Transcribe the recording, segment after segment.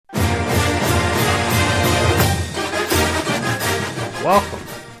Welcome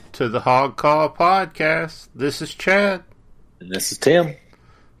to the Hog Call Podcast. This is Chad. And this is Tim.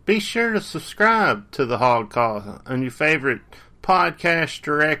 Be sure to subscribe to the Hog Call on your favorite podcast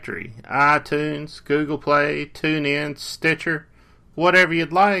directory. iTunes, Google Play, TuneIn, Stitcher, whatever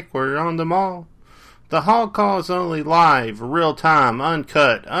you'd like, we're on them all. The Hog Call is only live, real-time,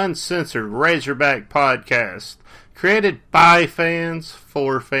 uncut, uncensored Razorback podcast created by fans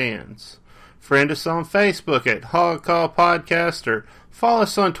for fans. Friend us on Facebook at Hog Call Podcast or follow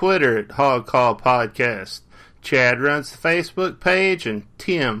us on Twitter at Hog Call Podcast. Chad runs the Facebook page and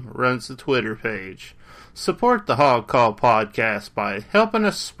Tim runs the Twitter page. Support the Hog Call Podcast by helping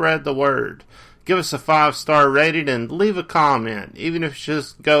us spread the word. Give us a 5-star rating and leave a comment, even if it's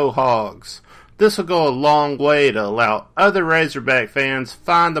just Go Hogs. This will go a long way to allow other Razorback fans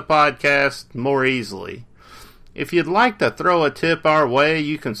find the podcast more easily. If you'd like to throw a tip our way,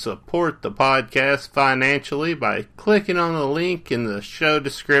 you can support the podcast financially by clicking on the link in the show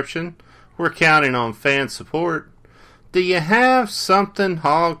description. We're counting on fan support. Do you have something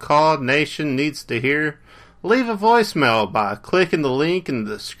Hog Call Nation needs to hear? Leave a voicemail by clicking the link in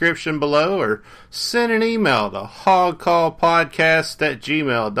the description below or send an email to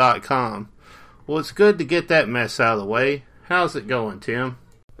hogcallpodcast@gmail.com. Well, it's good to get that mess out of the way. How's it going, Tim?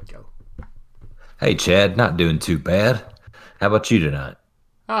 Go. Hey, Chad. Not doing too bad. How about you tonight?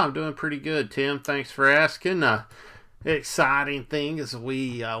 Oh, I'm doing pretty good, Tim. Thanks for asking. Exciting thing is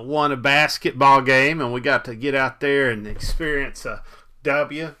we won a basketball game, and we got to get out there and experience a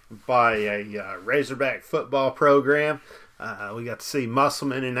W by a Razorback football program. We got to see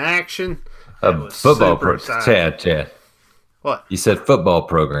Musselman in action. Football program. Chad. What? You said football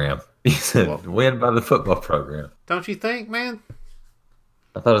program. You said win by the football program. Don't you think, man?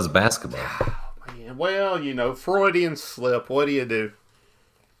 I thought it was basketball. Man, well, Freudian slip. What do you do?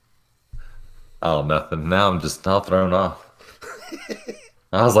 Oh, nothing. Now I'm just all thrown off.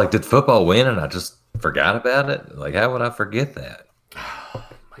 I was like, did football win? And I just forgot about it. Like, how would I forget that? Oh,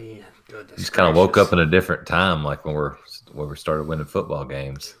 man, goodness. Just kind of woke up in a different time, like when we started winning football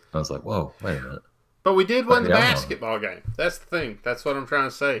games. I was like, whoa, wait a minute. But we did win the basketball game. That's the thing. That's what I'm trying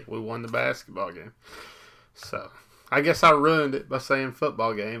to say. We won the basketball game. So, I guess I ruined it by saying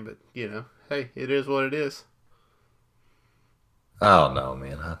football game, but, hey, it is what it is. Oh, no,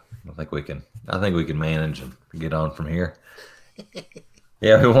 man. I think we can manage and get on from here.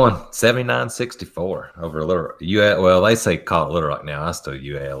 Yeah, we won 79-64 over Little Rock. Well, they say call it Little Rock now. I still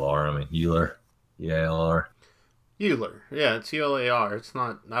UALR. I mean, UALR. Euler. Yeah, it's ULAR. It's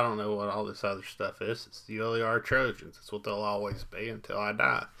not, I don't know what all this other stuff is. It's the ULAR Trojans. It's what they'll always be until I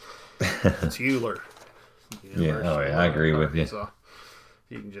die. It's Euler. Yeah, I agree with you. So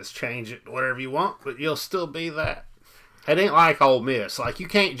you can just change it to whatever you want, but you'll still be that. It ain't like Ole Miss. Like, you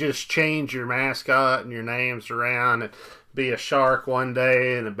can't just change your mascot and your names around and be a shark one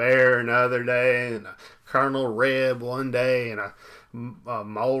day and a bear another day and a Colonel Reb one day and a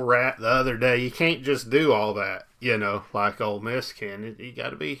mole rat the other day. You can't just do all that, like Ole Miss can. You got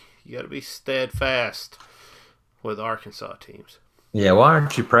to be steadfast with Arkansas teams. Yeah, why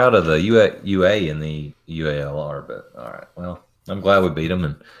aren't you proud of the UA and the UALR? But all right, well, I'm glad we beat them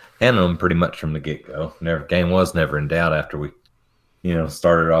and handled them pretty much from the get-go. Game was never in doubt after we,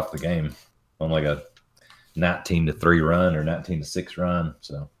 started off the game on like a 19-3 run or 19-6 run.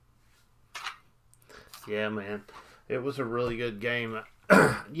 So, yeah, man. It was a really good game.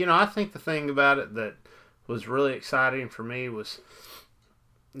 I think the thing about it that was really exciting for me was,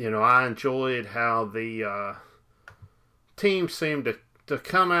 I enjoyed how the team seemed to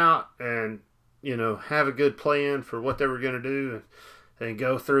come out and, have a good plan for what they were going to do and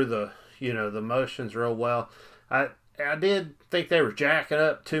go through the motions real well. I did think they were jacking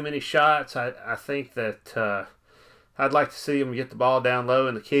up too many shots. I think that I'd like to see them get the ball down low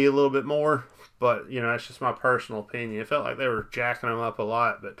in the key a little bit more. But, that's just my personal opinion. It felt like they were jacking them up a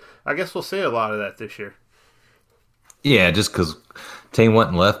lot. But I guess we'll see a lot of that this year. Yeah, just because team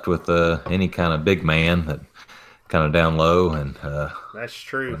wasn't left with any kind of big man that kind of down low. And that's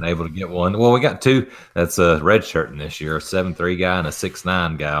true. Wasn't able to get one. Well, we got two. That's a red shirt in this year, a 7'3" guy and a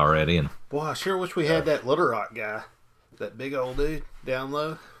 6'9" guy already. And boy, I sure wish we had that Little Rock guy, that big old dude down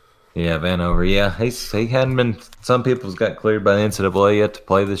low. Yeah, Vanover. Yeah, he hadn't been. Some people's got cleared by the NCAA yet to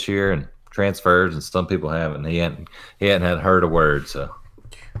play this year, and transfers, and some people haven't. He hadn't had heard a word. So,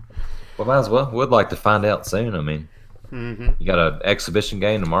 well, might as well. Would like to find out soon. I mean, You got an exhibition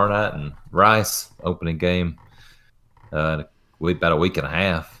game tomorrow night, and Rice opening game. About a week and a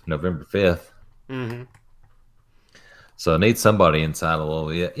half, November 5th. Mm-hmm. So need somebody inside a little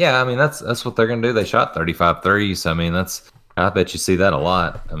bit. Yeah, I mean that's what they're gonna do. They shot 35 threes. I mean I bet you see that a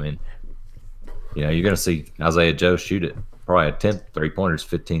lot. I mean, you're gonna see Isaiah Joe shoot it probably attempt 3-pointers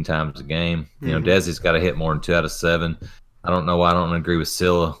 15 times a game. You know, Mm-hmm. Desi's got to hit more than 2 out of 7. I don't know why I don't agree with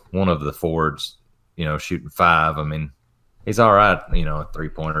Silla, one of the forwards, you know, shooting 5. I mean, he's all right, you know, a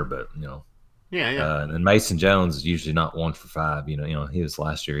 3-pointer, but, you know. Yeah. And Mason Jones is usually not 1 for 5. You know, he was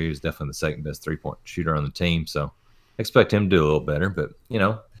last year. He was definitely the second best 3-point shooter on the team. So expect him to do a little better, but, you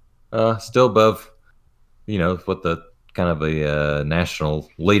know, still above, you know, what the kind of a national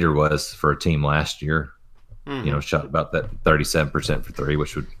leader was for a team last year. Mm-hmm. You know, shot about that 37% for 3,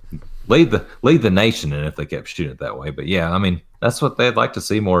 which would lead the nation in if they kept shooting it that way. But yeah, I mean, that's what they'd like to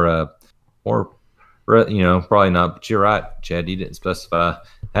see more, you know, probably not. But you're right, Chad. You didn't specify.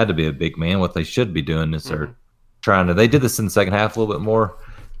 Had to be a big man. What they should be doing is they're trying to. They did this in the second half a little bit more,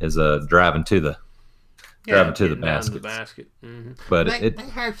 is driving to the basket. Mm-hmm. But they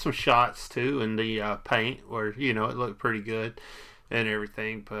had some shots too in the paint where, you know, it looked pretty good and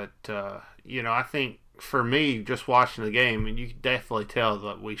everything. But you know, I think for me, just watching the game, and you can definitely tell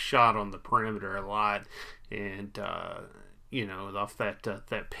that we shot on the perimeter a lot, and you know, off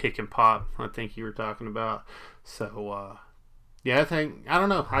that pick and pop I think you were talking about. So yeah, I don't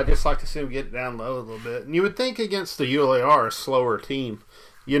know. I just like to see them get down low a little bit. And you would think against the ULAR, a slower team,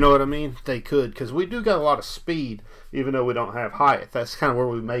 you know what I mean? They could, because we do got a lot of speed, even though we don't have height. That's kind of where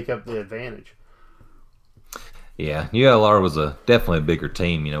we make up the advantage. Yeah, ULR was definitely a bigger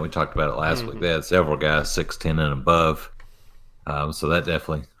team. You know, we talked about it last week. They had several guys 6'10" and above, so that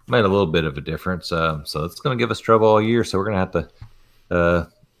definitely made a little bit of a difference. So it's going to give us trouble all year. So we're going to have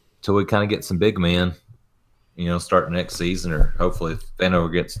to, till we kind of get some big men, you know, start next season, or hopefully if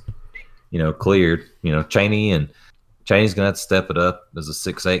Vanover gets, you know, cleared. You know, Cheney's going to have to step it up as a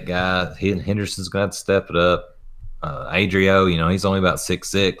 6'8" guy. Henderson's going to have to step it up. Adrio, you know, he's only about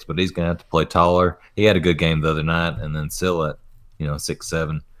 6'6", but he's going to have to play taller. He had a good game the other night, and then Silla, you know,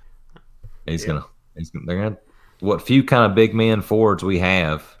 6'7". They're going to, what few kind of big man forwards we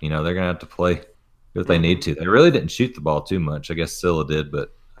have, you know, they're going to have to play if they need to. They really didn't shoot the ball too much. I guess Silla did,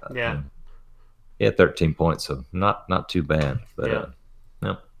 but he had 13 points, so not too bad. But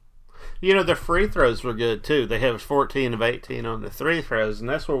no. You know, their free throws were good, too. They have 14 of 18 on the free throws, and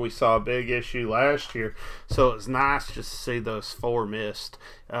that's where we saw a big issue last year. So it was nice just to see those 4 missed.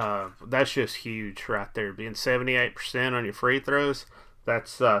 That's just huge right there. Being 78% on your free throws,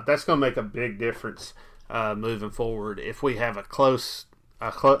 that's going to make a big difference moving forward. If we have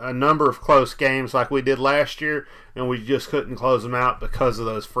a number of close games like we did last year, and we just couldn't close them out because of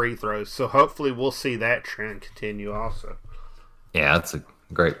those free throws. So hopefully we'll see that trend continue also. Yeah, that's a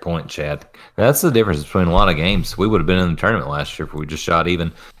great point, Chad. That's the difference between a lot of games. We would have been in the tournament last year if we just shot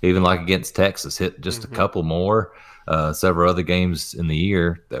even like against Texas, hit just a couple more. Several other games in the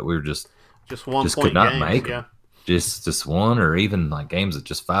year that we were just could not make. Yeah. Just one, or even like games at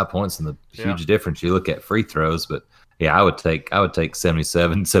just 5 points, and the huge difference you look at free throws. But yeah, I would take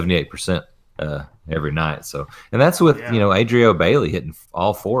 77, 78% every night. So, and that's with you know, Adrio Bailey hitting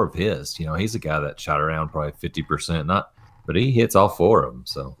all 4 of his. You know, he's a guy that shot around probably 50%, but he hits all 4 of them.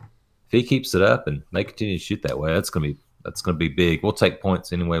 So if he keeps it up and they continue to shoot that way, that's gonna be big. We'll take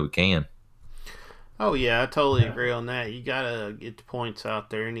points any way we can. Oh yeah, I totally agree on that. You gotta get the points out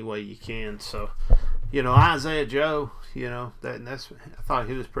there any way you can. So, you know, Isaiah Joe, you know, I thought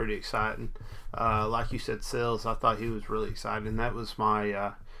he was pretty exciting. Like you said, Sills, I thought he was really exciting. That was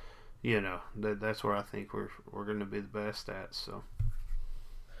my, you know, that's where I think we're going to be the best at. So,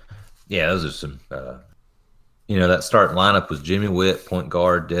 yeah, those are some. You know, that starting lineup was Jimmy Witt, point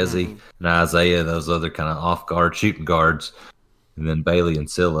guard, Desi, and Isaiah, those other kind of off guard shooting guards, and then Bailey and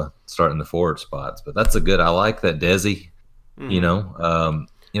Silla starting the forward spots. But that's I like that Desi. You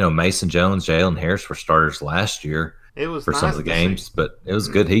know, Mason Jones, Jalen Harris were starters last year. It was for nice some of the games, but it was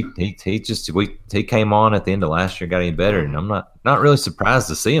good. He came on at the end of last year, got any better, and I'm not really surprised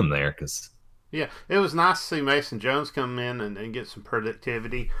to see him there because. Yeah, it was nice to see Mason Jones come in and get some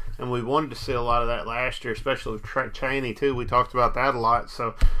productivity, and we wanted to see a lot of that last year, especially with Cheney too. We talked about that a lot.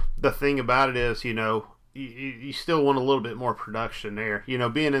 So the thing about it is, you know, you still want a little bit more production there. You know,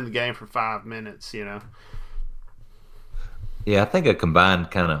 being in the game for 5 minutes, you know. Yeah, I think a combined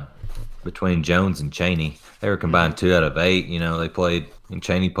kind of between Jones and Cheney, they were combined 2 out of 8. You know, they played, and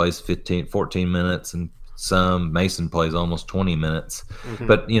Cheney plays 14 minutes, and Mason plays almost 20 minutes.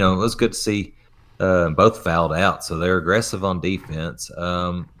 But, you know, it was good to see both fouled out, so they're aggressive on defense.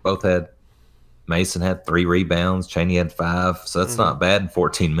 Mason had 3 rebounds, Cheney had 5, so that's not bad in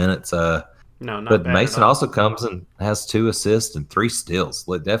 14 minutes. No, not but bad Mason also comes and has 2 assists and 3 steals.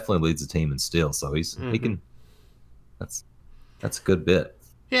 Definitely leads the team in steals, so he can. That's a good bit.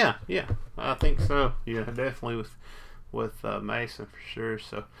 Yeah, I think so. Yeah, definitely with Mason for sure.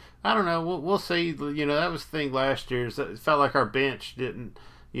 So I don't know. We'll see. You know, that was the thing last year. Is that it felt like our bench didn't,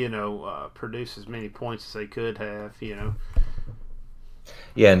 produce as many points as they could have. You know.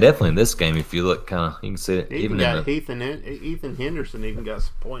 Yeah, and definitely in this game, if you look kind of, you can see it. Even got Ethan Henderson even got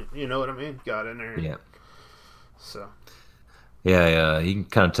some point. You know what I mean? Got in there. Yeah. So. Yeah, you can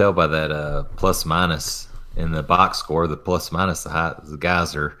kind of tell by that plus minus in the box score. The plus minus, the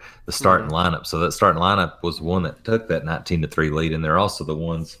guys are the starting lineup. So that starting lineup was one that took that 19-3 lead, and they're also the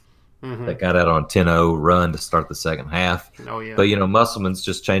ones that got out on a 10-0 run to start the second half. Oh yeah. But Musselman's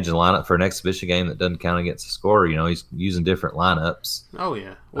just changing the lineup for an exhibition game that doesn't count against the score. He's using different lineups. Oh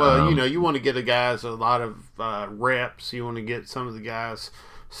yeah. Well, you want to get the guys a lot of reps. You want to get some of the guys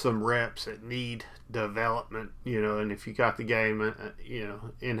some reps that need development, and if you got the game,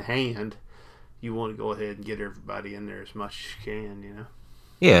 in hand, you want to go ahead and get everybody in there as much as you can,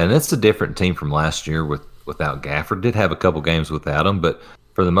 Yeah, and it's a different team from last year without Gafford. Did have a couple games without him, but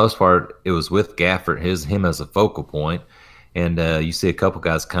for the most part, it was with Gafford, him as a focal point. And you see a couple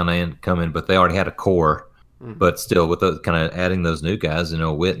guys come in, but they already had a core. Mm-hmm. But still, with those, kind of adding those new guys,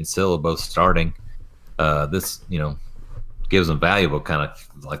 Witt and Silla both starting, this, gives them valuable kind of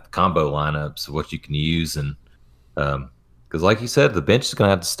like the combo lineups of what you can use. And because like you said, the bench is going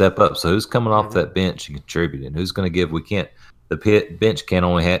to have to step up. So who's coming off that bench and contributing? Who's going to give? The bench can't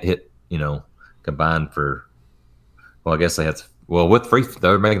only hit, combined for, well, I guess they had to, they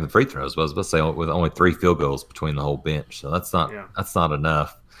were making the free throws, but I was about to say with only 3 field goals between the whole bench. So that's not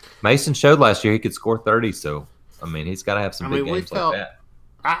enough. Mason showed last year he could score 30. So, he's got to have some big games like that.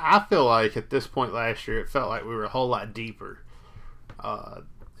 I feel like at this point last year, it felt like we were a whole lot deeper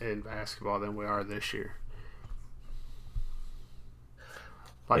in basketball than we are this year.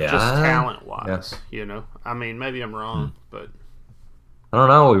 Just talent-wise, maybe I'm wrong, but I don't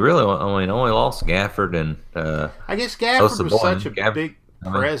know. We really only lost Gafford and I guess Gafford was such a big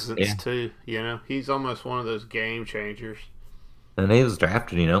presence too. He's almost one of those game changers. And he was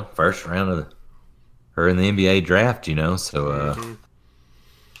drafted, first round in the NBA draft, so.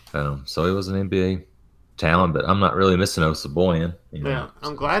 So he was an NBA talent, but I'm not really missing Osaboyan. Yeah,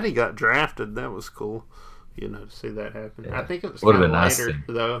 I'm glad he got drafted. That was cool, to see that happen. Yeah. I think it was kind of later,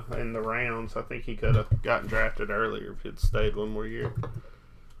 though, in the rounds. I think he could have gotten drafted earlier if he'd stayed one more year.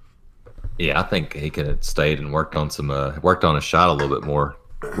 Yeah, I think he could have stayed and worked on his shot a little bit more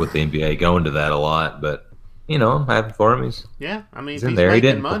with the NBA, going to that a lot. But, I'm happy for him. He's if he's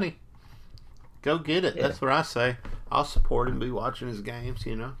making money, go get it. Yeah. That's what I say. I'll support him, be watching his games,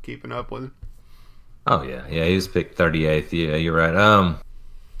 keeping up with him. Oh, yeah. Yeah, he was picked 38th. Yeah, you're right.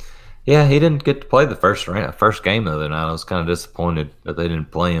 Yeah, he didn't get to play the first game the other night. I was kind of disappointed that they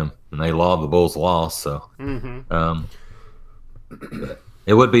didn't play him, and the Bulls lost. So,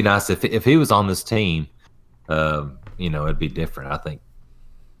 it would be nice if he was on this team. It'd be different. I think.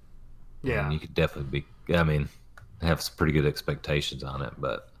 Yeah, you could definitely be. Have some pretty good expectations on it,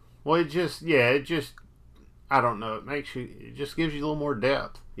 but. Well, it just I don't know. It just gives you a little more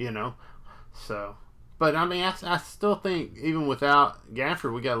depth, So, but I still think even without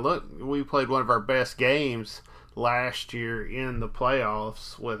Gafford, we got to look. We played one of our best games last year in the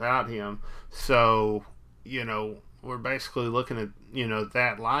playoffs without him. So, we're basically looking at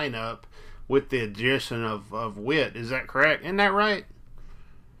that lineup with the addition of Witt. Is that correct? Isn't that right?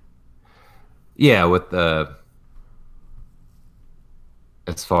 Yeah, with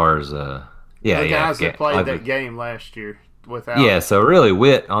as far as the guys that played that game last year without. Yeah, so really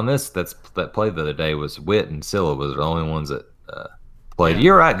Witt on this that played the other day was Witt and Silla was the only ones that played. Yeah.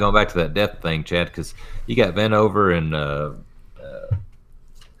 You're right, going back to that depth thing, Chad, because you got Vanover and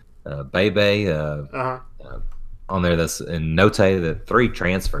Bebe on there. That's in Note, the 3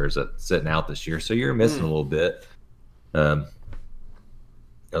 transfers that's sitting out this year. So you're missing a little bit. They'll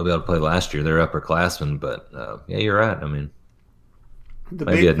be able to play last year. They're upperclassmen, but yeah, you're right. The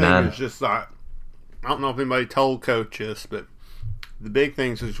big thing is just I don't know if anybody told Coach this, but the big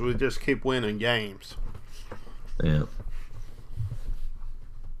thing is we just keep winning games. Yeah.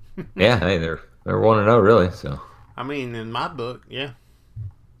 Yeah, hey, they're 1-0 really. So. In my book, yeah.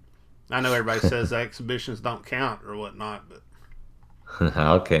 I know everybody says exhibitions don't count or whatnot, but.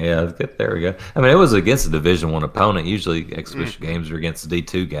 Okay, yeah, good. There we go. It was against a Division I opponent. Usually, exhibition games are against the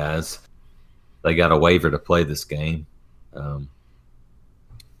D2 guys. They got a waiver to play this game.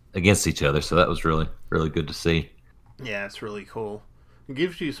 Against each other, so that was really, really good to see. Yeah, it's really cool. It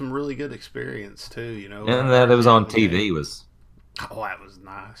gives you some really good experience too, And that it was on TV was. Oh, that was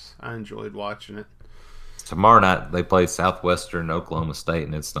nice. I enjoyed watching it. Tomorrow night they play Southwestern Oklahoma State,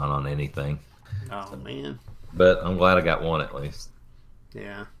 and it's not on anything. Oh man! But I'm glad I got one at least.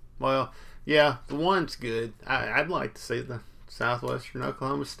 Yeah. Well, Yeah, the one's good. I'd like to see the Southwestern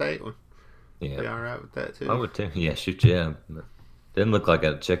Oklahoma State one. Yeah, Be all right with that too. I would too. Yeah, shoot, yeah. But didn't look like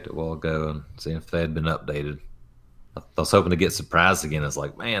I checked it a while ago and see if they had been updated. I was hoping to get surprised again. It's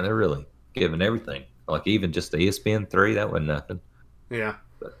like, man, they're really giving everything. Like even just the ESPN3, that wasn't nothing. Yeah.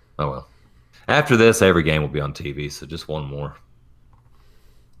 But, oh well. After this, every game will be on TV, so just one more.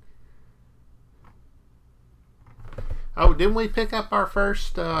 Oh, didn't we pick up our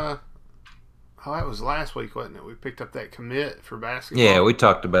first? Oh, that was last week, wasn't it? We picked up that commit for basketball. Yeah, we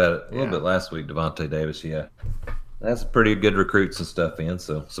talked about it a little bit last week. Devontae Davis, yeah, that's pretty good recruits and stuff in.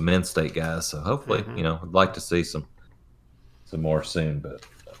 So some in-state guys. So hopefully, I'd like to see some more soon. But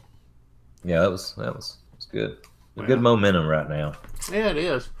yeah, that was good. Good momentum right now. Yeah, it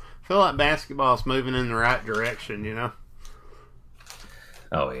is. I feel like basketball's moving in the right direction.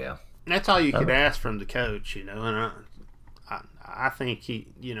 Oh yeah. That's all you could ask from the coach, and I think he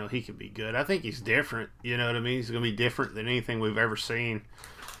could be good. I think he's different, you know what I mean? He's going to be different than anything we've ever seen,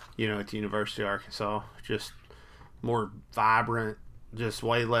 at the University of Arkansas. Just more vibrant, just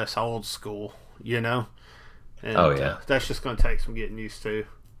way less old school, And, that's just going to take some getting used to.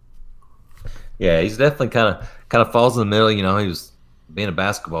 Yeah, he's definitely kind of falls in the middle. He was being a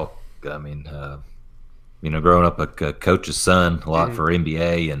basketball. I mean, growing up a coach's son a lot for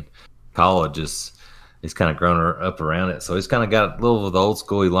NBA and college he's kind of grown up around it. So he's kind of got a little of the old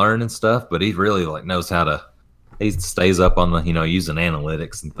school he learned and stuff, but he really knows how to. He stays up on the using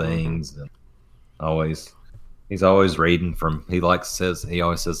analytics and things, and he's always reading from. He always says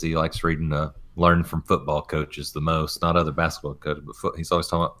he likes reading learning from football coaches the most, not other basketball coaches, but he's always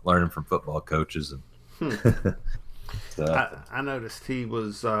talking about learning from football coaches. And so. I noticed he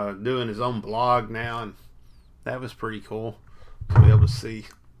was doing his own blog now, and that was pretty cool to be able to see,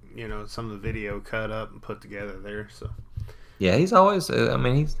 some of the video cut up and put together there. So yeah, he's always.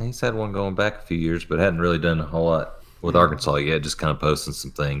 He's had one going back a few years, but hadn't really done a whole lot with Arkansas yet. Just kind of posting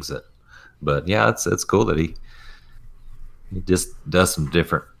some things but yeah, it's cool that he just does some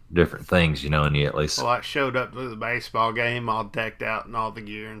different things, and he at least. Well, I showed up to the baseball game all decked out in all the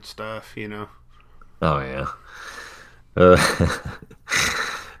gear and stuff, Oh yeah.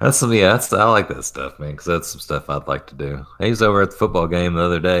 I like that stuff, man, because that's some stuff I'd like to do. He was over at the football game the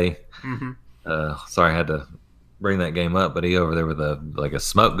other day. Sorry I had to bring that game up, but he over there with a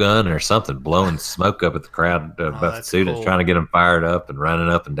smoke gun or something, blowing smoke up at the crowd about the students, cool. trying to get them fired up and running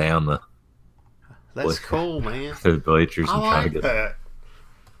up and down the. That's cool, man. Through the bleachers and trying to get that.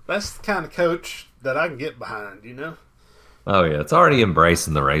 That's the kind of coach that I can get behind, Oh yeah, it's already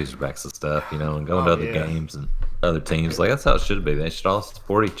embracing the Razorbacks and stuff, and going to other games and other teams. Like that's how it should be. They should all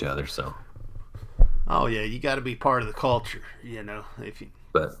support each other. So. Oh yeah, you got to be part of the culture, If you.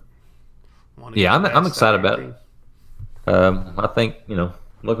 But. Yeah, I'm excited about it. I think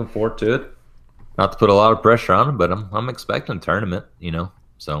looking forward to it. Not to put a lot of pressure on him, but I'm expecting a tournament.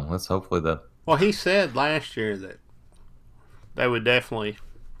 So let's hopefully the. Well, he said last year that they would definitely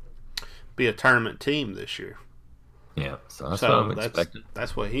be a tournament team this year. Yeah, so that's what I'm expecting.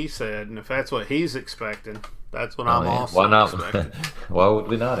 That's what he said, and if that's what he's expecting, that's what I'm also Why not? expecting. Why would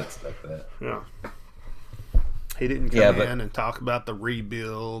we not expect that? Yeah. He didn't come in and talk about the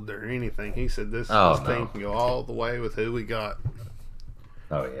rebuild or anything. He said this team can go all the way with who we got.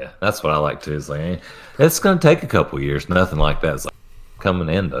 Oh yeah, that's what I like too. Is like it's going to take a couple years. Nothing like that. It's like coming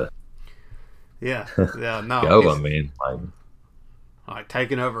into. Yeah, no. Go, like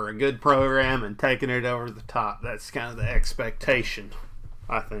taking over a good program and taking it over the top. That's kind of the expectation,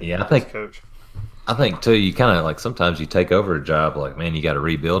 I think. Yeah, I think, coach. I think too. You kind of like sometimes you take over a job, like man, you got to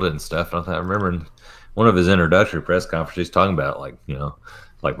rebuild it and stuff. And I remember in one of his introductory press conferences, he's talking about like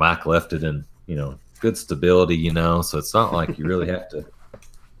Mike left it in good stability, so it's not like you really have to.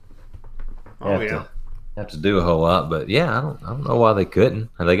 Have to do a whole lot, but yeah, I don't know why they couldn't.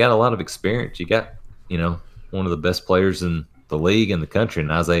 They got a lot of experience. You got one of the best players in the league in the country, and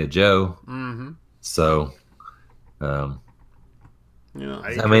Isaiah Joe. Mm-hmm. So, like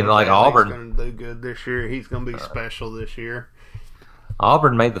Auburn going to do good this year. He's going to be special this year.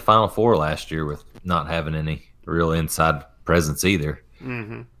 Auburn made the Final Four last year with not having any real inside presence either.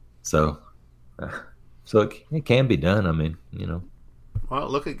 Mm-hmm. So it can be done. Well,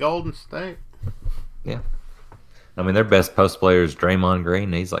 look at Golden State. Yeah. Their best post player is Draymond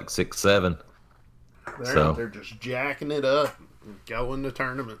Green. He's like 6'7". They're just jacking it up and going to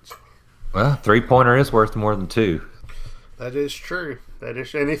tournaments. Well, 3-pointer is worth more than 2. That is true. And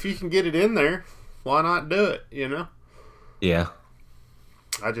if you can get it in there, why not do it, Yeah.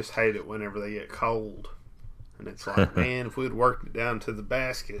 I just hate it whenever they get cold. And it's like, man, if we'd worked it down to the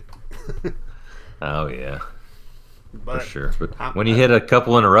basket. Oh, yeah. For But sure. But when you hit a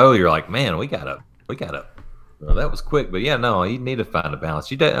couple in a row, you're like, man, we got up. Well, that was quick. But yeah, no, you need to find a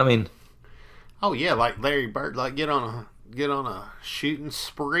balance. I mean, oh yeah, like Larry Bird, like get on a shooting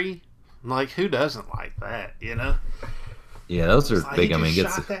spree. Like who doesn't like that? You know. yeah, those are It's like big. he I mean,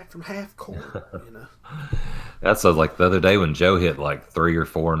 just shot that from half court. You know. that's like the other day when Joe hit like 3 or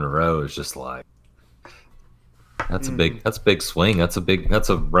 4 in a row. It's just like that's a big swing. That's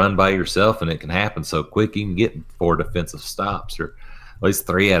a run by yourself, and it can happen so quick. You can get 4 defensive stops, or at least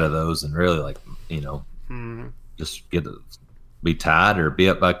 3 out of those, and really just be tied or be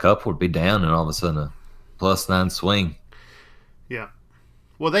up by a couple or be down, and all of a sudden a +9 swing. Yeah.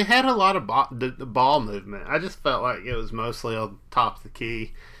 Well, they had a lot of the ball movement. I just felt like it was mostly on top of the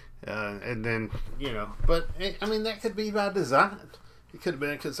key, and then But I mean, that could be by design. It could have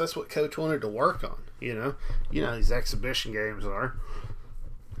been because that's what coach wanted to work on. These exhibition games are.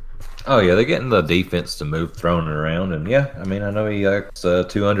 Oh yeah, they're getting the defense to move, throwing it around, and yeah, I mean, I know he likes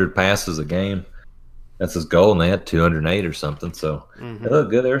 200 passes a game. That's his goal, and they had 208 or something. So they look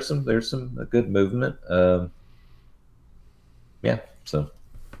good. There's some good movement. Yeah, so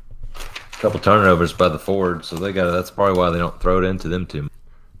a couple turnovers by the forward, so that's probably why they don't throw it into them too much.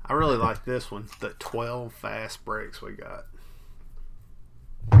 I really like this one. The 12 fast breaks we got.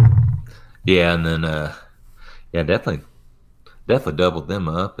 Yeah, and then definitely doubled them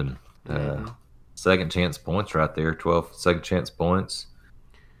up, and second chance points right there. 12 second chance points.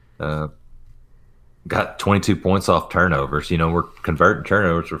 Got 22 points off turnovers. We're converting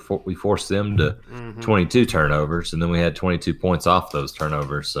turnovers. We forced them to 22 turnovers, and then we had 22 points off those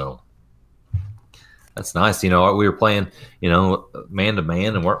turnovers. So that's nice. We were playing, man to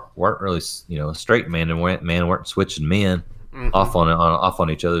man, and weren't really, straight man to man. Weren't switching men off on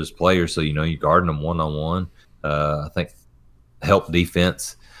each other's players. So you guarding them 1-on-1. I think help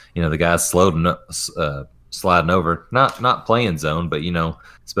defense. The guys sliding over, not playing zone, but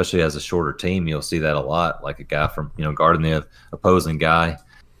especially as a shorter team, you'll see that a lot. Like a guy from guarding the opposing guy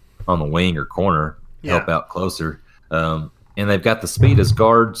on the wing or corner, help out closer. And they've got the speed as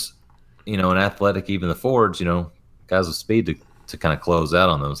guards, and athletic, even the forwards, guys with speed to kind of close out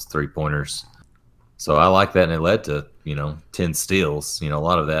on those 3-pointers. So I like that, and it led to 10 steals. A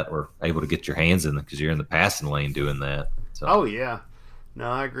lot of that were able to get your hands in because you're in the passing lane doing that. So. Oh yeah. No,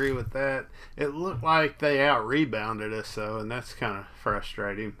 I agree with that. It looked like they out-rebounded us, and that's kind of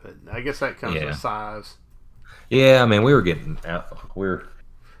frustrating. But I guess that comes with size. Yeah, I mean, we were getting out. We're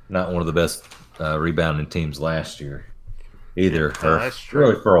not one of the best rebounding teams last year either. That's true.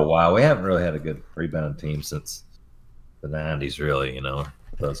 Really, for a while, we haven't really had a good rebounding team since the 90s, really,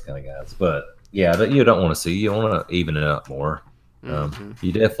 those kind of guys. But, yeah, that you don't want to see. You want to even it up more.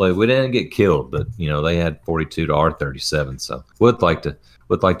 We didn't get killed, but they had 42 to our 37. So would like to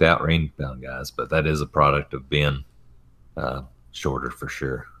out rebound guys, but that is a product of being shorter for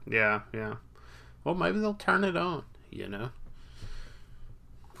sure. Yeah. Well, maybe they'll turn it on.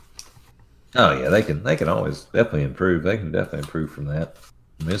 Oh yeah, they can always definitely improve. They can definitely improve from that.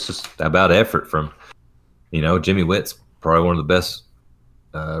 I mean, it's just about effort from Jimmy Witt's probably one of the best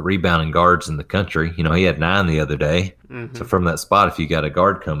rebounding guards in the country. He had 9 the other day. So from that spot, if you got a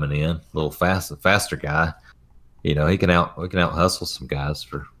guard coming in, a little faster guy, he can out hustle some guys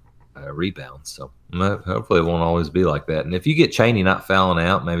for rebounds. So hopefully it won't always be like that. And if you get Chaney not fouling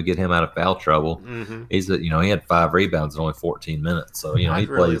out, maybe get him out of foul trouble. He had 5 rebounds in only 14 minutes. So I'd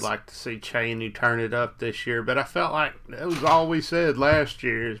really like to see Chaney turn it up this year, but I felt like that was all we said last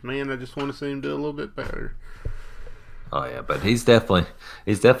year. Is man, I just want to see him do a little bit better. Oh yeah, but he's definitely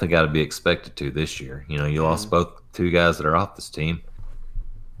got to be expected to this year. You lost both 2 guys that are off this team.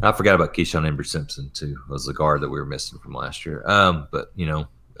 I forgot about Keyshawn Embry-Simpson too. Was the guard that we were missing from last year. But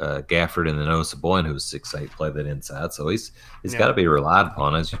Gafford and then Osa Boyne, who was 6'8", played that inside. So he's got to be relied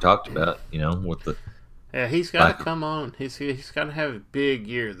upon, as you talked about. With the he's got to come on. He's got to have a big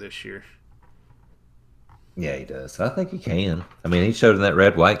year this year. Yeah, he does. I think he can. I mean, he showed in that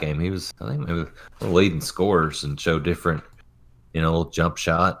red-white game. He was, I think, maybe leading scorers and showed different, little jump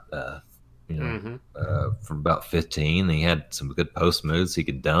shot. From about 15. He had some good post moves. He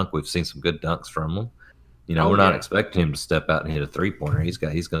could dunk. We've seen some good dunks from him. We're not expecting him to step out and hit a 3-pointer. He's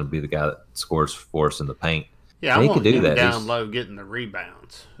going to be the guy that scores for us in the paint. Yeah, I want him down low getting the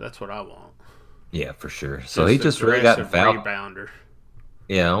rebounds. That's what I want. Yeah, for sure. So he just really got fouled. Rebounder.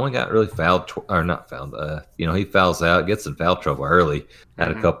 Yeah, only got really fouled, or not fouled. He fouls out, gets in foul trouble early.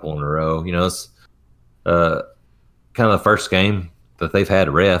 Had a couple in a row. It's kind of the first game that they've had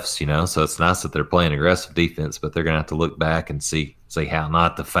refs. So it's nice that they're playing aggressive defense, but they're gonna have to look back and see how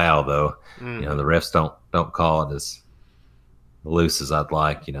not to foul though. The refs don't call it as loose as I'd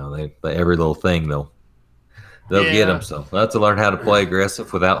like. They every little thing they'll they'll get Yeah, them. So they'll have to learn how to play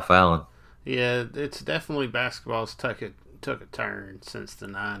aggressive without fouling. yeah. It's definitely basketball's took a turn since the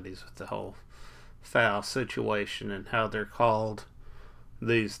 '90s with the whole foul situation and how they're called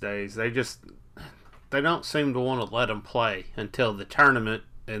these days. They don't seem to want to let them play until the tournament,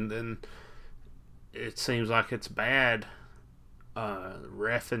 and then it seems like it's bad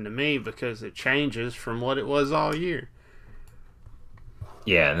reffing to me because it changes from what it was all year.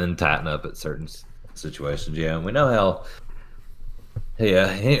 Yeah, and then tighten up at certain situations. Yeah, and we know how.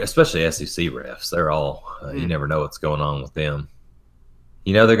 Yeah, especially SEC refs. They're all you never know what's going on with them.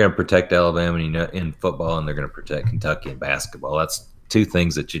 You know they're going to protect Alabama, and you know in football, and they're going to protect Kentucky in basketball. That's two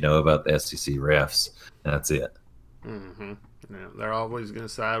things that you know about the SEC refs. And that's it. Mm-hmm. Yeah, they're always going to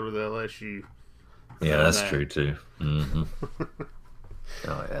side with LSU. Yeah, that's true too. Mm-hmm.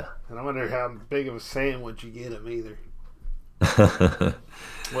 Oh yeah. And I wonder how big of a sandwich you get them either.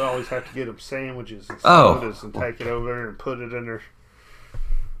 We always have to get them sandwiches and sodas and take it over there and put it in their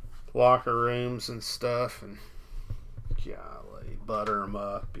locker rooms and stuff, and golly, butter them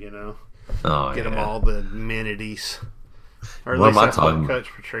up, you know. Oh, get them all the amenities. Or at what least am I that's talking? what Coach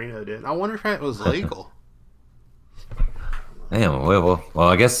Petrino did. I wonder if that was legal. Damn. Well,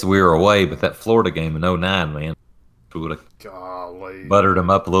 I guess we were away, but that Florida game in 09, man, we would have buttered them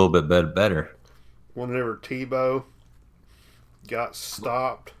up a little bit better. Whenever Tebow got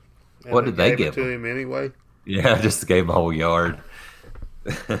stopped, and what did they give it to him anyway? Yeah, just gave him a whole yard.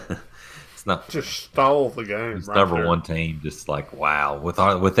 It's not just stole the game. It's number one team. Just like wow, with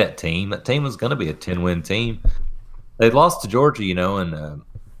that team was going to be a 10-win team. They lost to Georgia, you know, and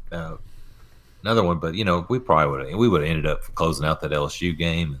another one, but you know, we would have ended up closing out that LSU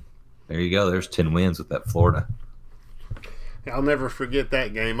game. There you go. There's 10 wins with that Florida. I'll never forget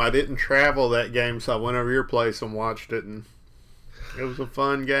that game. I didn't travel that game, so I went over your place and watched it, and it was a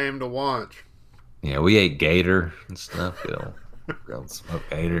fun game to watch. Yeah, we ate gator and stuff. Grilled smoked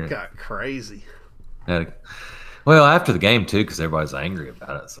gator. It got crazy. Well, after the game too, because everybody's angry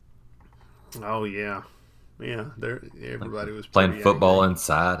about it. So. Oh yeah. Yeah, everybody was playing football angry.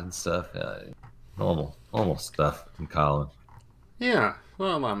 inside and stuff. Yeah, normal stuff in college. Yeah,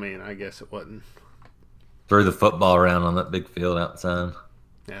 well, I mean, I guess it wasn't. Threw the football around on that big field outside.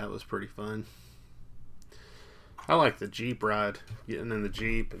 Yeah, it was pretty fun. I like the Jeep ride, getting in the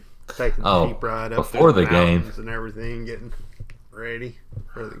Jeep and taking the Jeep ride up before the game and everything, getting ready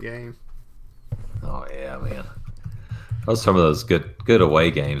for the game. Oh yeah, man. Those some of those good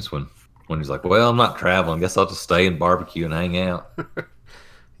away games when he's like, well, I'm not traveling. Guess I'll just stay and barbecue and hang out.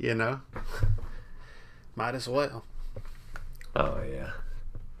 You know, might as well. Oh yeah.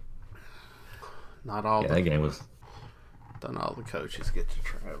 Not all. That game was. Not all the coaches get to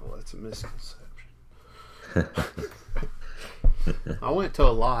travel. That's a misconception. I went to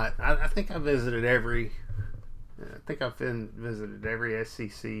a lot. I think I visited every. I think I've visited every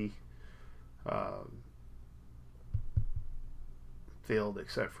SEC field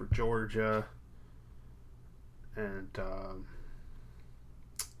except for Georgia and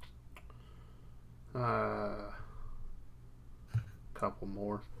a couple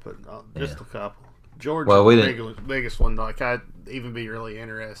more, but just a couple. Georgia, the biggest one. Like I'd even be really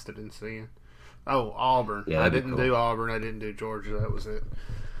interested in seeing. Oh, Auburn. Yeah, I didn't do Auburn. I didn't do Georgia. That was it.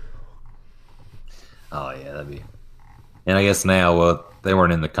 Oh yeah, that'd be. And I guess now, well, they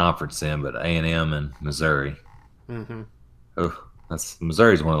weren't in the conference then, but A&M and Missouri. Mm-hmm. Oh,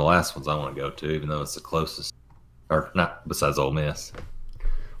 Missouri's one of the last ones I want to go to, even though it's the closest, or not besides Ole Miss.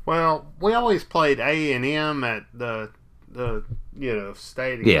 Well, we always played A&M at the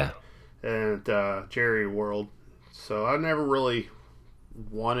stadium. Yeah. And Jerry World. So I never really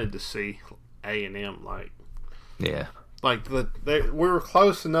wanted to see A&M Yeah. Like we were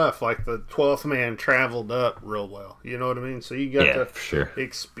close enough. Like the 12th man traveled up real well. You know what I mean? So you got to for sure.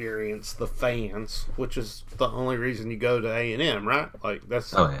 experience the fans, which is the only reason you go to A&M, right? Like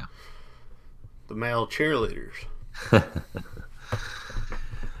that's the male cheerleaders.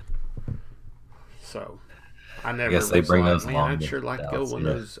 So I never. I guess they bring those along. I'd sure like to go one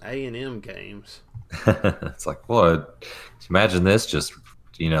of those A&M games. It's like, boy, imagine this just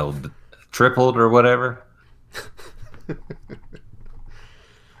tripled or whatever.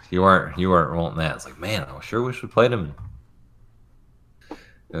 You weren't wanting that. It's like, man, I sure wish we played them.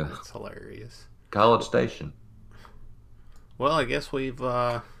 That's hilarious. College Station. Well, I guess we've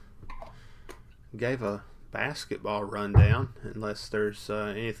gave a basketball rundown. Unless there's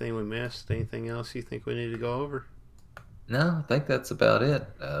anything we missed, anything else you think we need to go over? No, I think that's about it.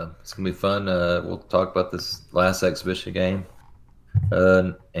 It's gonna be fun. We'll talk about this last exhibition game,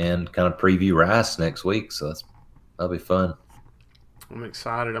 and kind of preview Rice next week. So that'll be fun. I'm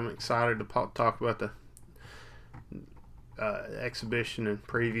excited. I'm excited to talk about the exhibition and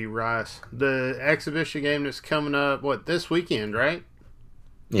preview Rice. The exhibition game that's coming up, this weekend, right?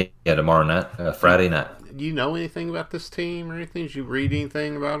 Yeah, tomorrow night, Friday night. Do you know anything about this team or anything? Did you read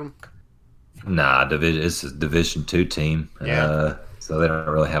anything about them? Nah, it's a Division II team. Yeah. So they don't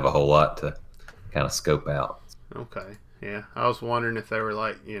really have a whole lot to kind of scope out. Okay. Yeah. I was wondering if they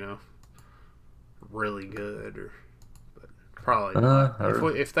were really good but probably not.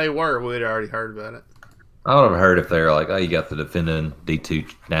 If they were, we'd already heard about it. I would have heard if they were like, oh, you got the defending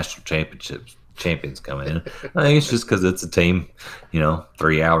D2 national champions coming in. I think it's just because it's a team,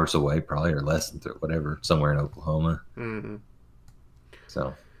 3 hours away probably or less than whatever, somewhere in Oklahoma. Mm-hmm.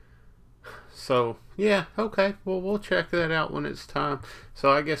 So, yeah, okay. Well, we'll check that out when it's time. So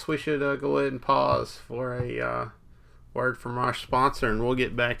I guess we should go ahead and pause for a word from our sponsor, and we'll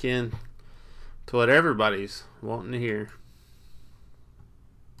get back in to what everybody's wanting to hear.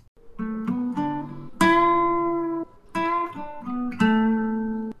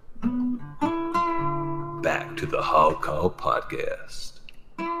 Back to the Hog Call Podcast.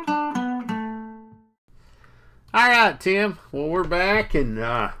 All right, Tim. Well, we're back,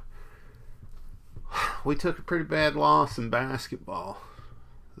 and we took a pretty bad loss in basketball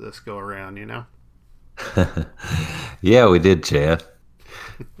this go around, Yeah, we did, Chad.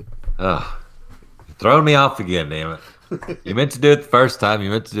 Throwing me off again, damn it. You meant to do it the first time. You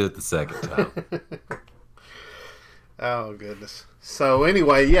meant to do it the second time. Oh, goodness. So,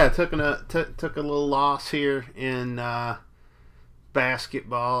 anyway, yeah, took a little loss here in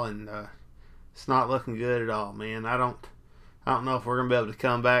basketball, and it's not looking good at all, man. I don't know if we're going to be able to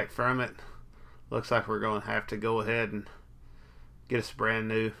come back from it. Looks like we're going to have to go ahead and get us a brand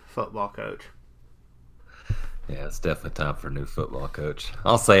new football coach. Yeah, it's definitely time for a new football coach.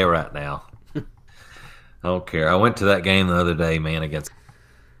 I'll say it right now. I don't care. I went to that game the other day, man, and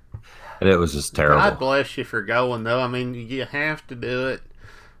it was just terrible. God bless you for going, though. I mean, you have to do it.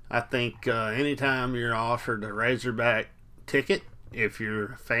 I think anytime you're offered a Razorback ticket, if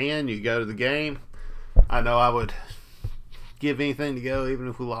you're a fan, you go to the game. I know I would give anything to go, even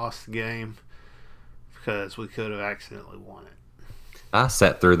if we lost the game, because we could have accidentally won it. I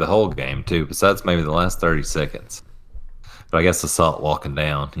sat through the whole game, too, besides maybe the last 30 seconds. But I guess I saw it walking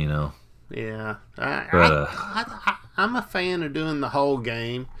down, Yeah. I'm a fan of doing the whole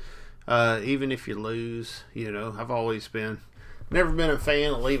game, even if you lose. I've always never been a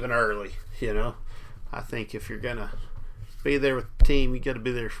fan of leaving early, I think if you're going to be there with the team, you got to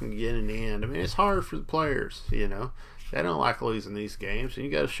be there from beginning to end. I mean, it's hard for the players, They don't like losing these games, and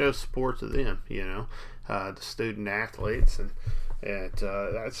you got to show support to them, the student athletes, and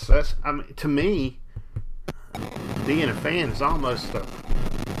that's. I mean, to me, being a fan is almost a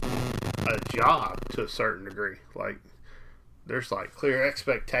job to a certain degree. Like, there's clear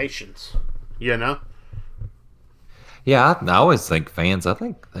expectations, Yeah, I always think fans. I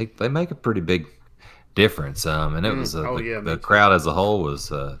think they make a pretty big difference. And it was the crowd as a whole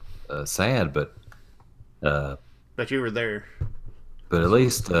was sad, but you were there. But at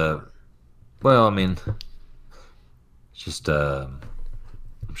least, well, I mean, just I'm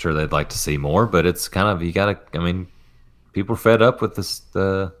sure they'd like to see more, but it's kind of people are fed up with this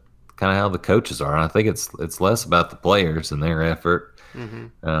kind of how the coaches are, and I think it's less about the players and their effort,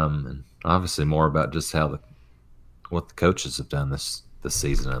 and obviously more about just what the coaches have done this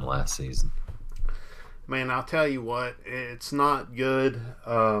season and last season. Man, I'll tell you what, it's not good.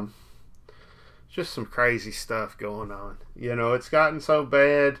 Just some crazy stuff going on. It's gotten so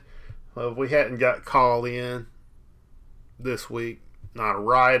bad. We hadn't got called in this week. Not a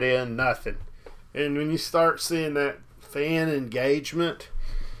write-in, nothing. And when you start seeing that fan engagement,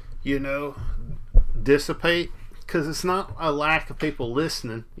 dissipate, because it's not a lack of people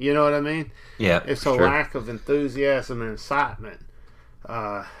listening. You know what I mean? Yeah, it's a lack of enthusiasm and excitement,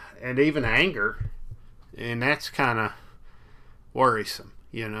 and even anger, and that's kind of worrisome.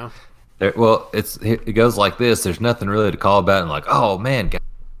 Well, it goes like this. There's nothing really to call about, and oh man,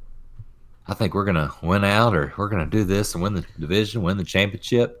 I think we're gonna win out, or we're gonna do this and win the division, win the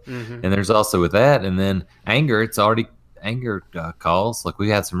championship. And there's also with that, and then anger. It's already anger calls. We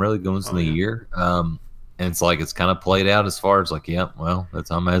had some really good ones in the year, and it's it's kind of played out as far as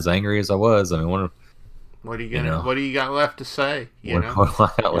I'm as angry as I was. I mean, what are you got left to say? What do I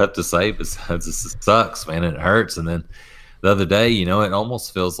got left to say besides this sucks, man, and it hurts. And then the other day, it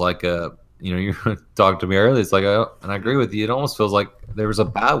almost feels like you talked to me earlier. It's and I agree with you. It almost feels like there was a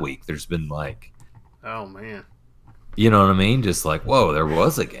bye week. There's been oh man, you know what I mean? Just whoa, there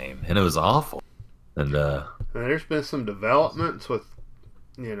was a game and it was awful. And there's been some developments with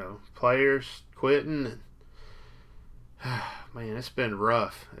players quitting. And, man, it's been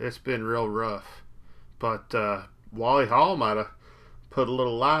rough. It's been real rough. But Wally Hall might have put a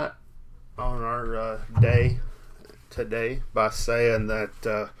little light on our day today by saying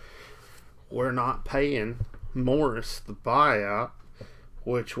that we're not paying Morris the buyout,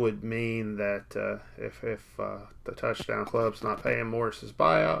 which would mean that if the Touchdown Club's not paying Morris's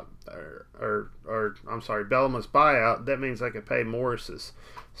buyout, or I'm sorry, Bellama's buyout, that means I could pay Morris's.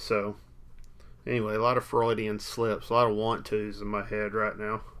 So anyway, a lot of Freudian slips, a lot of want-tos in my head right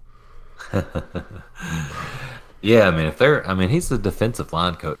now. Yeah, I mean, he's the defensive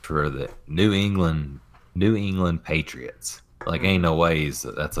line coach for the New England Patriots. Like, ain't no way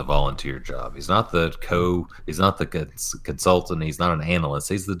that's a volunteer job. He's not the consultant. He's not an analyst.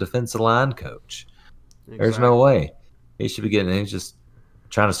 He's the defensive line coach. Exactly. There's no way. He should be he's just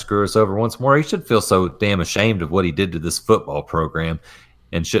trying to screw us over once more. He should feel so damn ashamed of what he did to this football program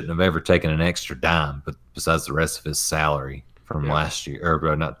and shouldn't have ever taken an extra dime, but besides the rest of his salary from last year,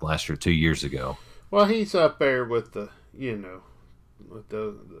 or not last year, 2 years ago. Well, he's up there with the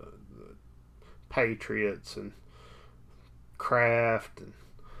Patriots and Kraft and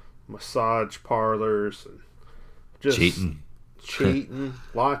massage parlors and just cheating,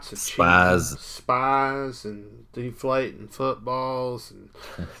 lots of spies and deflating footballs and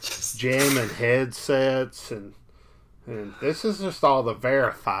just jamming headsets and this is just all the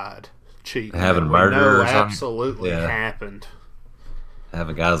verified cheating. Having murder absolutely happened.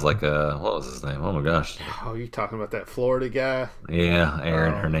 Having guys like what was his name? Oh my gosh! Oh, you talking about that Florida guy? Yeah,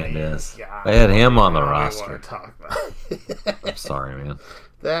 Aaron Hernandez. They had him on the roster. I don't want to talk about it. I'm sorry, man.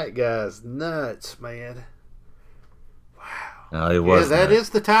 That guy's nuts, man. Wow. No, it was. Yeah, that is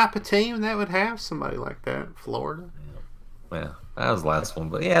the type of team that would have somebody like that, Florida. Yeah, that was the last one,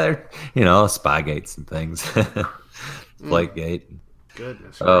 but yeah, they're Spygates and things, Flakegate.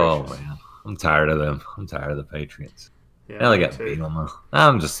 Goodness. Oh gracious. man, I'm tired of them. I'm tired of the Patriots. Yeah, now they got beat on them.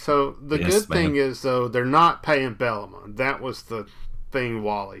 I'm just so the good thing is though they're not paying Bellama. That was the thing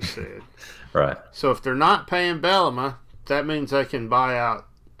Wally said. Right. So if they're not paying Bellama, that means they can buy out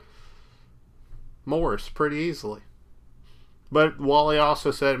Morris pretty easily. But Wally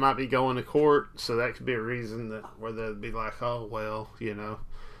also said it might be going to court, so that could be a reason where they'd be like, oh well, we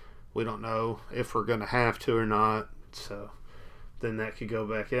don't know if we're going to have to or not. So then that could go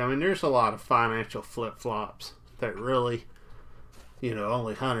back. I mean, there's a lot of financial flip flops that really,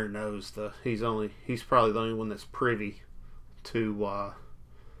 only Hunter knows. He's probably the only one that's privy to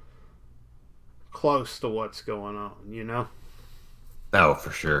close to what's going on. Oh, for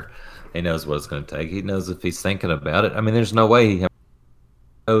sure. He knows what it's going to take. He knows if he's thinking about it. I mean, there's no way he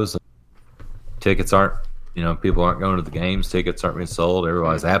knows. Tickets aren't, people aren't going to the games. Tickets aren't being sold.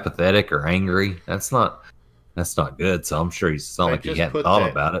 Everybody's apathetic or angry. That's not good. So I'm sure he's not like he hadn't thought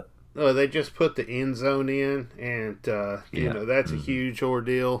about it. No, they just put the end zone in, and that's a huge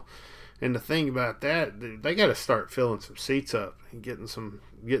ordeal. And the thing about that, they got to start filling some seats up and getting some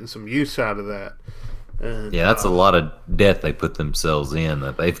use out of that. And, that's a lot of debt they put themselves in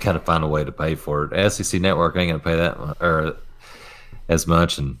that they've got to find a way to pay for it. SEC Network ain't going to pay that or as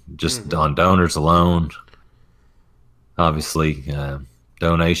much, and just on donors alone, obviously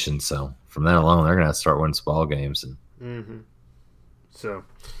donations. So from that alone, they're going to have to start winning some ball games. And so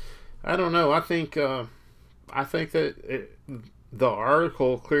I don't know. I think that the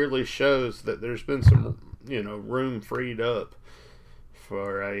article clearly shows that there's been some room freed up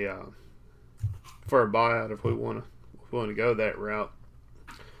for a buyout if we want to go that route.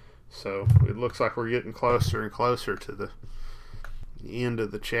 So it looks like we're getting closer and closer to the end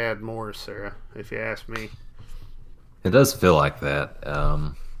of the Chad Morris era, if you ask me. It does feel like that,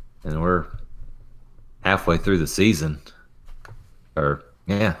 and we're halfway through the season,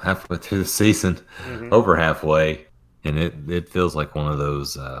 halfway through the season, over halfway, and it feels like one of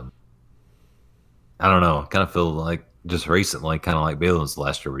those. I don't know. I kind of feel like just recently, kind of like Billings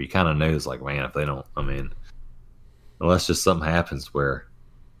last year, where you kind of knew it's like, man, if they don't, unless just something happens where,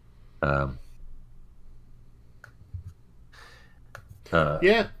 no,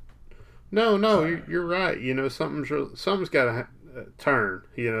 you're right. Something's got to turn.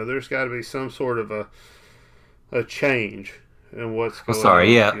 There's got to be some sort of a change in what's going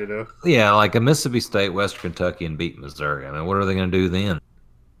on. Yeah, like a Mississippi State, Western Kentucky, and beat Missouri. What are they going to do then?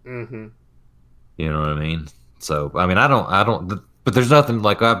 Mm-hmm. You know what I mean? So, I don't. But there's nothing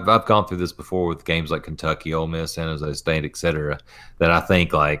like I've gone through this before with games like Kentucky, Ole Miss, San Jose State, etc. That I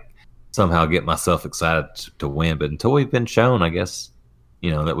think like somehow get myself excited to win. But until we've been shown, I guess,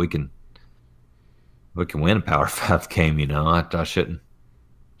 that we can win a Power 5 game. I shouldn't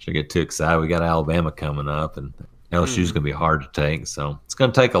get too excited. We got Alabama coming up, and LSU's going to be hard to take. So it's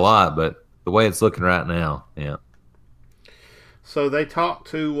going to take a lot, but the way it's looking right now, yeah. So they talked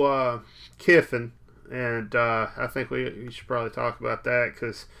to Kiffin. and I think we should probably talk about that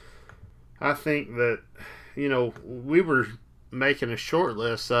because I think that, we were making a short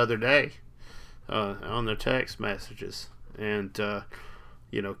list the other day on the text messages, and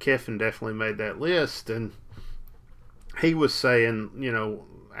Kiffin definitely made that list, and he was saying,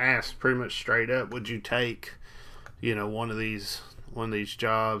 asked pretty much straight up, would you take, one of these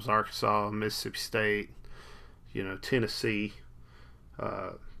jobs, Arkansas, Mississippi State, Tennessee,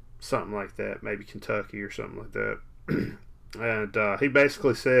 something like that, maybe Kentucky or something like that. And he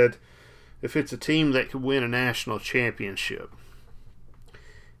basically said, if it's a team that could win a national championship,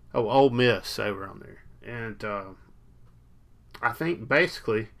 Ole Miss, they were on there. And I think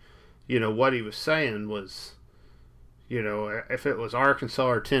basically, what he was saying was, if it was Arkansas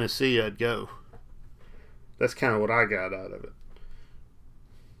or Tennessee, I'd go. That's kind of what I got out of it.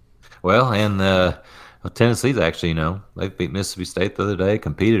 Well, and Tennessee's actually, they beat Mississippi State the other day,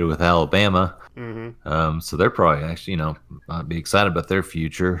 competed with Alabama. Mm-hmm. So they're probably actually, might be excited about their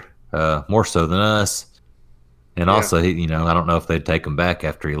future, more so than us. And also, I don't know if they'd take him back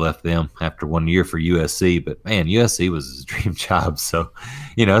after he left them after 1 year for USC. But, man, USC was his dream job. So,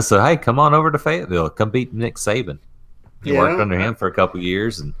 hey, come on over to Fayetteville. Come beat Nick Saban. He worked under him for a couple of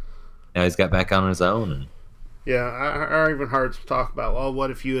years, and now he's got back on his own. And yeah, I even heard some talk about, well, what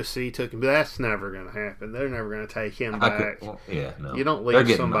if USC took him? But that's never going to happen. They're never going to take him back. No. You don't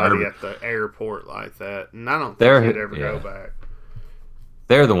leave somebody at the airport like that. And I don't think he'd ever go back.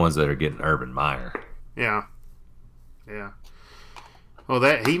 They're the ones that are getting Urban Meyer. Yeah. Yeah.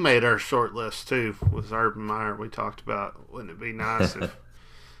 Well, he made our short list, too, was Urban Meyer. We talked about, wouldn't it be nice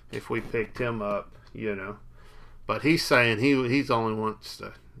if we picked him up, But he's saying he's only wants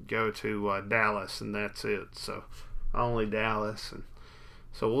to go to Dallas, and that's it. So only Dallas, and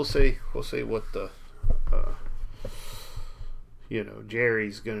so we'll see what the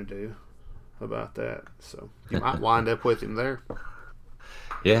Jerry's going to do about that. So you might wind up with him there.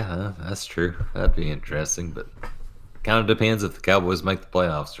 Yeah, that's true. That'd be interesting, but kind of depends if the Cowboys make the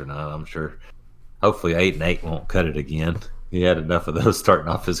playoffs or not. I'm sure. Hopefully, 8-8 won't cut it again. He had enough of those starting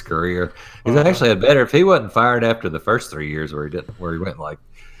off his career. He's actually had better if he wasn't fired after the first 3 years where he went like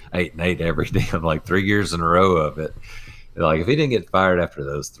 8-8 every damn like 3 years in a row of it. Like if he didn't get fired after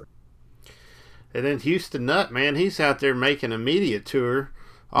those 3. And then Houston Nutt, man, he's out there making a media tour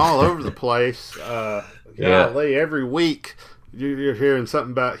all over the place. Golly, every week you're hearing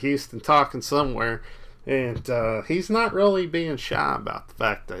something about Houston talking somewhere. And he's not really being shy about the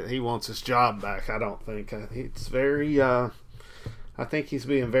fact that he wants his job back, I don't think. It's very, I think he's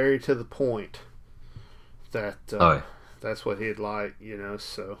being very to the point that that's what he'd like,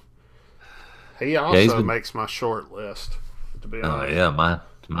 so. He also makes my short list, to be honest. Oh, yeah,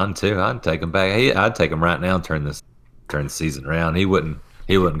 mine too. I'd take him back. I'd take him right now and turn the season around. He wouldn't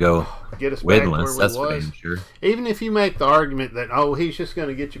go get us winless, back that's where we for was. damn sure. Even if you make the argument that, he's just going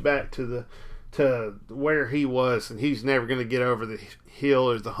to get you back to where he was, and he's never going to get over the hill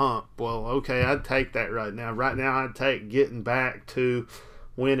or the hump. Well, okay, I'd take that right now. Right now, I'd take getting back to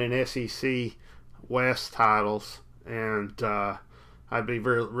winning SEC West titles, and I'd be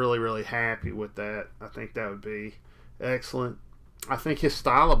really, really happy with that. I think that would be excellent. I think his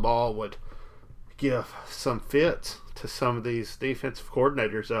style of ball would give some fits to some of these defensive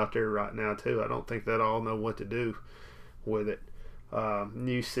coordinators out there right now, too. I don't think they all know what to do with it.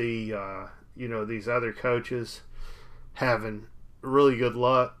 You see... these other coaches having really good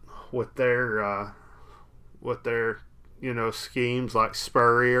luck with their schemes, like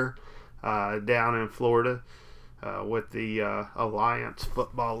Spurrier down in Florida with the Alliance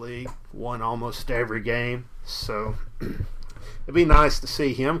Football League, won almost every game. So it'd be nice to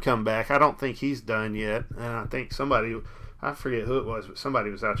see him come back. I don't think he's done yet, and I think I forget who it was, but somebody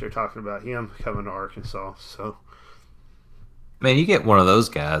was out there talking about him coming to Arkansas. So. Man, you get one of those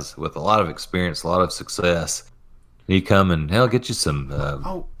guys with a lot of experience, a lot of success. You come and he'll get you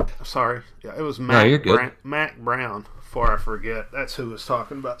some. Sorry. Yeah, it was Mac, you're good. Mac Brown, before I forget. That's who was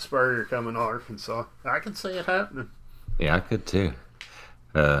talking about Spurrier coming to Arkansas. I can see it happening. Yeah, I could too.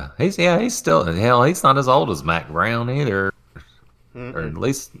 He's still, he's not as old as Mac Brown either. Mm-hmm. Or at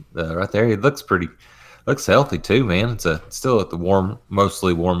least right there, he looks healthy too, man. It's still at the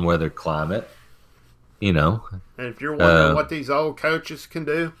mostly warm weather climate. And if you're wondering what these old coaches can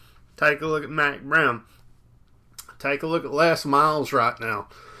do, take a look at Mac Brown. Take a look at Les Miles right now.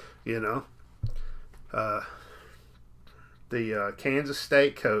 The Kansas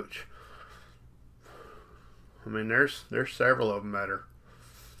State coach. I mean, there's several of them that are,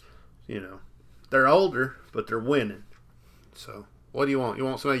 they're older, but they're winning. So, what do you want? You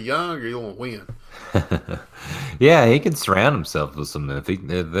want somebody young, or you want to win? Yeah, he can surround himself with some. If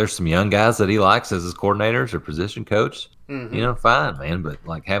there's some young guys that he likes as his coordinators or position coach, fine, man. But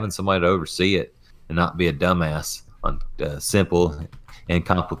like having somebody to oversee it and not be a dumbass on simple and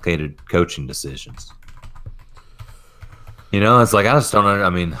complicated coaching decisions. It's like I just don't know.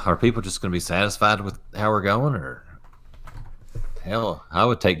 I mean, are people just going to be satisfied with how we're going, or hell, I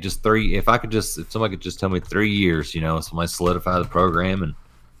would take just 3. If somebody could just tell me 3 years, somebody solidify the program and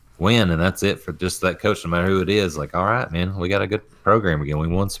win, and that's it for just that coach, no matter who it is. Like, all right, man, we got a good program again. We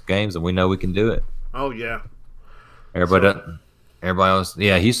won some games, and we know we can do it. Oh yeah. Everybody else,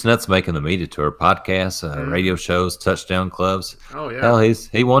 yeah. Houston Nutt's making the media tour, podcasts, radio shows, touchdown clubs. Oh yeah. Hell,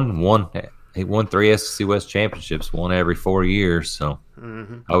 he won 3 SEC West championships, one every 4 years. So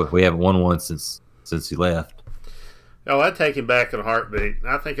we haven't won one since he left. Oh, I'd take him back in a heartbeat.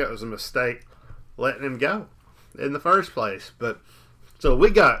 I think that was a mistake letting him go in the first place. But so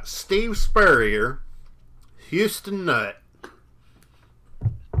we got Steve Spurrier, Houston Nutt,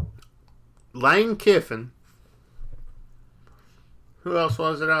 Lane Kiffin. Who else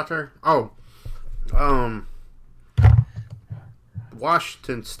was it out there? Oh,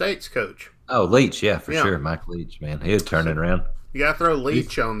 Washington State's coach. Oh, Leach, yeah, for sure. Mike Leach, man. He'd turn it around. You got to throw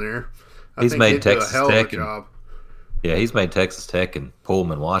Leach on there. He's made Texas Tech. Job. Yeah, he's made Texas Tech and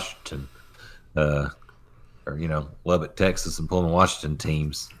Pullman, Washington, Lubbock, Texas and Pullman, Washington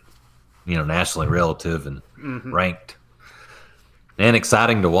teams, nationally relative and ranked. And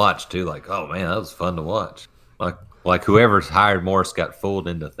exciting to watch, too. Like, oh, man, that was fun to watch. Like whoever's hired Morris got fooled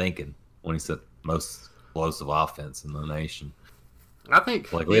into thinking when he said most explosive offense in the nation. I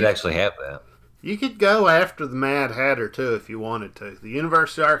think we'd actually have that. You could go after the Mad Hatter too if you wanted to. The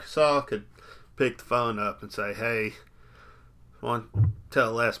University of Arkansas could pick the phone up and say, "Hey,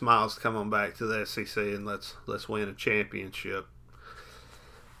 tell Les Miles to come on back to the SEC and let's win a championship."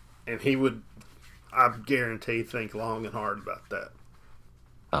 And he would, I guarantee, think long and hard about that.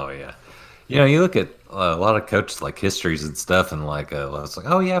 Oh yeah. You look at a lot of coaches like histories and stuff, and it's like,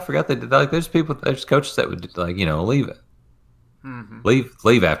 oh yeah, I forgot they did. Like, there's coaches that would leave it,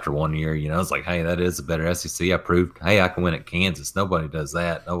 leave after 1 year. It's like, hey, that is a better SEC. I proved, hey, I can win at Kansas. Nobody does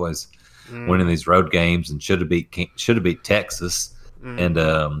that. Nobody's winning these road games, and should have beat Texas, and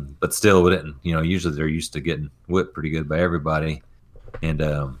but still didn't. Usually they're used to getting whipped pretty good by everybody, and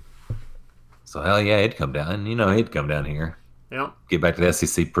so hell yeah, he'd come down. He'd come down here. Yep. Get back to the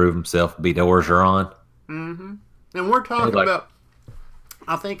SEC, prove himself, beat Orgeron. Mm-hmm. And we're talking about,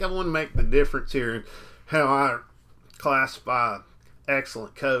 I think I want to make the difference here in how I classify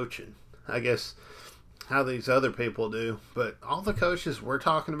excellent coach, and I guess how these other people do. But all the coaches we're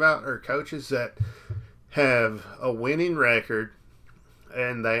talking about are coaches that have a winning record,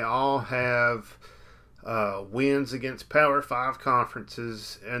 and they all have wins against Power 5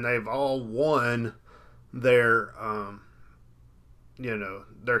 conferences, and they've all won their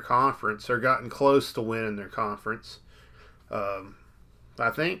their conference, or gotten close to winning their conference. I'm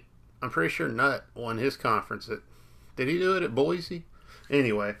pretty sure Nutt won his conference did he do it at Boise?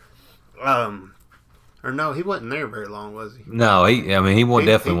 Anyway, or no, he wasn't there very long, was he? No, he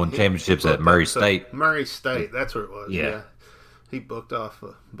definitely won championships at Murray State. Murray State, that's where it was. Yeah. He booked off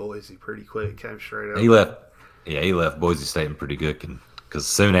Boise pretty quick, came straight up. He left Boise State in pretty good, because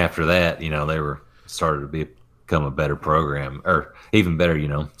soon after that, they were started to become a better program, or even better,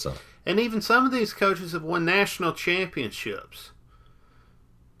 so. And even some of these coaches have won national championships.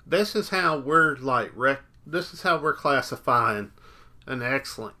 This is how we're classifying an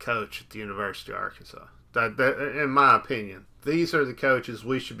excellent coach at the University of Arkansas. That, in my opinion, these are the coaches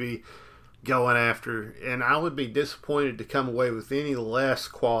we should be going after, and I would be disappointed to come away with any less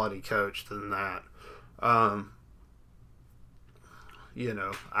quality coach than that. I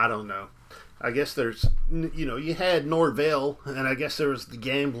don't know. I guess there's, you had Norvell, and I guess there was the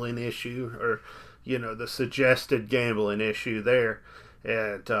gambling issue, or, the suggested gambling issue there.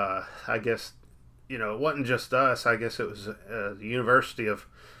 And I guess, it wasn't just us. I guess it was the University of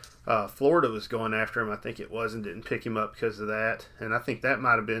Florida was going after him. I think it was, and didn't pick him up because of that. And I think that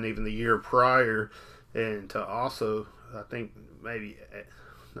might have been even the year prior. And also, I think maybe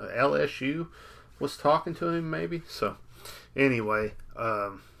LSU was talking to him, maybe. So, anyway,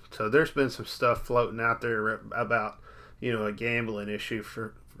 so there's been some stuff floating out there about, a gambling issue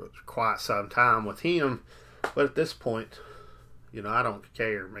for quite some time with him. But at this point, I don't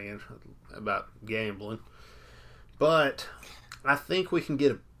care, man, about gambling. But I think we can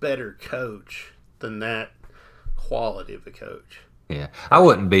get a better coach than that quality of a coach. Yeah.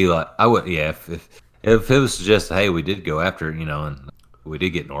 If it was just, hey, we did go after, and we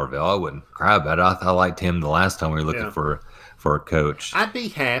did get Norvell, I wouldn't cry about it. I liked him the last time we were looking for for a coach. I'd be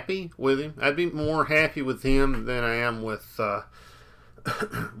happy with him. I'd be more happy with him than I am with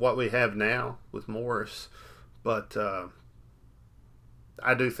what we have now with Morris. But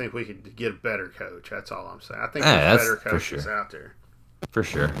I do think we could get a better coach. That's all I'm saying. I think there's better coaches out there. For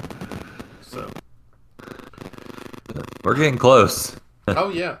sure. So we're getting close. Oh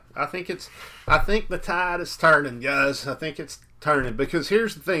yeah, I think the tide is turning, guys. I think it's turning because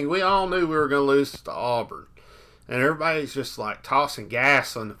here's the thing: we all knew we were going to lose to Auburn, and everybody's just like tossing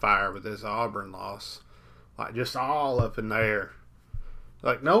gas on the fire with this Auburn loss, like just all up in the air.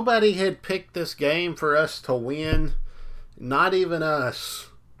 Like nobody had picked this game for us to win, not even us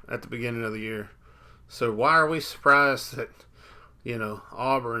at the beginning of the year. So why are we surprised that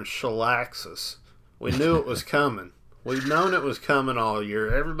Auburn shellacks us? We knew it was coming. We've known it was coming all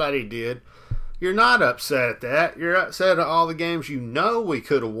year. Everybody did. You're not upset at that. You're upset at all the games you know we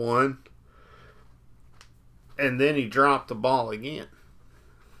could have won. And then he dropped the ball again.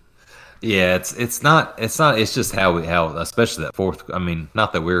 Yeah, it's not. It's just how especially that fourth. I mean,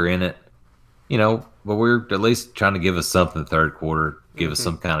 not that we're in it, but we're at least trying to give us something the third quarter, give us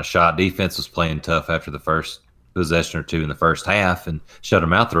some kind of shot. Defense was playing tough after the first possession or two in the first half and shut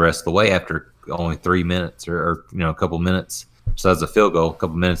them out the rest of the way after only 3 minutes or a couple minutes besides a field goal, a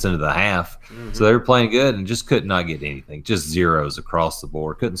couple minutes into the half. So they were playing good and just could not get anything, just zeros across the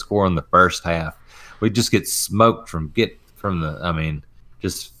board. Couldn't score in the first half. We just get smoked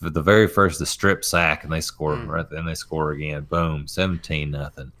just for the very first, the strip sack, and they score right then. They score again. Boom,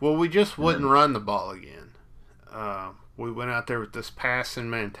 17-0. Well, we just wouldn't run the ball again. We went out there with this passing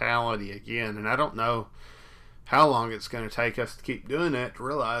mentality again, and I don't know how long it's going to take us to keep doing that to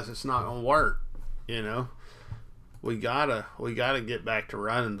realize it's not going to work. We gotta get back to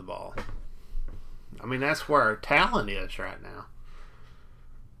running the ball. I mean, that's where our talent is right now.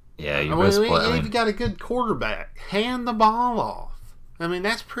 Yeah, you've got a good quarterback. Hand the ball off. I mean,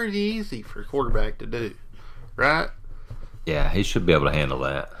 that's pretty easy for a quarterback to do, right? Yeah, he should be able to handle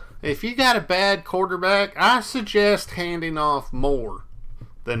that. If you got a bad quarterback, I suggest handing off more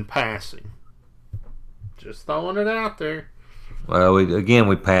than passing. Just throwing it out there. Well,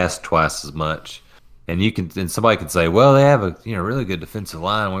 we passed twice as much, and somebody could say, well, they have a really good defensive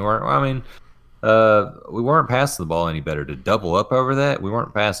line. We weren't. I mean, we weren't passing the ball any better. To double up over that, we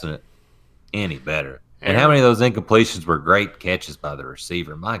weren't passing it any better. And how many of those incompletions were great catches by the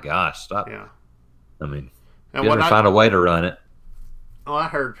receiver? My gosh, stop. Yeah. I mean, you got to find a way to run it. All I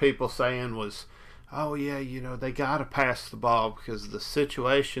heard people saying was, oh, yeah, they got to pass the ball because of the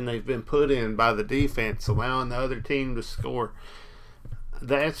situation they've been put in by the defense, allowing the other team to score.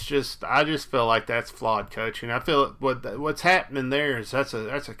 I just feel like that's flawed coaching. I feel what's happening there is that's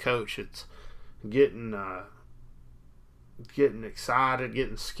a coach that's getting excited,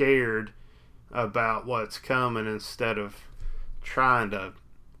 getting scared about what's coming instead of trying to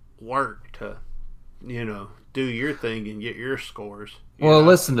work to, do your thing and get your scores. Well,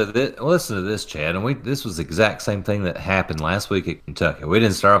 listen to this, Chad. And this was the exact same thing that happened last week at Kentucky. We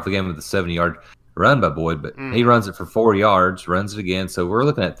didn't start off the game with a 70-yard run by Boyd, but he runs it for 4 yards, runs it again. So we're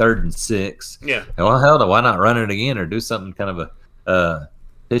looking at 3rd and 6. Yeah. Well, hell no, why not run it again or do something kind of a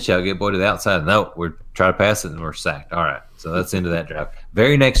pitch out, get Boyd to the outside? No, we're trying to pass it and we're sacked. All right. So that's the end of that drive.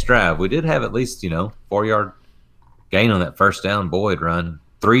 Very next drive, we did have at least, 4-yard gain on that first down. Boyd run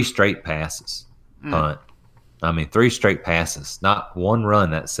 3 straight passes. Punt. 3 straight passes, not one run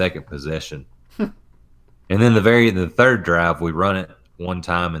that second possession. And then the third drive, we run it one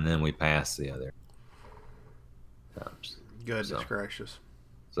time and then we pass the other. Goodness gracious.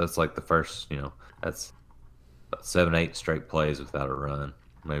 So that's like the first, that's about 7-8 straight plays without a run.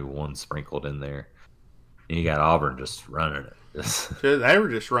 Maybe one sprinkled in there. And you got Auburn just running it. They were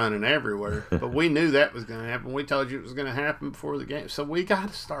just running everywhere. But we knew that was going to happen. We told you it was going to happen before the game. So we got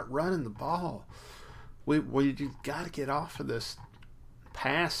to start running the ball. We got to get off of this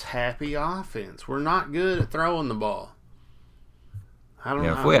pass-happy offense. We're not good at throwing the ball. I don't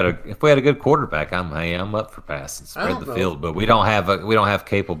know. If we had a good quarterback, I'm up for passing, spread the field. But we don't have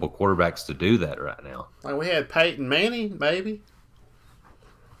capable quarterbacks to do that right now. Like we had Peyton Manning, maybe.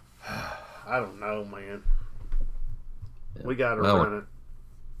 I don't know, man. Yeah. We got to run it.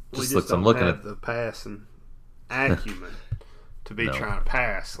 We just don't have the passing acumen to be trying to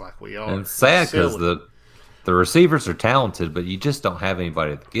pass like we are. And it's sad because the receivers are talented, but you just don't have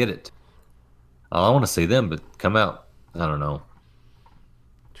anybody to get it. I want to see them, but come out. I don't know.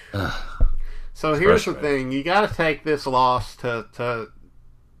 So here's the thing: you got to take this loss to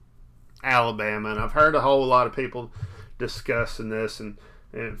Alabama, and I've heard a whole lot of people discussing this, and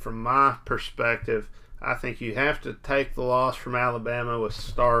from my perspective, I think you have to take the loss from Alabama with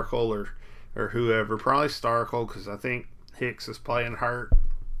Starkel or whoever, probably Starkel, because I think Hicks is playing hurt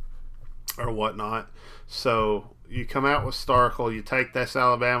or whatnot. So you come out with Starkel, you take this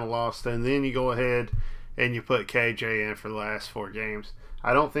Alabama loss, and then you go ahead and you put KJ in for the last 4 games.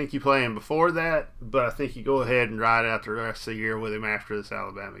 I don't think you play him before that, but I think you go ahead and ride out the rest of the year with him after this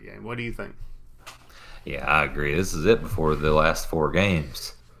Alabama game. What do you think? Yeah, I agree. This is it before the last 4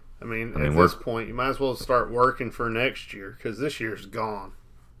 games. I mean at this point, you might as well start working for next year because this year's gone.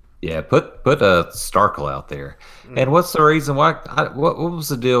 Yeah, put Starkel out there. And what's the reason why? What was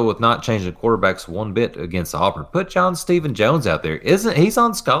the deal with not changing quarterbacks one bit against Auburn? Put John Stephen Jones out there. He's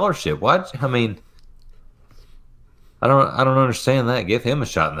on scholarship? Why? I mean, I don't understand that. Give him a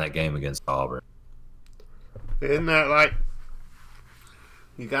shot in that game against Auburn. Isn't that like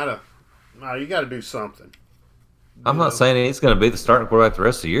you gotta do something? I'm not saying he's going to be the starting quarterback the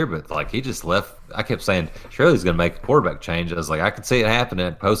rest of the year, but like he just left. I kept saying surely he's going to make a quarterback change. I was like, I could see it happen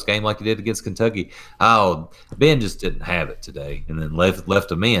at post game like he did against Kentucky. Oh, Ben just didn't have it today, and then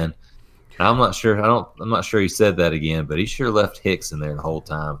left him in. I'm not sure. I'm not sure he said that again, but he sure left Hicks in there the whole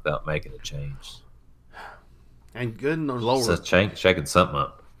time without making a change. And good in the lower. So checking something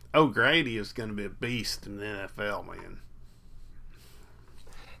up. O'Grady is going to be a beast in the NFL, man.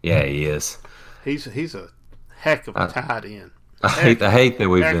 Yeah, he is. He's a heck of a tight end. I hate that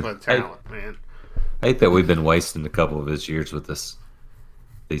we've heck been of a talent, man. I hate that we've been wasting a couple of his years with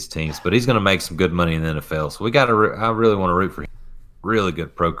these teams, but he's going to make some good money in the NFL. So I really want to root for him. Really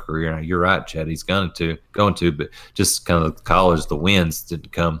good pro career. You're right, Chad. He's going to, but just kind of college, the wins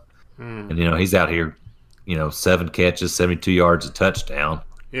didn't come, and he's out here, 7 catches, 72 yards, a touchdown.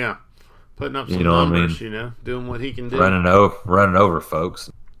 Yeah, putting up some numbers. Doing what he can do. Running over folks.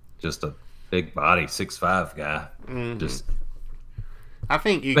 Just a big body, 6'5" guy. Just. I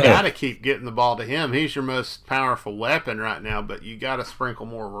think you got to keep getting the ball to him. He's your most powerful weapon right now, but you got to sprinkle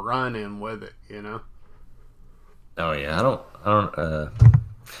more run in with it. Oh yeah, I don't.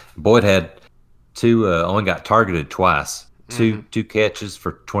 Boyd had 2. Only got targeted twice. Two catches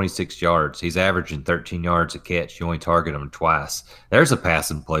for 26 yards. He's averaging 13 yards a catch. You only target him twice. There's a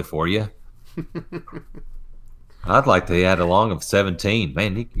passing play for you. I'd like to add a long of 17.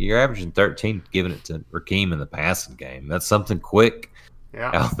 Man, you're averaging 13, giving it to Rakeem in the passing game. That's something quick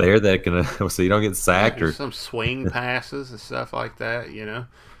out there that can so you don't get sacked or some swing passes and stuff like that.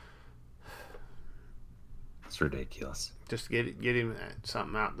 It's ridiculous. Just get him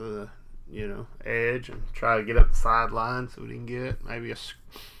something out to the edge and try to get up the sideline so we can get maybe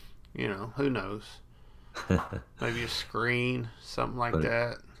who knows, maybe a screen, something like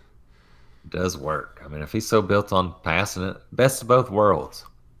that. It does work. I mean, if he's so built on passing it, best of both worlds,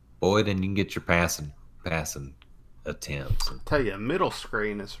 Boyd, and you can get your passing attempts. I'll tell you, a middle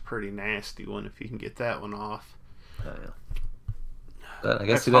screen is a pretty nasty one if you can get that one off. But I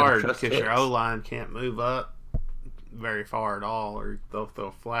guess it's hard because your O-line can't move up very far at all, or they'll throw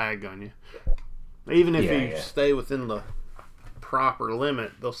a flag on you. Even if you stay within the proper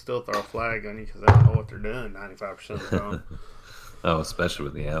limit, they'll still throw a flag on you because they don't know what they're doing 95% of the time. Oh, especially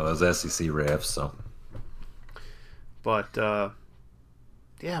with those SEC refs. So, but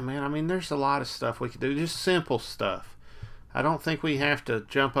man, I mean, there's a lot of stuff we could do, just simple stuff. I don't think we have to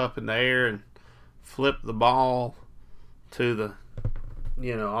jump up in the air and flip the ball to the,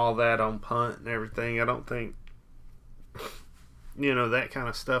 all that on punt and everything. I don't think that kind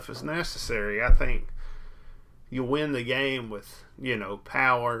of stuff is necessary. I think you win the game with,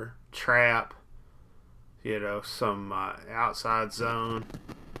 power, trap, some outside zone,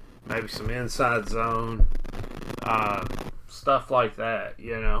 maybe some inside zone, stuff like that.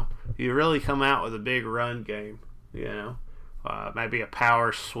 You really come out with a big run game. Maybe a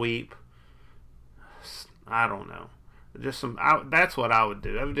power sweep. I don't know. Just that's what I would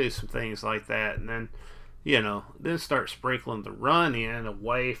do. I would do some things like that, and then then start sprinkling the run in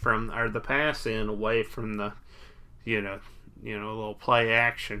away from, or the pass in away from the, a little play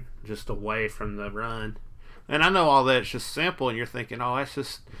action, just away from the run. And I know all that's just simple, and you're thinking, oh,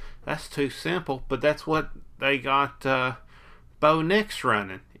 that's too simple, but that's what they got Bo Nix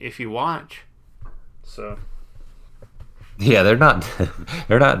running, if you watch. So. Yeah, they're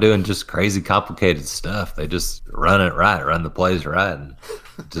not doing just crazy complicated stuff. They just run it right, run the plays right, and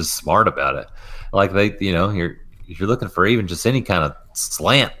just smart about it. Like if you're looking for even just any kind of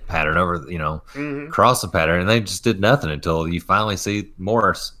slant pattern over, crossing pattern, and they just did nothing until you finally see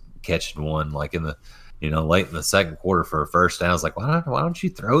Morris catching one, like in the, late in the second quarter for a first down. I was like, why don't you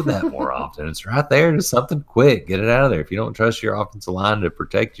throw that more often? It's right there, just something quick, get it out of there. If you don't trust your offensive line to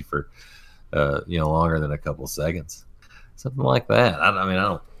protect you for, longer than a couple of seconds, something like that. I don't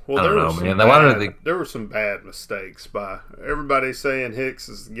know, man. There were some bad mistakes by everybody saying Hicks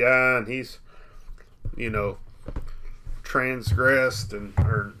is the guy, and he's, transgressed and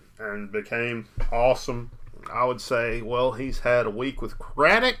became awesome, I would say, well, he's had a week with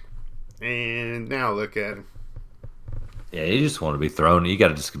Craddock, and now look at him. Yeah, you just want to be thrown. You got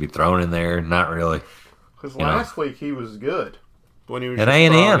to just be thrown in there. Not really. Because last week he was good when he was and just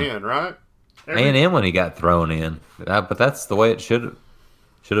A&M. thrown in, right? A&M when he got thrown in, but that's the way it should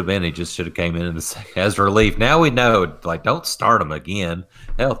have been. He just should have came in as relief. Now we know, like, don't start him again.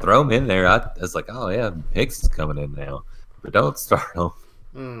 Hell, throw him in there. I was like, oh yeah, Hicks is coming in now, but don't start him.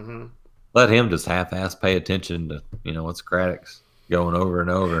 Mm-hmm. Let him just half-ass pay attention to what's Craddock's going over and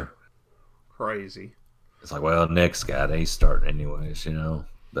over. Crazy. It's like, well, next guy, he's starting anyways,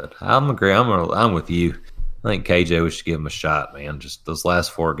 But I'm agree. I'm with you. I think KJ, we should give him a shot, man. Just those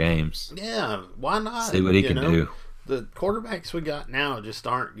last 4 games. Yeah, why not? See what he can do. The quarterbacks we got now just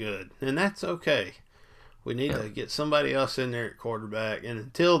aren't good, and that's okay. We need to get somebody else in there at quarterback, and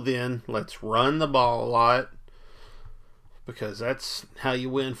until then, let's run the ball a lot, because that's how you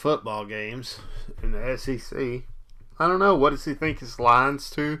win football games in the SEC. I don't know. What does he think his line's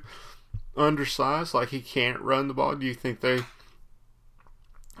too undersized? Like he can't run the ball? Do you think they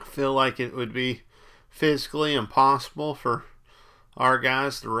feel like it would be physically impossible for our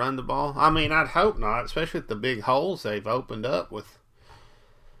guys to run the ball? I mean, I'd hope not, especially with the big holes they've opened up with,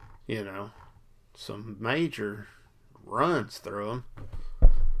 some major runs through them.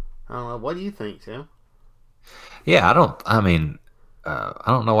 I don't know. What do you think, Tim? Yeah, I don't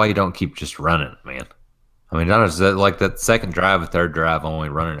know why you don't keep just running, man. I mean, not like that second drive, third drive, only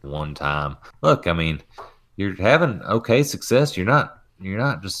running it one time. Look, I mean, you're having okay success. You're not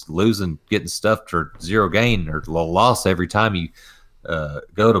just losing, getting stuffed for 0 gain or loss every time you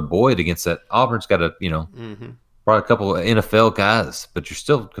go to Boyd against that. Auburn's got brought a couple of NFL guys, but you're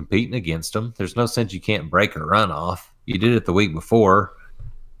still competing against them. There's no sense you can't break a run off. You did it the week before.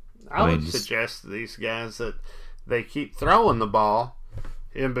 I would suggest to these guys that they keep throwing the ball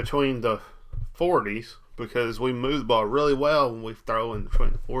in between the 40s, because we move the ball really well when we throw in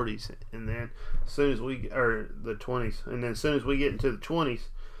between the 40s, and then as soon as the 20s, and then as soon as we get into the 20s,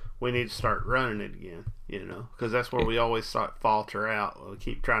 we need to start running it again, because that's where we always falter out. We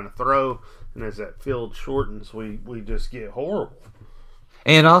keep trying to throw, and as that field shortens, we just get horrible.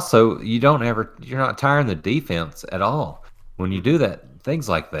 And also, you're not tiring the defense at all when you do that. Things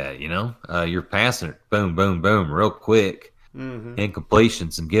like that, you're passing it, boom, boom, boom, real quick,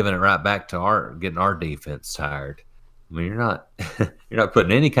 incompletions, and giving it right back to getting our defense tired. I mean, you're not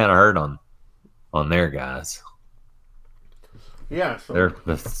putting any kind of hurt on their guys. Yeah, so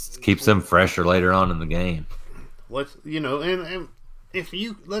keeps them fresher later on in the game. Let's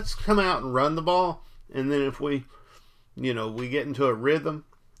let's come out and run the ball, and then if we get into a rhythm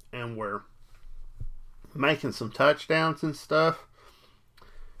and we're making some touchdowns and stuff,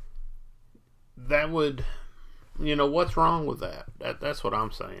 that would, what's wrong with that? That's what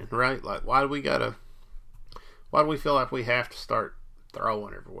I'm saying, right? Like, why do we feel like we have to start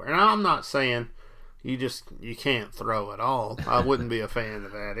throwing everywhere? And I'm not saying you can't throw at all. I wouldn't be a fan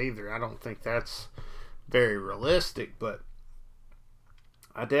of that either. I don't think that's very realistic, but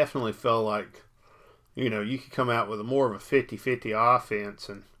I definitely feel like, you could come out with more of a 50-50 offense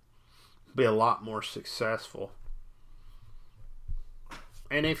and be a lot more successful.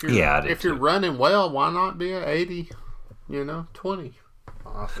 And if you're running well, why not be an 80-20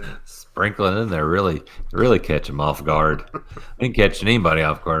 offense? Sprinkling in there really catch them off guard. Ain't catching anybody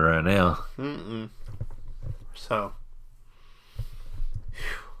off guard right now. So,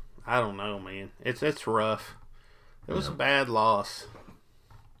 I don't know, man. It's rough. It was a bad loss.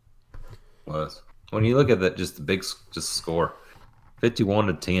 Was when you look at that, just the big score,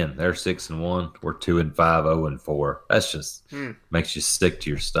 51-10. They're 6-1. We're 2-5, 0-4. That's just makes you sick to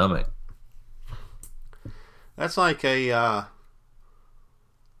your stomach. That's like a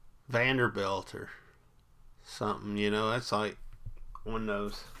Vanderbilt or something, That's like one of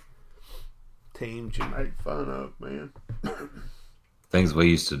those teams you make fun of, man. Things we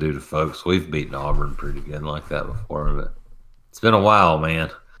used to do to folks. We've beaten Auburn pretty good like that before, but it's been a while, man.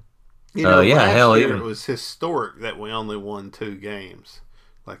 Last year it was historic that we only won 2 games.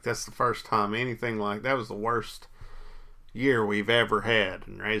 Like, that's the first time anything like that was the worst year we've ever had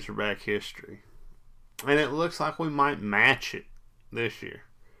in Razorback history. And it looks like we might match it this year.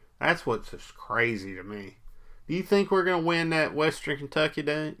 That's what's just crazy to me. Do you think we're going to win that Western Kentucky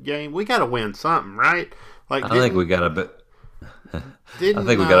game? We got to win something, right? Like, I think we got a bit. I think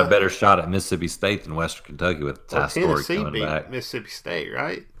we got a better shot at Mississippi State than Western Kentucky with Ty Story coming back. Mississippi State,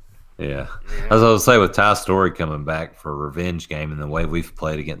 right? Yeah. As I was say, with Ty Story coming back for a revenge game and the way we've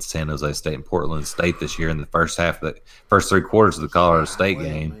played against San Jose State and Portland State this year in the first 3 quarters of the Colorado State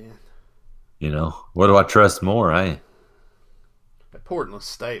game, man. What do I trust more, eh? Portland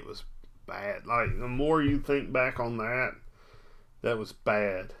State was bad. Like, the more you think back on that, that was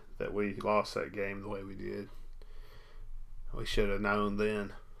bad that we lost that game the way we did. We should have known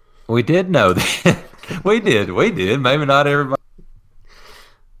then. We did know that. We did. Maybe not everybody.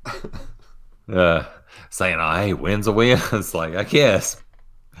 Saying, "Oh, hey, win's a win." It's like, I guess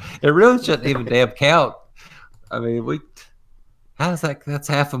it really shouldn't even damn count. I mean, how's that? That's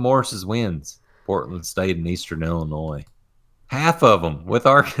half of Morris's wins. Portland State and Eastern Illinois, half of them with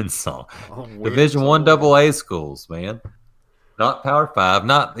Arkansas. Division I AA schools, man. Not Power 5,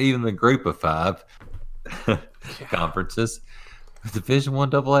 not even the Group of 5 conferences. Division I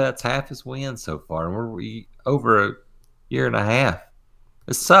AA, that's half his wins so far, and we're over a year and a half.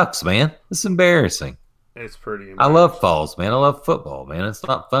 It sucks, man. It's embarrassing. It's pretty embarrassing. I love falls, man. I love football, man. It's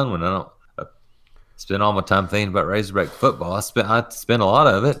not fun when I don't spend all my time thinking about Razorback football. I spent a lot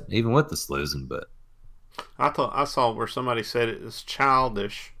of it, even with this losing. But I saw where somebody said it was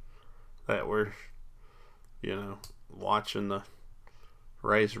childish that we're, watching the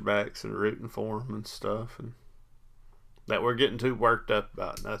Razorbacks and rooting for them and stuff, and that we're getting too worked up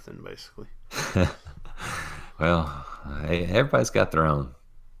about nothing, basically. Well, hey, everybody's got their own.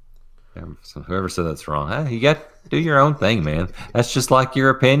 Whoever said that's wrong, hey, you got to do your own thing, man. That's just like your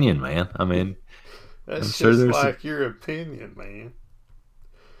opinion, man. I mean, that's just like your opinion, man.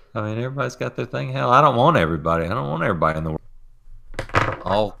 I mean, everybody's got their thing. Hell, I don't want everybody in the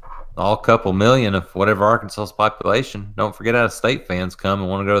world. All couple million of whatever Arkansas's population. Don't forget out-of-state fans come and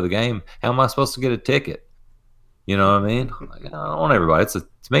want to go to the game. How am I supposed to get a ticket? You know what I mean? Like, I don't want everybody. To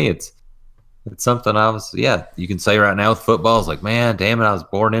me, it's something you can say right now with football. It's like, man, damn it, I was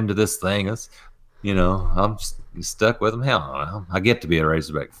born into this thing. I'm stuck with them. Hell, I get to be a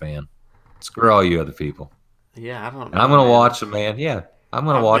Razorback fan. Screw all you other people. Yeah, I don't know. And I'm going to watch them, man. Yeah, I'm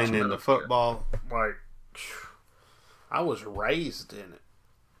going to watch them. I've been into football, like, I was raised in it.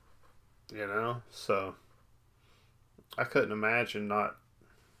 So I couldn't imagine not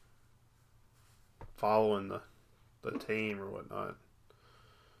following the team or whatnot.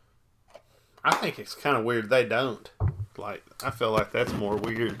 I think it's kind of weird they don't. Like, I feel like that's more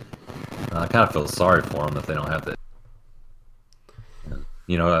weird. I kind of feel sorry for them if they don't have that.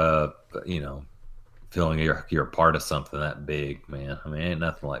 Feeling you're a part of something that big, man. I mean, ain't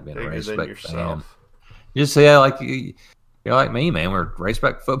nothing like being a Razorback fan. You just say, like, you're like me, man. We're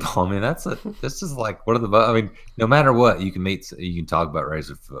Razorback football. I mean, this is like no matter what, you can talk about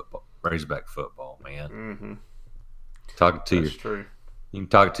Razorback football, man. Mm-hmm. True. You can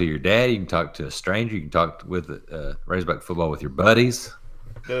talk to your dad. You can talk to a stranger. You can talk with Razorback football with your buddies.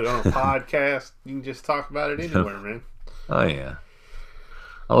 Do it on a podcast. You can just talk about it anywhere, man. Oh yeah,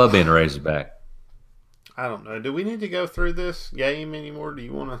 I love being a Razorback. I don't know. Do we need to go through this game anymore? Do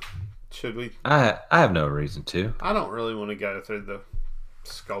you want to? Should we? I have no reason to. I don't really want to go through the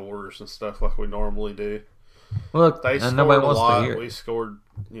scores and stuff like we normally do. Look, they scored nobody a wants lot. to hear. We scored,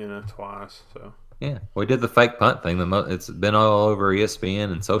 twice. So yeah, we did the fake punt thing. It's been all over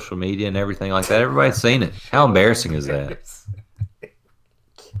ESPN and social media and everything like that. Everybody's seen it. How embarrassing is that?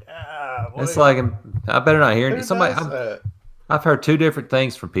 It's like I better not hear it. I've heard two different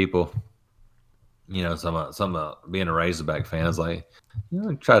things from people. Some being a Razorback fan is like,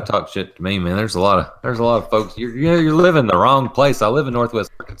 try to talk shit to me, man. There's a lot of folks. You're living in the wrong place. I live in Northwest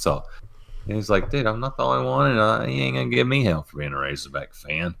Arkansas, and he's like, dude, I'm not the only one, and he ain't gonna give me hell for being a Razorback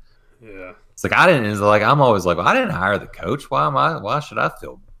fan. Yeah, it's like I'm always like, well, I didn't hire the coach. Why should I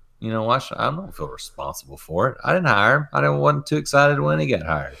feel? I don't feel responsible for it. I didn't hire him. wasn't too excited when he got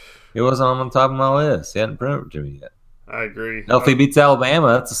hired. He wasn't on the top of my list. He hadn't proved it to me yet. I agree. Now, if he beats Alabama,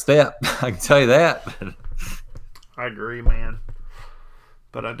 that's a step. I can tell you that. I agree, man.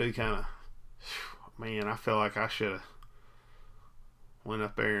 But I do kind of, I feel like I should have went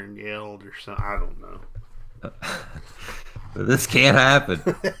up there and yelled or something. I don't know. But this can't happen.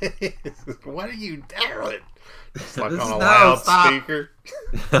 What are you doing? It's like on a loudspeaker.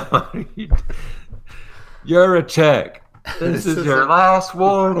 You're a check. This is your last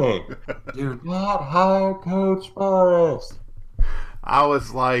warning. Do not hire Coach Morris. I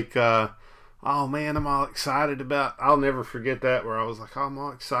was like, oh man, I'm all excited about. I'll never forget that where I was like, oh, I'm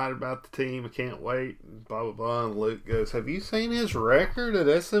all excited about the team. I can't wait. And blah blah blah. And Luke goes, "Have you seen his record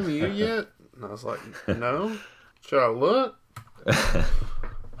at SMU yet?" And I was like, "No. Should I look?"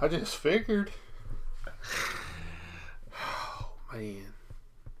 I just figured. Oh man,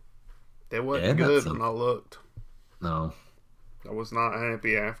 that wasn't good when I looked. No. I was not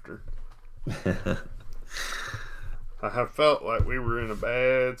happy after. I have felt like we were in a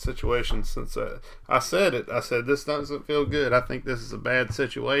bad situation since I said it. I said, this doesn't feel good. I think this is a bad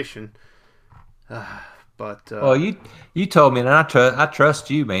situation. But well, you told me, and I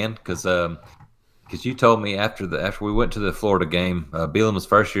trust you, man, because you told me after we went to the Florida game, Bielema's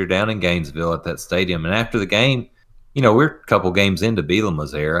first year down in Gainesville at that stadium, and after the game, we're a couple games into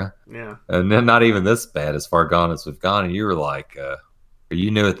Bielema's era, yeah, and then not even this bad as far gone as we've gone, and you were like, you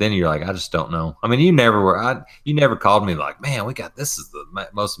knew it then. You're like, I just don't know. I mean, you never were. You never called me like, man, this is the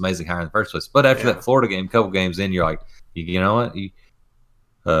most amazing hire in the first place. But after that Florida game, couple games in, you're like, you know what? You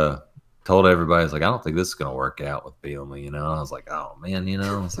told everybody, it's like, I don't think this is going to work out with Bielema. I was like, oh man,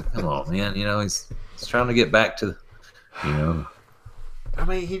 I was like, come on, man. He's trying to get back to, I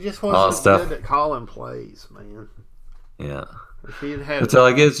mean, he just wasn't good at calling plays, man. Yeah. If he had That's all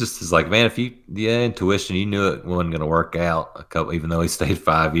I guess. It's like, man, if intuition, you knew it wasn't going to work out even though he stayed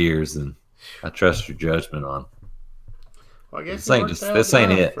 5 years, and I trust your judgment on. Well, I guess this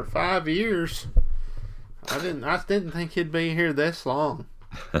ain't it for 5 years. I didn't think he'd be here this long.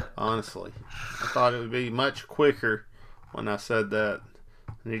 Honestly, I thought it would be much quicker when I said that,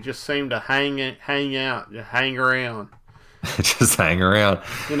 and he just seemed to hang out, hang around. Just hang around.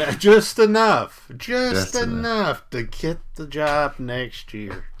 Just enough to get the job next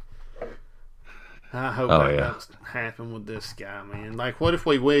year. I hope that doesn't happen with this guy, man. Like, what if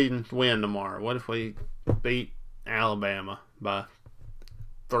we win tomorrow? What if we beat Alabama by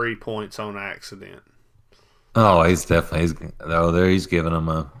 3 points on accident? Oh, he's giving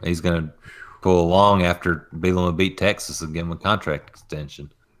him he's going to pull along after Bielema beat Texas and give him a contract extension.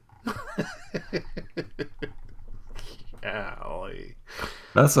 Golly.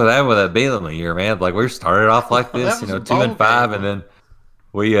 That's what happened with that Bielema year, man. Like, we started off like this, 2-5, and then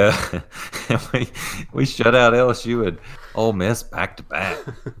we we shut out LSU and Ole Miss back to back,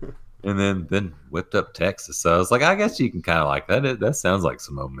 and then whipped up Texas. So I was like, I guess you can kind of like that. That sounds like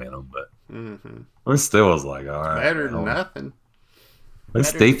some momentum, but we still was like, all right, better than nothing.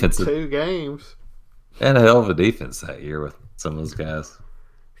 This defense, 2 games, and a hell of a defense that year with some of those guys.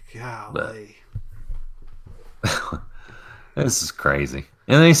 Golly. This is crazy.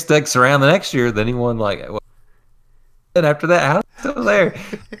 And then he sticks around the next year. Then he won and after that, how's still there?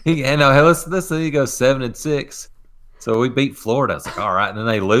 Hey, listen. He goes 7-6. So we beat Florida. I was like, all right. And then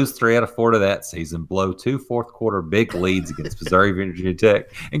they lose 3 out of 4 to that season, blow 2 fourth quarter big leads against Missouri, Virginia Tech.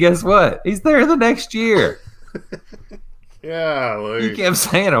 And guess what? He's there the next year. Yeah, you kept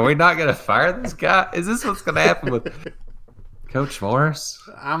saying, are we not going to fire this guy? Is this what's going to happen with Coach Morris?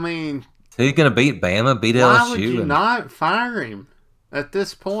 I mean, he's going to beat Bama, beat LSU. Why would you not fire him at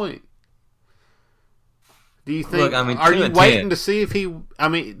this point? Do you think? Look, I mean, are you waiting to see if he? I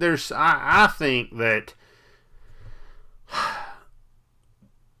mean, I think that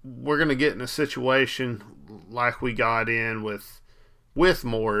we're going to get in a situation like we got in with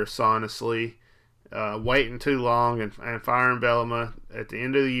Morris. Honestly, waiting too long and firing Bielema at the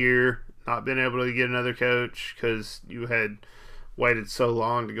end of the year, not being able to get another coach because you had waited so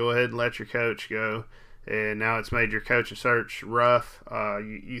long to go ahead and let your coach go, and now it's made your coaching search rough.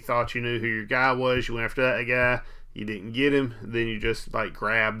 You thought you knew who your guy was. You went after that guy. You didn't get him. Then you just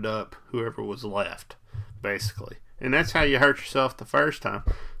grabbed up whoever was left, basically. And that's how you hurt yourself the first time.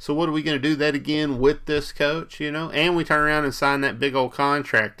 So what are we going to do that again with this coach, And we turn around and sign that big old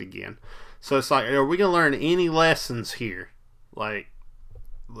contract again. So it's like, are we going to learn any lessons here?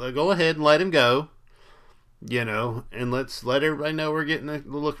 Go ahead and let him go. And let's let everybody know we're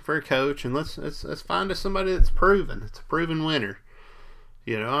looking for a coach, and let's find us somebody that's proven. It's a proven winner.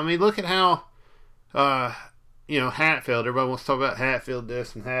 I mean, look at how, Hatfield. Everybody wants to talk about Hatfield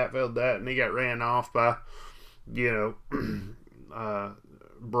this and Hatfield that, and he got ran off by,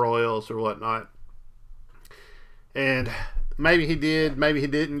 Broyles or whatnot. And maybe he did, maybe he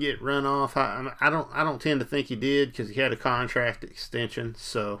didn't get run off. I don't tend to think he did because he had a contract extension,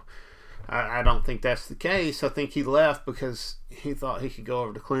 so. I don't think that's the case. I think he left because he thought he could go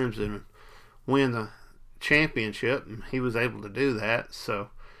over to Clemson and win the championship, and he was able to do that. So,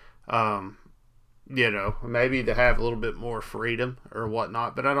 maybe to have a little bit more freedom or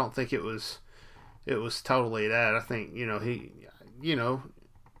whatnot. But I don't think it was totally that. I think he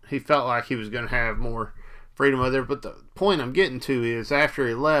felt like he was going to have more freedom of there. But the point I'm getting to is after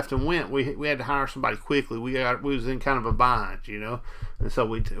he left and went, we had to hire somebody quickly. We was in kind of a bind, and so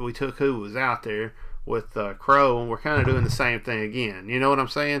we took who was out there with Crow, and we're kind of doing the same thing again. You know what I'm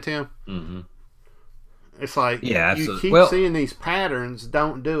saying, Tim? Mm-hmm. It's like you keep seeing these patterns.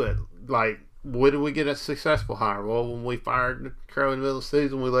 Don't do it. Like, when did we get a successful hire? Well, when we fired Crow in the middle of the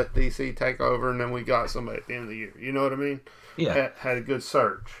season, we let DC take over, and then we got somebody at the end of the year. You know what I mean? Yeah. Had a good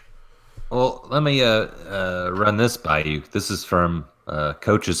search. Well, let me run this by you. This is from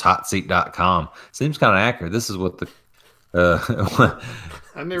coacheshotseat.com. Seems kind of accurate. This is what the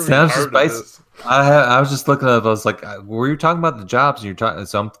I never heard of this. I was just looking up. I was like, were you talking about the jobs? And you're talking.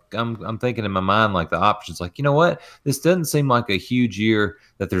 So I'm thinking in my mind like the options. Like, you know what? This doesn't seem like a huge year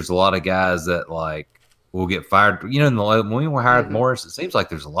that there's a lot of guys that like will get fired. You know, when we were hired Morris, it seems like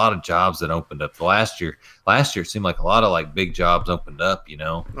there's a lot of jobs that opened up. Last year it seemed like a lot of like big jobs opened up. You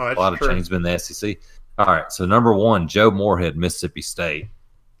know, Oh, a lot of changes in the SEC. All right, so number one, Joe Moorhead, Mississippi State.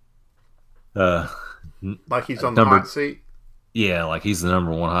 Like he's on the hot seat. Yeah, like he's the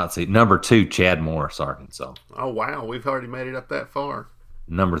number one hot seat. Number two, Chad Morris, Arkansas. Oh wow, we've already made it up that far.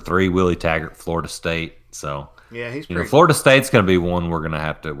 Number three, Willie Taggart, Florida State. So yeah, he's Florida State's going to be one we're gonna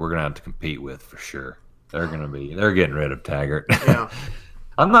have to compete with for sure. They're getting rid of Taggart. Yeah,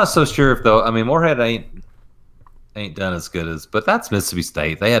 I'm not so sure if though. I mean, Moorhead ain't done as good as, but that's Mississippi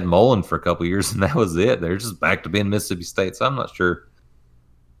State. They had Mullen for a couple years and that was it. They're just back to being Mississippi State. So I'm not sure.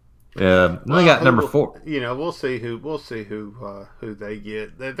 Yeah, they got number four. You know, we'll see who they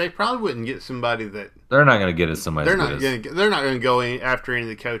get. They probably wouldn't get somebody that they're not going to get as somebody. They're not going to go after any of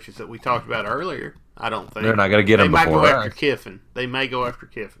the coaches that we talked about earlier. I don't think they're not going to get them. They might go after Kiffin. They may go after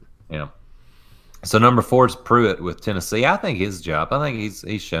Kiffin. Yeah. So number four is Pruitt with Tennessee. I think his job. I think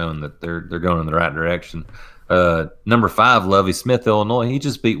he's shown that they're going in the right direction. Number five, Lovie Smith, Illinois. He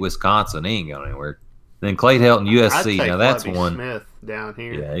just beat Wisconsin. He ain't going anywhere. Then Clay Helton, USC. Now that's Lovie one. Smith down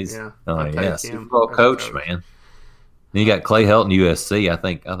here. Yeah, he's Super Bowl coach, man. Then you got Clay Helton, USC. I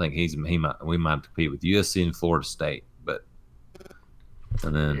think we might compete with USC and Florida State, but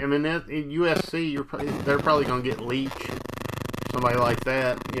and then I mean at USC, they're probably going to get Leach, somebody like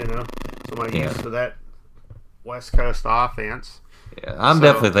that. You know, somebody used to that West Coast offense. Yeah, I'm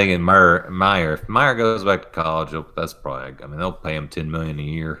definitely thinking Meyer. If Meyer goes back to college, that's probably. I mean, they'll pay him $10 million a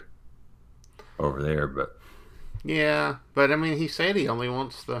year over there, but I mean, he said he only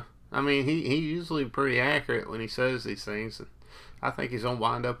wants the. I mean, he's usually pretty accurate when he says these things, and I think he's gonna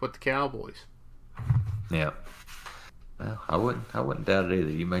wind up with the Cowboys. Yeah, well, I wouldn't doubt it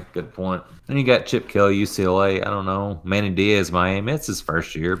either. You make a good point. Then you got Chip Kelly, UCLA. I don't know. Manny Diaz, Miami. It's his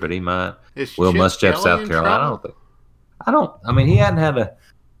first year, but he might. Will Muschamp, South Carolina. I mean, he hadn't had a.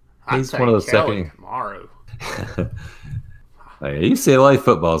 He's one of those second tomorrow. UCLA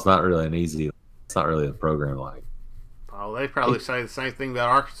football is not really an easy. It's not really a program like. Oh, they probably say the same thing about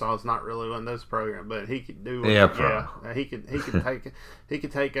Arkansas. It's not really one of those programs, but he could do. He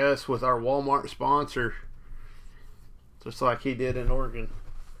could take us with our Walmart sponsor, just like he did in Oregon.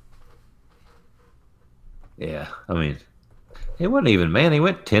 Yeah, I mean, he wasn't even man. He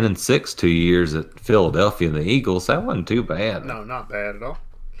went 10-6 2 years at Philadelphia and the Eagles. That wasn't too bad. No, not bad at all.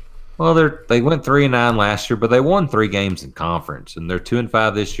 Well, they went 3-9 last year, but they won 3 games in conference, and they're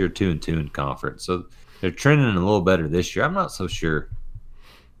 2-5 this year, 2-2 in conference. So they're trending a little better this year. I'm not so sure,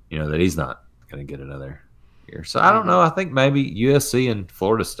 that he's not going to get another year. So I don't know. I think maybe USC and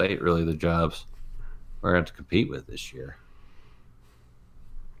Florida State really the jobs we're going to compete with this year.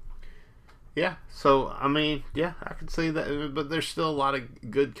 Yeah. So I mean, I can see that, but there's still a lot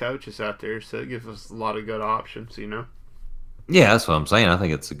of good coaches out there, so it gives us a lot of good options. Yeah, that's what I'm saying. I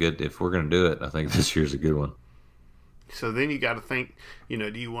think it's if we're going to do it, I think this year's a good one. So then you got to think, do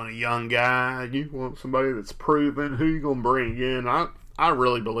you want a young guy? Do you want somebody that's proven? Who you going to bring in? I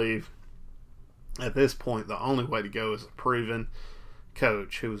really believe at this point the only way to go is a proven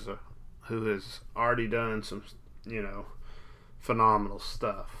coach who has already done some, phenomenal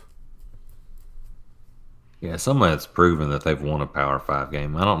stuff. Yeah, somebody that's proven that they've won a Power 5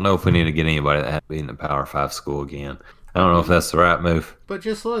 game. I don't know if we need to get anybody that has been in a Power 5 school again. I don't know if that's the right move. But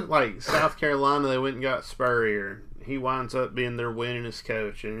just look, like South Carolina, they went and got Spurrier. He winds up being their winningest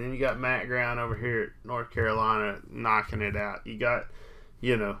coach. And then you got Matt Brown over here at North Carolina knocking it out. You got,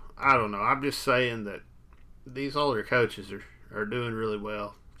 I don't know. I'm just saying that these older coaches are doing really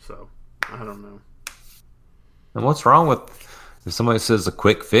well. So, I don't know. And what's wrong with if somebody says a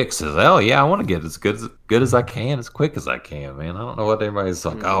quick fix is, oh, yeah, I want to get as good as I can, as quick as I can, man. I don't know what everybody's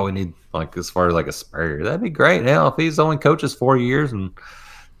like, we need, like, as far as like a Spurrier. That'd be great. Hell, if he's only coaches 4 years and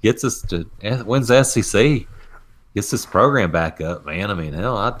gets us to wins the SEC, gets this program back up, man. I mean,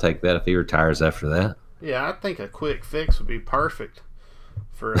 hell, I'd take that if he retires after that. Yeah, I think a quick fix would be perfect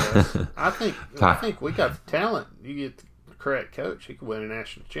for us. I think we got the talent. You get the correct coach, he could win a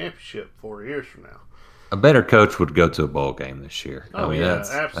national championship 4 years from now. A better coach would go to a bowl game this year. Oh, I mean, yeah,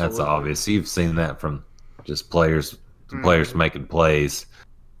 that's obvious. You've seen that from just players making plays.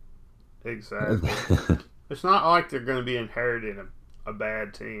 Exactly. It's not like they're going to be inheriting a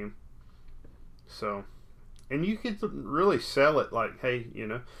bad team. So, and you could really sell it like, hey,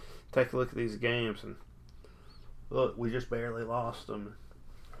 take a look at these games and look, we just barely lost them.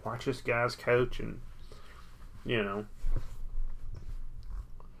 Watch this guy's coach and,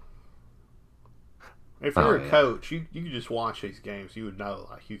 If you're a coach, you could just watch these games. You would know,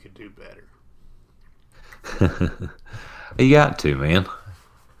 like, you could do better. You got to, man.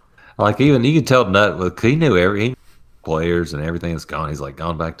 Like, even you could tell Nutt, he knew every players and everything that's gone. He's like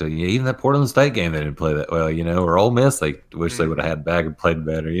gone back to even that Portland State game. They didn't play that well, or Ole Miss. They wish they would have had back and played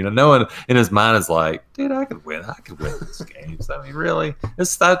better. No one in his mind is like, dude, I could win these games. I mean, really,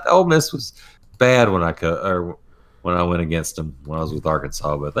 Ole Miss was bad when I went against them when I was with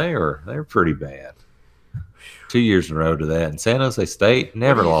Arkansas, but they were pretty bad. 2 years in a row to that. And San Jose State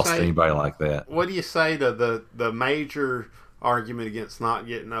never lost to anybody like that. What do you say to the major argument against not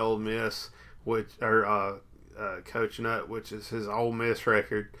getting Ole Miss, Coach Nutt, which is his Ole Miss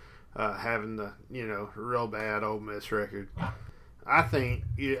record, having the real bad Ole Miss record?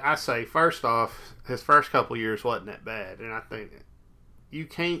 I say first off, his first couple years wasn't that bad, and I think you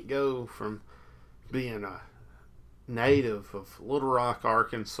can't go from being a native of Little Rock,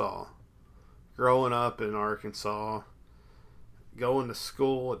 Arkansas, growing up in Arkansas, going to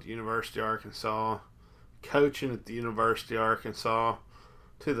school at the University of Arkansas, coaching at the University of Arkansas,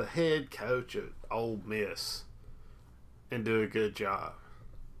 to the head coach at Ole Miss and do a good job.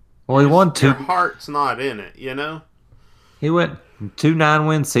 Well, he won 2. Your heart's not in it, He went 2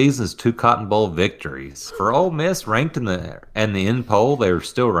 9-win seasons, 2 Cotton Bowl victories. For Ole Miss, ranked in the end poll, they were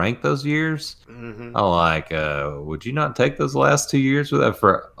still ranked those years. Mm-hmm. I'm like, would you not take those last 2 years with that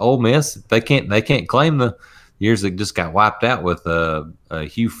for Ole Miss? They can't claim the years that just got wiped out with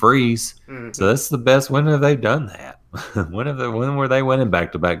Hugh Freeze. Mm-hmm. So that's the best. When have they done that? When were they winning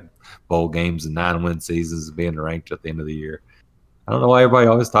back-to-back bowl games and 9-win seasons, being ranked at the end of the year? I don't know why everybody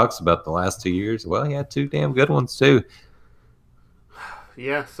always talks about the last 2 years. Well, he had 2 damn good ones too.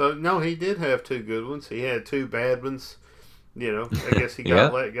 Yeah, so no, he did have 2 good ones. He had 2 bad ones. I guess he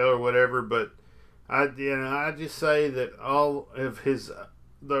got let go or whatever. But I just say that all of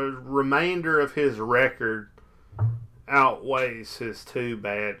the remainder of his record outweighs his 2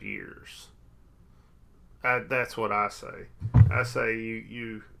 bad years. That's what I say. I say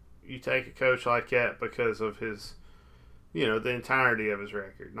you take a coach like that because of his, the entirety of his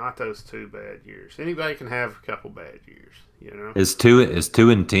record, not those 2 bad years. Anybody can have a couple bad years, Is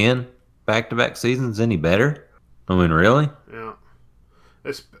 2 and 10 back-to-back seasons any better? I mean, really? Yeah.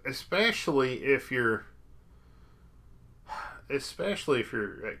 Especially if you're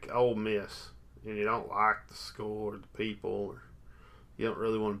like Ole Miss and you don't like the school or the people, or you don't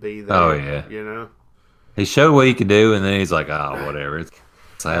really want to be there. Oh yeah. He showed what he could do, and then he's like, oh, whatever.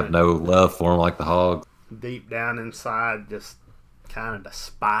 I have no love for him like the Hogs. Deep down inside, just kind of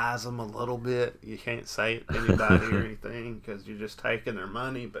despise them a little bit. You can't say it to anybody or anything because you're just taking their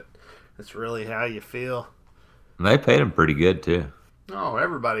money, but it's really how you feel. And they paid him pretty good, too. Oh,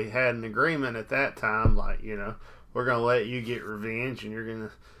 everybody had an agreement at that time, like, we're going to let you get revenge, and you're going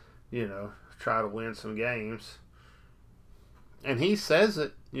to, try to win some games. And he says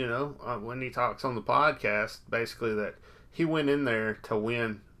it, when he talks on the podcast, basically that he went in there to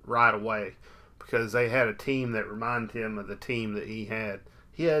win right away because they had a team that reminded him of the team that he had.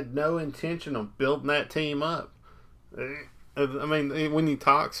 He had no intention of building that team up. I mean, when he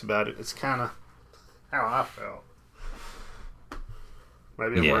talks about it, it's kind of how I felt.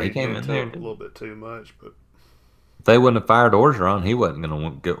 Maybe I'm reading into it a little bit too much, but if they wouldn't have fired Orgeron, he wasn't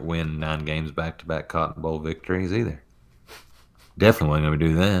going to win 9 games back-to-back Cotton Bowl victories either. Definitely wasn't going to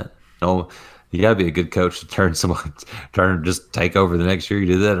do that. No, you got to be a good coach to just take over the next year. You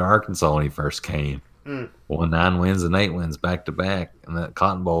did that at Arkansas when he first came. Won 9 wins and 8 wins back-to-back, and that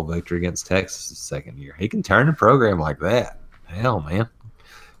Cotton Bowl victory against Texas his second year. He can turn a program like that. Hell, man.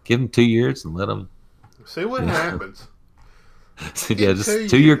 Give him 2 years and let him see what happens. So, yeah, just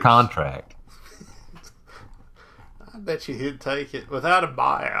 2-year contract. I bet you he'd take it without a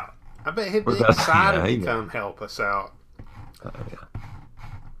buyout. I bet he'd be excited to come help us out. Yeah.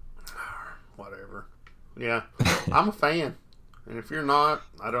 Whatever. Yeah, I'm a fan. And if you're not,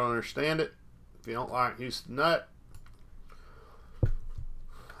 I don't understand it. If you don't like Houston Nutt,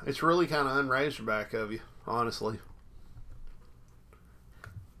 it's really kind of un-Razorback of you, honestly.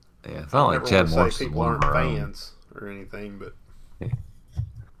 Yeah, it's not like Chad Morris is people aren't fans or anything, but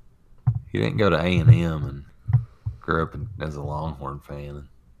he didn't go to A&M and grew up as a Longhorn fan.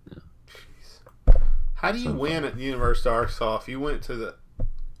 Yeah. How do you win at the University of Arkansas? If you went to the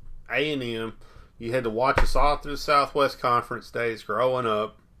A&M, you had to watch us all through the Southwest Conference days growing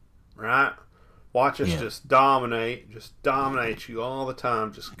up, right? Watch us just dominate you all the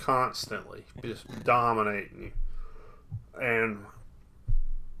time, just constantly, just dominating you. And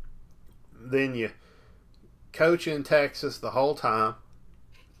then you coach in Texas the whole time.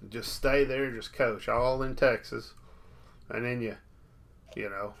 Just stay there, just coach all in Texas. And then you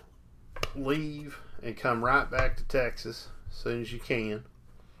leave and come right back to Texas as soon as you can.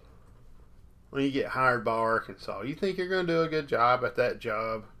 When you get hired by Arkansas, you think you're going to do a good job at that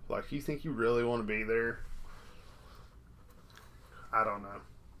job? Like, you think you really want to be there? I don't know.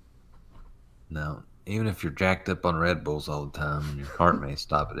 No, even if you're jacked up on Red Bulls all the time, your heart may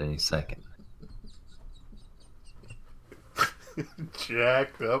stop at any second.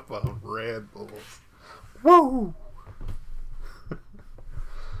 Jacked up on Red Bulls. Woo!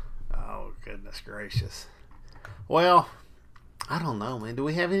 Oh, goodness gracious. Well, I don't know, man. Do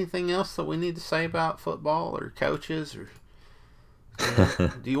we have anything else that we need to say about football or coaches? Or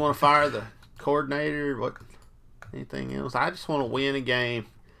do you want to fire the coordinator? What? Anything else? I just want to win a game.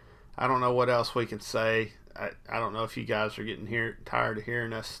 I don't know what else we can say. I don't know if you guys are getting tired of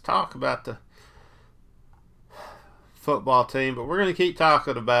hearing us talk about the football team, but we're going to keep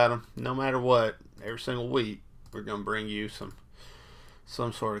talking about them no matter what. Every single week, we're going to bring you some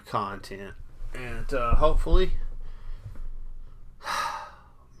sort of content, and hopefully,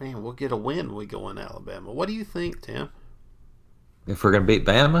 man, we'll get a win when we go in Alabama. What do you think, Tim? If we're going to beat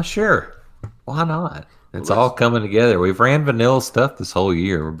Bama, sure. Why not? It's all coming together. We've ran vanilla stuff this whole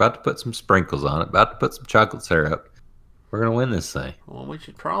year. We're about to put some sprinkles on it, about to put some chocolate syrup. We're going to win this thing. Well, we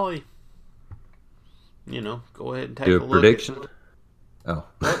should probably, go ahead and take Do a a look prediction?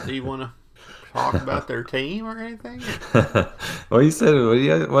 What, do you want to talk about their team or anything? Well, you said,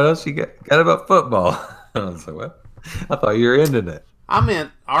 what else you got about football? I was like, what? I thought you were ending it. I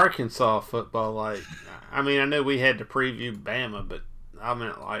meant Arkansas football. I know we had to preview Bama, but I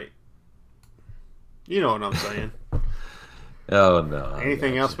meant you know what I'm saying. Oh, no.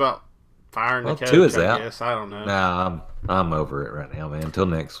 Anything else about firing the coach? Tua's I out. guess. I don't know. Nah, I'm over it right now, man. Until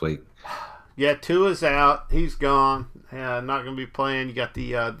next week. Yeah, Tua's out. He's gone. Not going to be playing. You got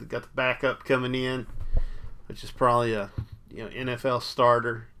the backup coming in, which is probably a NFL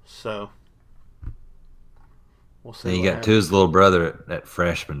starter. So we'll see. And you got Tua's little brother at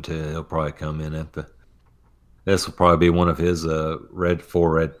freshman too. He'll probably come in This will probably be one of his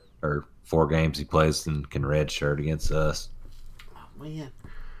four games he plays and can redshirt against us. Oh man,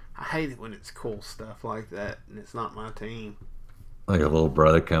 I hate it when it's cool stuff like that and it's not my team. Like a little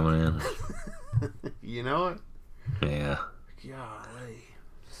brother coming in. You know it? Yeah. Golly.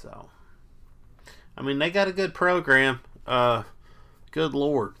 So, they got a good program. Good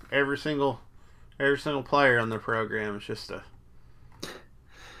Lord, every single player on their program is just a.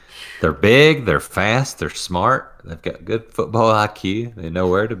 They're big, they're fast, they're smart, they've got good football IQ, they know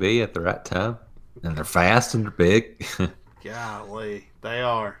where to be at the right time, and they're fast and they're big. Golly, they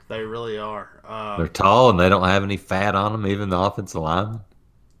are. They really are. They're tall and they don't have any fat on them, even the offensive linemen.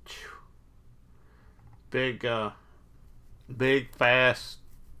 Big, fast,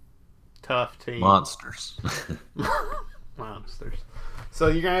 tough team. Monsters. Monsters. So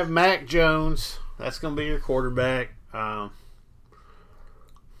you're going to have Mac Jones. That's going to be your quarterback. I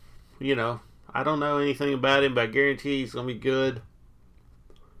don't know anything about him, but I guarantee he's going to be good.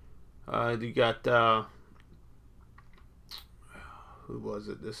 You got, who was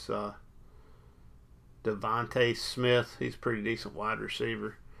it? This Devontae Smith. He's a pretty decent wide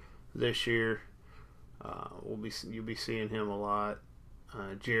receiver this year. You'll be seeing him a lot.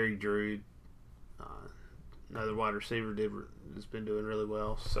 Jerry Drew, another wide receiver, has been doing really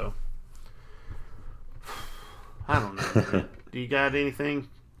well. So I don't know, man. Do you got anything?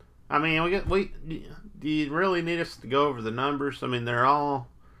 Do you really need us to go over the numbers? They're all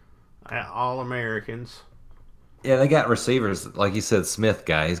Americans. Yeah, they got receivers. Like you said, Smith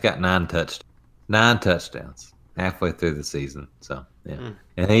guy, he's got 9 touchdowns halfway through the season. So, yeah.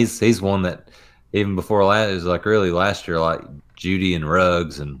 And he's one that even before last year, like Judy and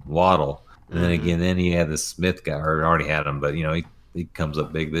Ruggs and Waddle. And then he had this Smith guy, or already had him, but, he comes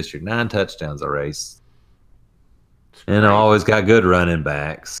up big this year. 9 touchdowns already. And they always got good running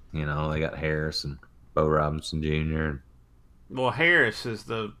backs. They got Harris and Bo Robinson Jr. Well, Harris is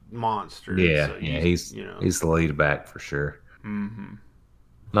the monster. Yeah, so he's the lead back for sure. Mm-hmm.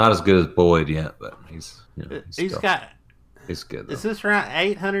 Not as good as Boyd yet, but he's good. Though. Is this right?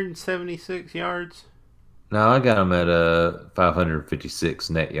 876 yards. No, I got him at 556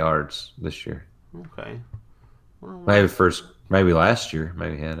 net yards this year. Okay. Well, maybe last year,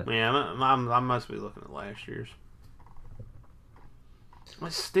 maybe had it. Yeah, I must be looking at last year's.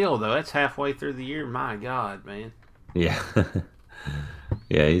 But still, though, that's halfway through the year. My God, man. Yeah.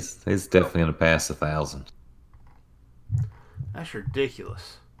 Yeah, he's definitely going to pass 1,000. That's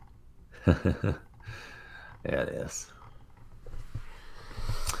ridiculous. Yeah, it is.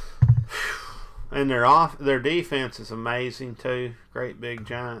 And their defense is amazing, too. Great, big,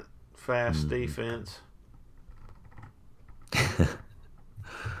 giant, fast defense.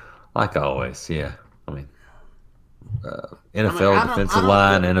 Like always, yeah. I mean, I defensive don't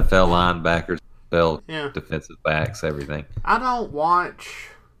line, get- NFL linebackers, NFL Yeah. defensive backs, everything. I don't watch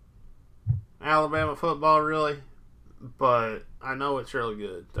Alabama football really, but I know it's really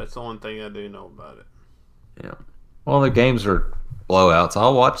good. That's the one thing I do know about it. Yeah. Well, their games are blowouts.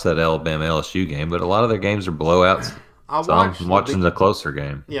 I'll watch that Alabama LSU game, but a lot of their games are blowouts. I So I'm watching the closer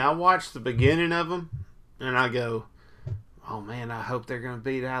game. Yeah, I watched the beginning of them, and I go, "Oh man, I hope they're going to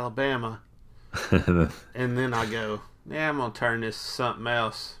beat Alabama." And then I go, "Yeah, I'm going to turn this to something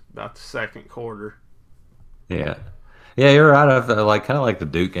else about the second quarter." Yeah. Yeah, you're right. I like kind of like the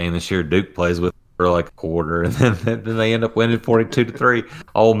Duke game this year. Duke plays with for like a quarter, and then they end up winning 42-3.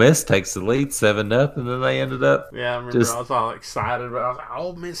 Ole Miss takes the lead 7-0, and then they ended up. Yeah, I remember I was all excited about. I was like,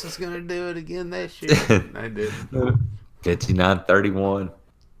 "Ole Miss is going to do it again this year." They didn't. 59-31.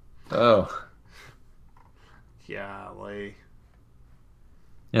 Oh. Golly.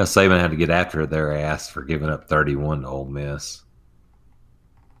 You know, Saban had to get after their ass for giving up 31 to Ole Miss.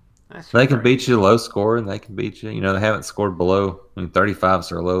 They can beat you low score, and they can beat you. You know, they haven't scored below. 35 is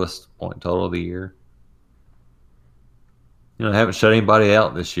their lowest point total of the year. You know, they haven't shut anybody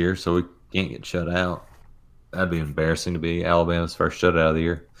out this year, so we can't get shut out. That'd be embarrassing to be Alabama's first shutout of the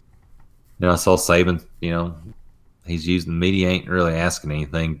year. You know, I saw Saban, you know, he's using the media ain't really asking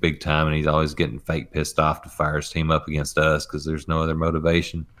anything big time, and he's always getting fake pissed off to fire his team up against us because there's no other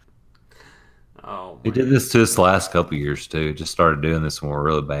motivation. Oh, he did this to us the last couple of years too. Just started doing this when we're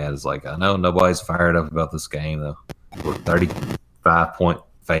really bad. It's like I know nobody's fired up about this game though. We're 35-point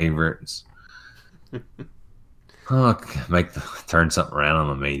favorites. Turn something around on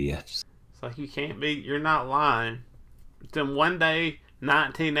the media. It's like you can't be. You're not lying. Then one day,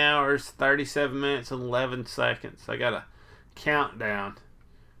 19 hours, 37 minutes, and 11 seconds. I got a countdown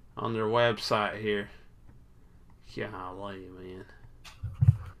on their website here. Golly, man.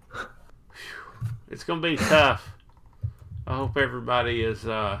 It's going to be tough. I hope everybody is,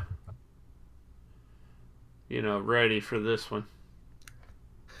 ready for this one.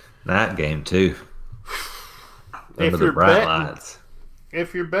 Night game, too. If Under the bright lights.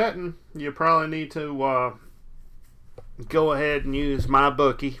 If you're betting, you probably need to go ahead and use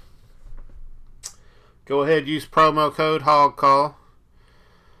MyBookie. Go ahead and use promo code HOGCALL.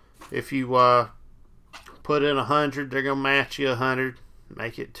 If you put in 100, they're going to match you 100.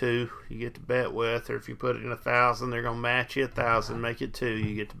 Make it 2, you get to bet with. Or if you put in 1,000, they're going to match you 1,000. Make it 2,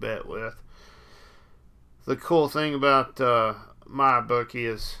 you get to bet with. The cool thing about MyBookie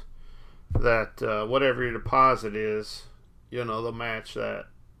is that whatever your deposit is, they'll match that.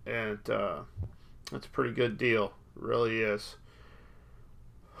 And that's a pretty good deal. It really is.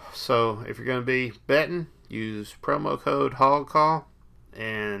 So if you're going to be betting, use promo code HOGCALL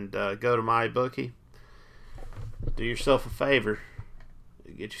and go to MyBookie. Do yourself a favor.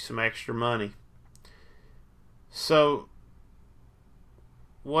 Get you some extra money. So,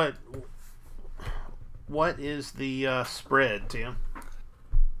 what is the spread, Tim?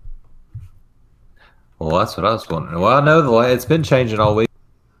 Well, that's what I was wondering. Well, I know it's been changing all week.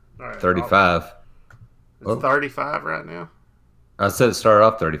 All right, 35. It's 35 right now? I said it started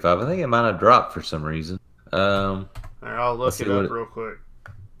off 35. I think it might have dropped for some reason. All right, I'll look it up real quick.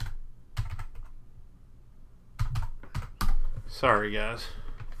 Sorry, guys.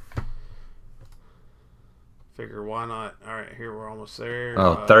 Figure why not? All right, here we're almost there.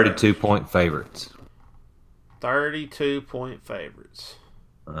 32-point favorites. 32-point favorites.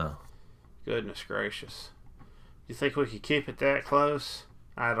 Oh. Goodness gracious. You think we could keep it that close?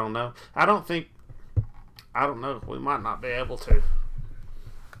 I don't know. I don't know. We might not be able to.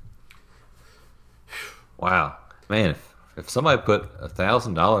 Wow. Man, if somebody put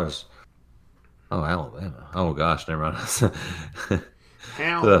 $1,000... Oh, Alabama. Oh, gosh, never mind.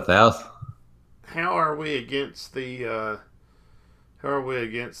 How? Put 1,000... How are we against how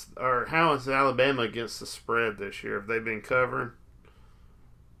is Alabama against the spread this year? Have they been covering?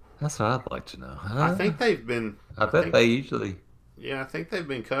 That's what I'd like to know. I think they've been. I bet they usually. Yeah, I think they've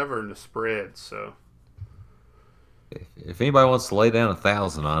been covering the spread. So, if anybody wants to lay down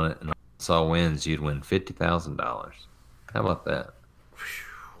 1,000 on it and Arkansas wins, you'd win $50,000. How about that?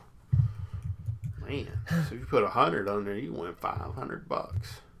 Man, so if you put 100 on there, you win $500.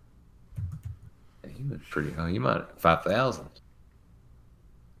 You went pretty. Oh, you might 5,000.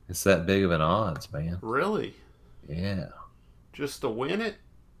 It's that big of an odds, man. Really? Yeah. Just to win it?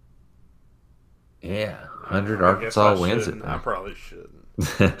 Yeah, 100 Arkansas wins it. I probably shouldn't.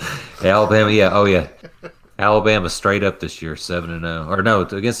 Alabama, yeah, oh yeah, Alabama straight up this year, 7-0, or no,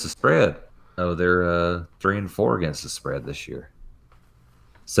 against the spread. Oh, they're 3-4 against the spread this year.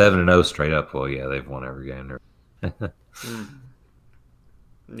 7-0 straight up. Well, yeah, they've won every game.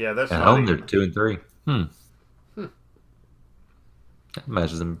 Yeah, that's at home. They're 2-3. Hmm. Hmm. That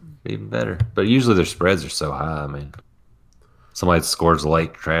matches them even better. But usually their spreads are so high. I mean, somebody scores a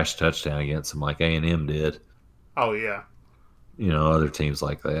late trash touchdown against them like A&M did. Oh yeah. Other teams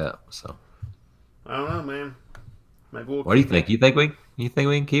like that. So, I don't know, man. Maybe we'll what do you keep think? it. You think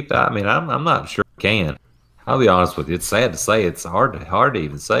we can keep that? I mean, I'm not sure we can. I'll be honest with you. It's sad to say. It's hard to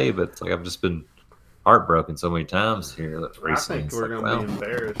even say, but it's like I've just been heartbroken so many times here I recently. think It's we're like, going to well, be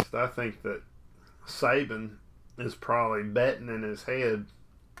embarrassed. I think that Saban is probably betting in his head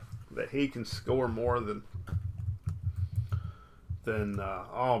that he can score more than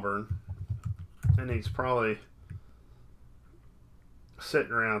Auburn, and he's probably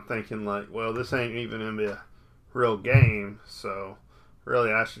sitting around thinking like, well, this ain't even going to be a real game, so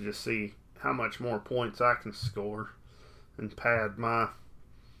really I should just see how much more points I can score and pad my,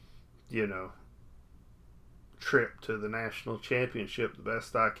 you know, trip to the national championship the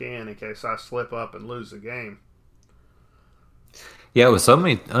best I can in case I slip up and lose the game. yeah, with so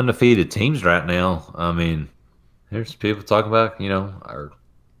many undefeated teams right now, I mean, there's people talking about,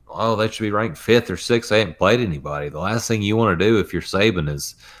 they should be ranked fifth or sixth. They haven't played anybody. The last thing you want to do if you're Saban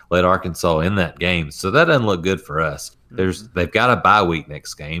is let Arkansas in that game. So that doesn't look good for us. Mm-hmm. They've got a bye week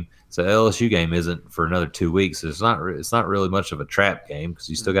next game. So LSU game isn't for another 2 weeks. It's not really much of a trap game because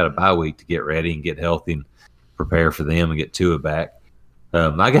you still got a bye week to get ready and get healthy and prepare for them and get Tua back.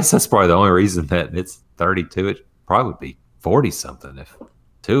 I guess that's probably the only reason that it's 32. It probably would be 40 something if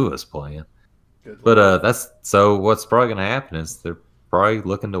Tua was playing. But what's probably going to happen is they're probably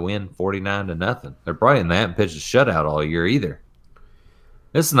looking to win 49-0. They're probably they haven't pitched a shutout all year either.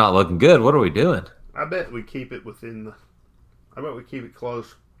 This is not looking good. What are we doing? I bet we keep it I bet we keep it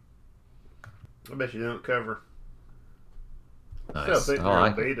close. I bet you don't cover. Nice. Still think I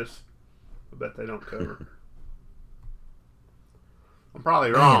like they'll it. beat us. I bet they don't cover. I'm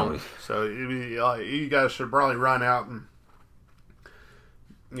probably wrong. So you guys should probably run out and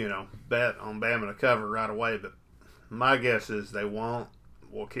bet on Bama to cover right away. But my guess is they won't.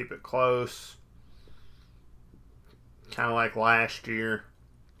 We'll keep it close. Kind of like last year.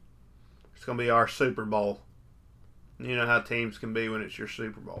 It's going to be our Super Bowl. You know how teams can be when it's your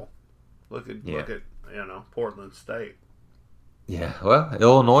Super Bowl. Look at Portland State. Yeah, well,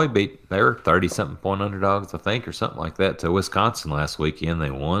 Illinois they were 30-something point underdogs, I think, or something like that, to Wisconsin last weekend. They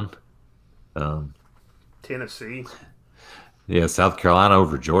won. Tennessee. Yeah, South Carolina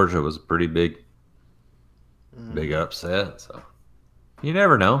over Georgia was a pretty big upset. So you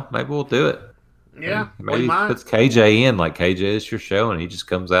never know. Maybe we'll do it. Yeah, maybe we might. Puts KJ in like KJ is your show, and he just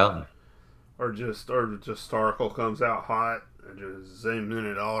comes out and or just Starkle comes out hot and just zooms in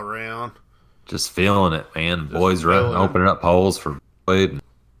it all around. just feeling it, man. Boys running, opening up holes for Boyd.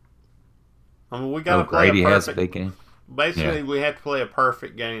 I mean, we got to play Grady a has a perfect. big game. Basically, we have to play a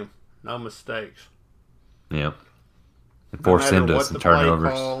perfect game, no mistakes. Yeah, and force them to some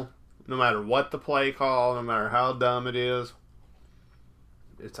turnovers. No matter what the play call, no matter how dumb it is,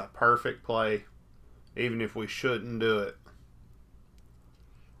 it's a perfect play, even if we shouldn't do it.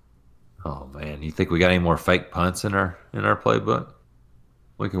 Oh man, you think we got any more fake punts in our playbook?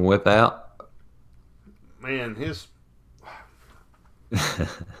 We can whip out. Man,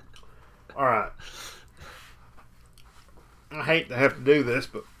 all right. I hate to have to do this,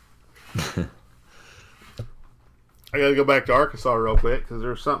 but I got to go back to Arkansas real quick because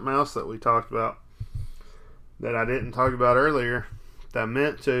there's something else that we talked about that I didn't talk about earlier that I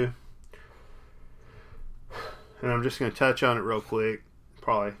meant to. And I'm just going to touch on it real quick,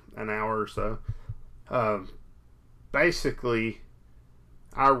 probably an hour or so. Basically,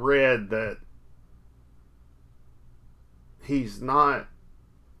 I read that he's not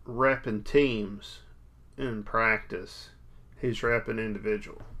repping teams in practice. He's repping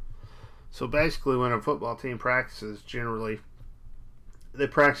individual. So basically, when a football team practices, generally, they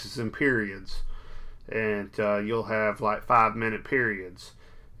practice in periods. And you'll have like 5-minute periods.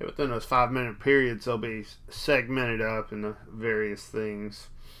 And within those 5-minute periods, they'll be segmented up into various things.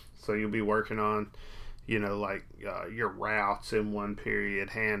 So you'll be working on, your routes in one period,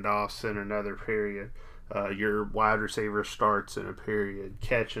 handoffs in another period. Your wide receiver starts in a period,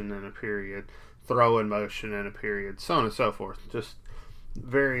 catching in a period, throwing motion in a period, so on and so forth. Just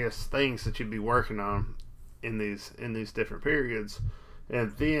various things that you'd be working on in these different periods.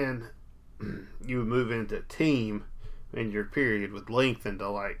 And then you would move into team, and your period would lengthen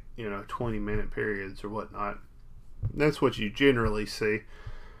to 20-minute periods or whatnot. That's what you generally see.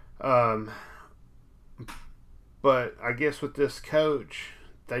 But I guess with this coach,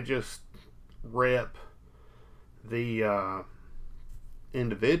 they just rep the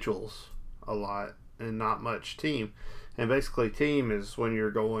individuals a lot and not much team. And basically team is when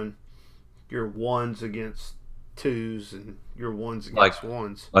you're going your ones against twos and your ones against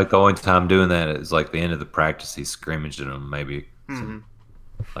ones. Like the only time doing that is like the end of the practice. He's scrimmaging them, maybe.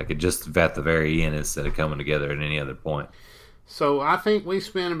 Like it just at the very end instead of coming together at any other point. So I think we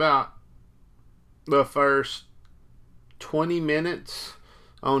spent about the first 20 minutes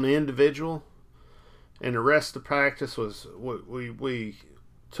on the individual, and the rest of the practice was we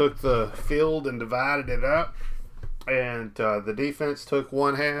took the field and divided it up, and the defense took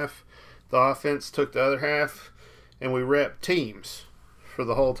one half, the offense took the other half, and we repped teams for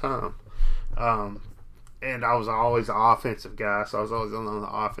the whole time. And I was always an offensive guy, so I was always on the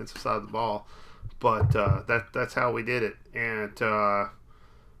offensive side of the ball. But that's how we did it, and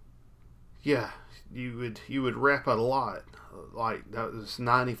you would rep a lot. Like that was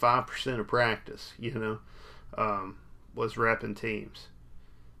 95% of practice. Was repping teams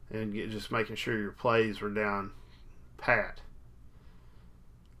and just making sure your plays were down pat.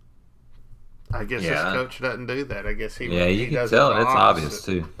 I guess this coach doesn't do that. I guess he can tell it. It's obvious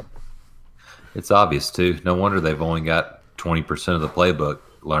too. It's obvious too. No wonder they've only got 20% of the playbook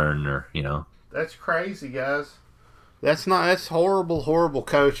learned, or That's crazy, guys. That's horrible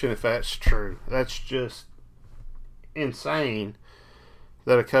coaching if that's true. That's just insane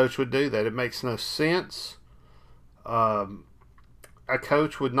that a coach would do that. It makes no sense. A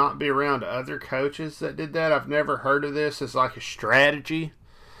coach would not be around other coaches that did that. I've never heard of this as like a strategy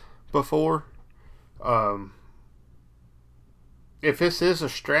before. If this is a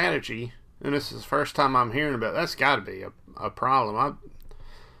strategy, and this is the first time I'm hearing about it, that's got to be a problem. I've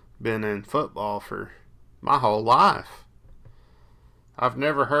been in football for my whole life. I've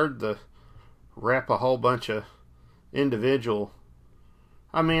never heard the rep a whole bunch of individual.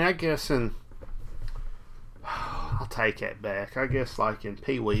 I mean, I guess I'll take that back. I guess like in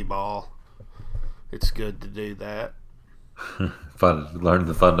Pee Wee ball, it's good to do that. Learn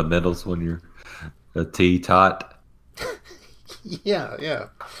the fundamentals when you're a T-tot. Yeah.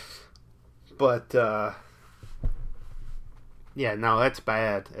 But, no, that's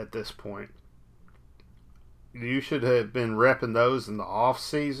bad at this point. You should have been repping those in the off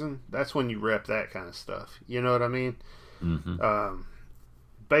season. That's when you rep that kind of stuff. You know what I mean? Mm-hmm.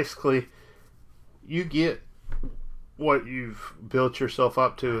 Basically, you get what you've built yourself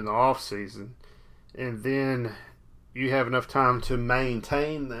up to in the off season, and then you have enough time to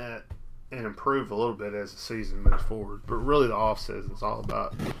maintain that and improve a little bit as the season moves forward. But really, the off season is all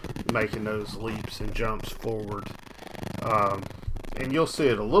about making those leaps and jumps forward. And you'll see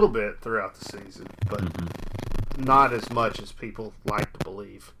it a little bit throughout the season, but not as much as people like to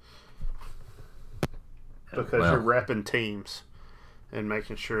believe. Because you're repping teams and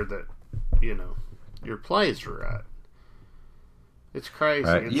making sure that, your plays are right. It's crazy.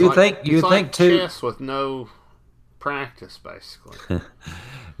 Right. It's You think too, chess with no practice, basically.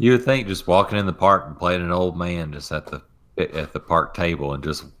 You would think just walking in the park and playing an old man just at the park table and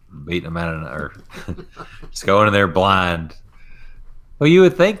just beating them out of or just going in there blind. Well, you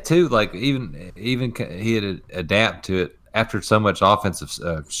would think too, like even he'd adapt to it after so much offensive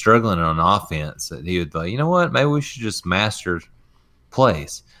struggling on offense that he would like, you know what, maybe we should just master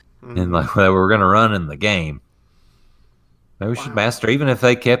plays and like that we're going to run in the game. Maybe we should master, even if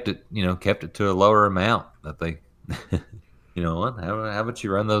they kept it to a lower amount that they. You know what? How about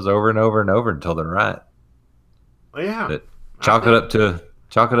you run those over and over and over until they're right? Yeah. But chalk it up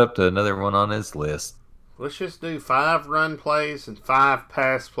to another one on his list. Let's just do 5 run plays and 5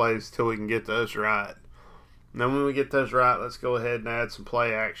 pass plays till we can get those right. And then when we get those right, let's go ahead and add some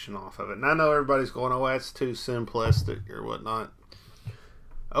play action off of it. And I know everybody's going, "Oh, that's too simplistic" or whatnot.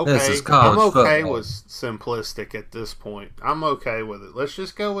 Okay, This is college I'm okay football. with simplistic at this point. I'm okay with it. Let's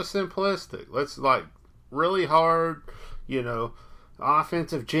just go with simplistic. Let's really hard,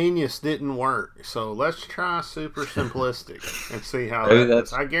 offensive genius didn't work. So let's try super simplistic and see how that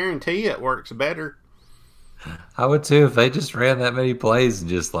goes. I guarantee it works better. I would too if they just ran that many plays and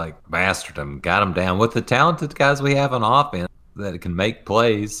just mastered them, got them down with the talented guys we have on offense that can make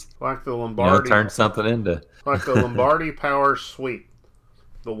plays. Like the Lombardi. Turn something into. Like the Lombardi power sweep.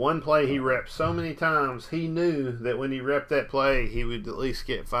 The one play he repped so many times, he knew that when he repped that play, he would at least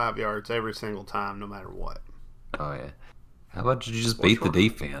get 5 yards every single time, no matter what. Oh, yeah. How about you just beat the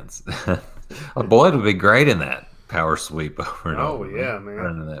defense? Boyd would be great in that power sweep over and over. Oh, yeah, man.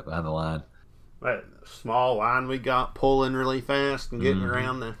 Running that behind the line. That small line we got pulling really fast and getting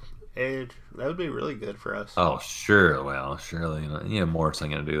around the edge, that would be really good for us. Oh, sure. Well, surely. Morris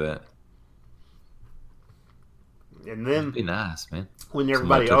ain't going to do that. And then it'd be nice, man. When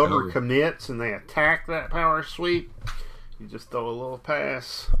everybody overcommits and they attack that power sweep, you just throw a little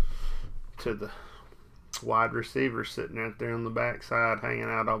pass to the wide receivers sitting out there on the backside, hanging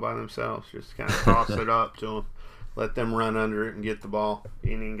out all by themselves. Just kind of toss it up to them, let them run under it and get the ball.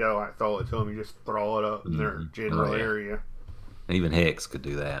 You didn't even go like throw it to them. You just throw it up in their general area. Even Hicks could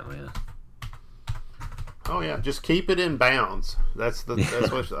do that, man. Oh yeah, just keep it in bounds. That's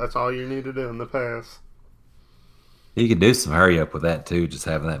all you need to do in the pass. You can do some hurry up with that too. Just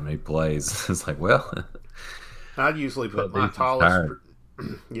having that many plays, it's like, well, I'd usually put my tallest.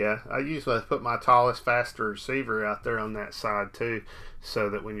 Yeah, I usually put my tallest, faster receiver out there on that side too, so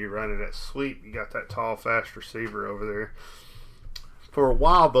that when you run it at sweep, you got that tall, fast receiver over there. For a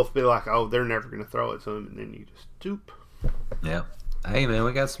while, they'll be like, "Oh, they're never going to throw it to him," and then you just doop. Yeah. Hey, man,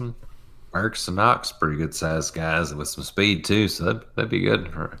 we got some Erks and Knox, pretty good sized guys with some speed too, so that'd be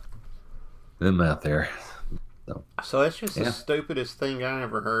good for them out there. So that's just the stupidest thing I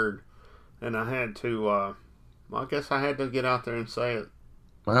ever heard, and I had to. Well, I guess I had to get out there and say it.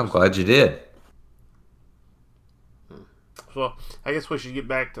 Well, I'm glad you did. So I guess we should get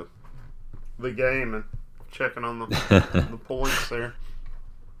back to the game and checking on the points there.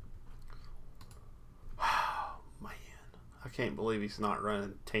 Oh, man, I can't believe he's not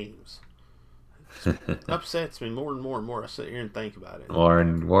running teams. It upsets me more and more and more. I sit here and think about it. More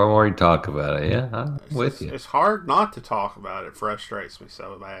and more you talk about it. Yeah, I'm with you. It's hard not to talk about it. It frustrates me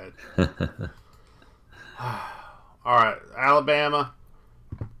so bad. All right, Alabama,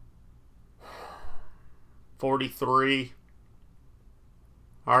 43.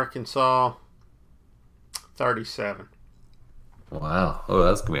 Arkansas, 37. Wow. Oh,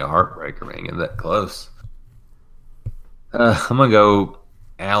 that's going to be a heartbreaker, man. Get that close. I'm going to go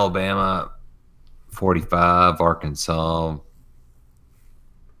Alabama, 45. Arkansas,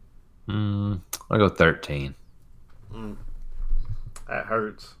 I'll go 13. That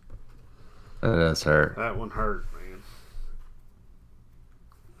hurts. That does hurt. That one hurt, man.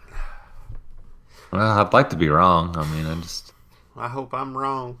 Well, I'd like to be wrong. I mean, I hope I'm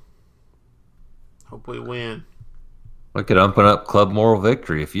wrong. Hope we win. We could open up Club Moral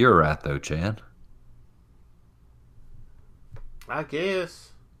Victory if you're right, though, Chad. I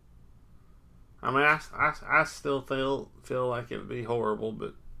guess. I mean, I still feel like it would be horrible,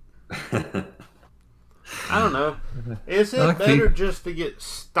 but I don't know. Is it better just to get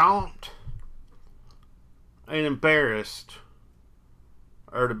stomped and embarrassed,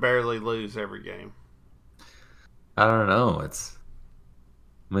 or to barely lose every game? I don't know. I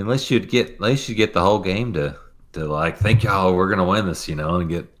mean, at least you'd get the whole game to like think, oh, we're gonna win this, and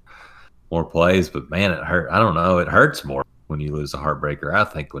get more plays. But man, it hurt. I don't know. It hurts more when you lose a heartbreaker. I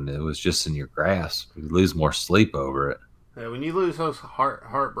think when it was just in your grasp, you lose more sleep over it. Yeah, when you lose those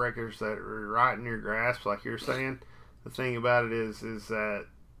heartbreakers that are right in your grasp, like you're saying, the thing about it is that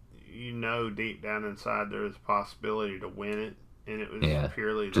deep down inside there is a possibility to win it, and it was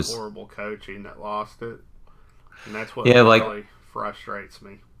purely the horrible coaching that lost it, and that's what really frustrates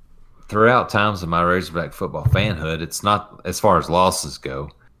me. Throughout times of my Razorback football fanhood, it's not, as far as losses go,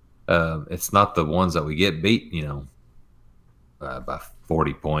 it's not the ones that we get beat, by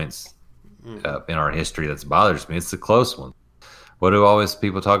 40 points in our history that bothers me. It's the close one. What do always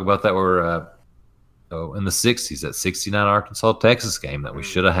people talk about that were in the 60s, that 69 Arkansas-Texas game that we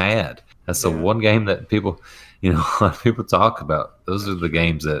should have had? That's the one game that people, a lot of people talk about. Those are the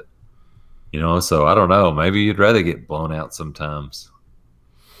games that, so I don't know. Maybe you'd rather get blown out sometimes.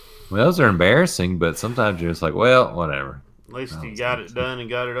 Well, those are embarrassing, but sometimes you're just like, well, whatever. At least you got it done and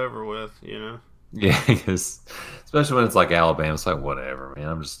got it over with, Yeah, because especially when it's like Alabama, it's like, whatever, man.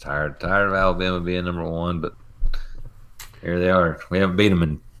 I'm just tired of Alabama being number one, but here they are. We haven't beat them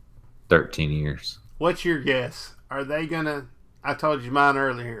in 13 years. What's your guess? Are they going to, I told you mine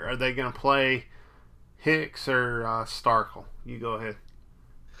earlier, are they going to play Hicks or Starkel? You go ahead.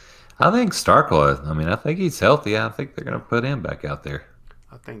 I think Starkel, I think he's healthy. I think they're going to put him back out there.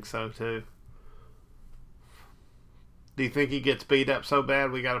 I think so, too. Do you think he gets beat up so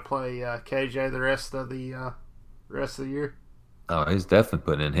bad we got to play KJ the rest of the year? Oh, he's definitely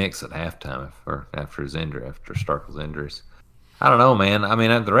putting in Hicks at halftime after his injury, after Starkel's injuries. I don't know, man.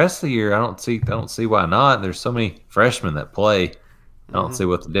 The rest of the year, I don't see why not. There's so many freshmen that play. I don't see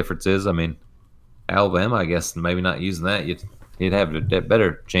what the difference is. Alabama, I guess, maybe not using that, you'd have a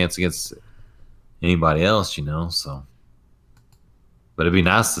better chance against anybody else, So, but it'd be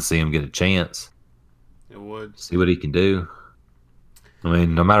nice to see him get a chance. It would. See what he can do.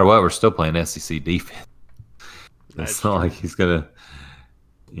 No matter what, we're still playing SEC defense. It's not like he's gonna,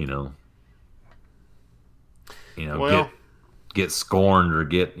 get scorned or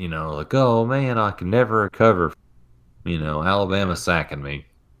get, like, oh man, I can never recover. Alabama sacking me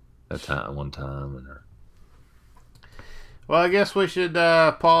one time. Well, I guess we should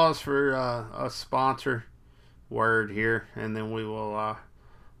pause for a sponsor word here, and then we'll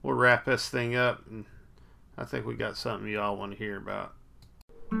wrap this thing up. And I think we got something y'all want to hear about.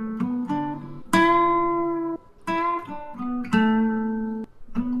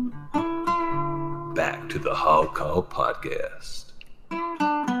 Back to the Hog Call Podcast.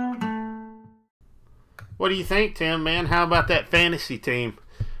 What do you think, Tim? Man, how about that fantasy team?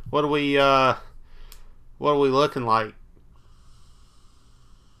 What are we looking like?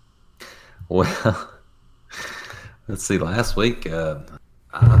 Well, let's see. Last week,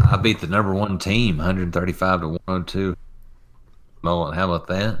 I beat the number one team, 135 to 102. Mullen, how about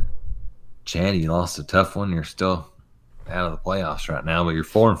that? Chad, you lost a tough one. You're still out of the playoffs right now, but you're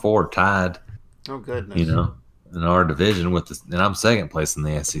 4-4, tied. Oh goodness! You know, in our division with this, and I'm second place in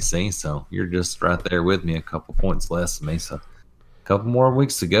the SEC, so you're just right there with me, a couple points less than me. So, a couple more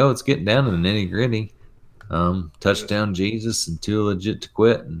weeks to go. It's getting down to the nitty gritty. Touchdown Jesus and Too Legit to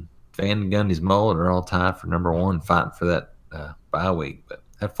Quit and Van Gundy's Mullet are all tied for number one, fighting for that bye week. But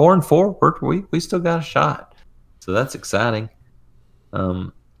at 4-4, we still got a shot, so that's exciting.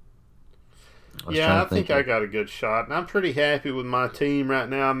 I think I got a good shot, and I'm pretty happy with my team right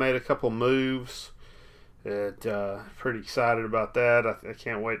now. I made a couple moves. Pretty excited about that. I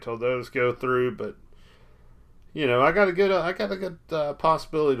can't wait till those go through. But I got a good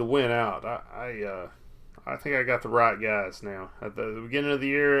possibility to win out. I think I got the right guys now. At the beginning of the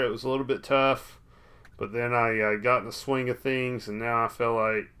year, it was a little bit tough, but then I got in the swing of things, and now I feel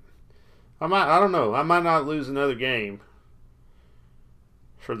like I don't know. I might not lose another game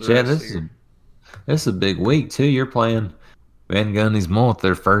for the rest of the year. This is a big week too. You're playing Van Gundy's Mullet.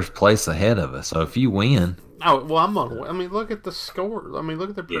 They're first place ahead of us. So if you win, I'm gonna win. I mean, look at the score. I mean, look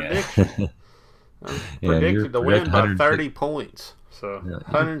at the prediction. I'm predicted to win by 30 points. So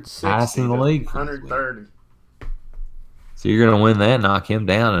 160 highest in the league, 130. So you're going to win that, knock him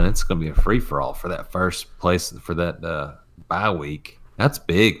down, and it's going to be a free-for-all for that first place for that bye week. That's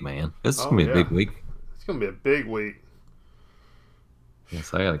big, man. This is going to be a big week. It's going to be a big week.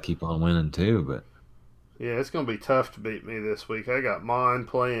 Yes, I got to keep on winning too, but yeah, it's going to be tough to beat me this week. I got Mon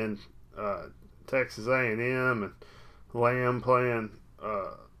playing Texas A&M and Lamb playing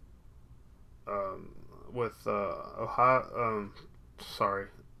with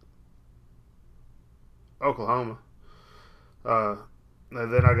Oklahoma. And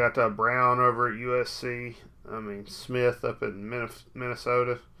then I got Brown over at USC. I mean, Smith up in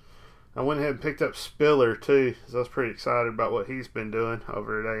Minnesota. I went ahead and picked up Spiller, too, because I was pretty excited about what he's been doing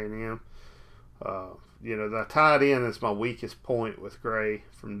over at A&M. The tight end is my weakest point with Gray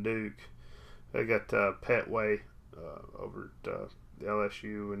from Duke. I got Petway over at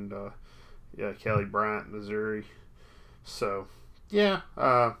LSU and Kelly Bryant, Missouri. So,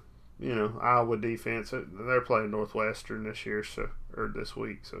 Iowa defense, they're playing Northwestern this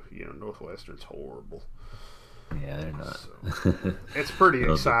week. So, Northwestern's horrible. Yeah, they're not. So, it's a pretty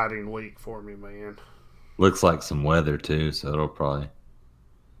exciting week for me, man. Looks like some weather too, so it'll probably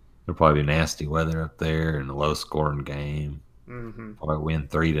be nasty weather up there and a low scoring game. Mm-hmm. Probably win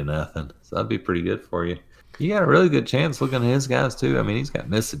 3-0. So that'd be pretty good for you. You got a really good chance looking at his guys too. I mean, he's got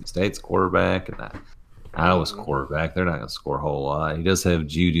Mississippi State's quarterback and Iowa's quarterback. They're not going to score a whole lot. He does have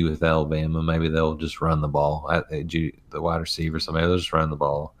Judy with Alabama. Maybe they'll just run the ball. The wide receiver, so maybe they'll just run the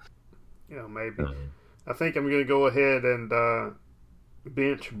ball. Yeah, maybe. I think I'm going to go ahead and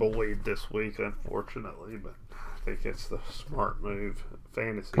bench Boyd this week, unfortunately, but I think it's the smart move.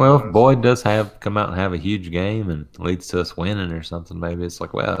 Fantasy. Well, if Boyd does come out and have a huge game and leads to us winning or something, maybe it's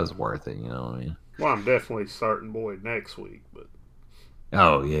like, well, it's worth it. You know what I mean? Well, I'm definitely starting Boyd next week, but.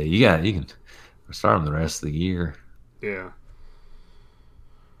 Oh yeah, you can start him the rest of the year. Yeah.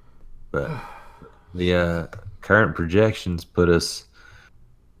 But the current projections put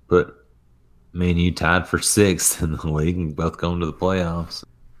me and you tied for 6th in the league and both going to the playoffs.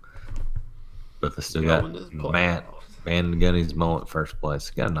 But they still got Matt Van Gundy's Mullet first place.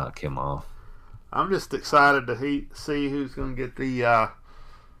 Got to knock him off. I'm just excited to see who's going to get the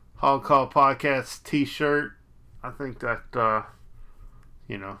Hog Call Podcast T-shirt. I think that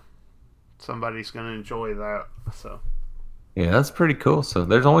somebody's going to enjoy that. So yeah, that's pretty cool. So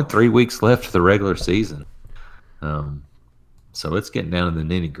there's only 3 weeks left of the regular season. So it's getting down to the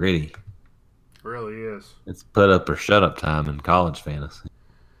nitty gritty. Really is. It's put up or shut up time in college fantasy.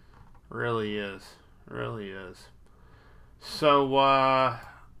 Really is. So, I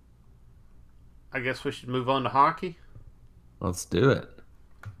guess we should move on to hockey. Let's do it.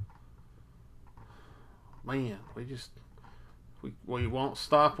 Man, we won't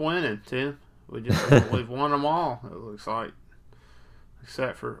stop winning, Tim. We've won them all. It looks like.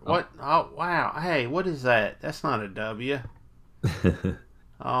 Except for what? Oh wow! Hey, what is that? That's not a W.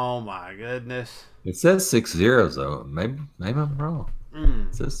 Oh my goodness! It says 6-0 though. Maybe I'm wrong. Mm.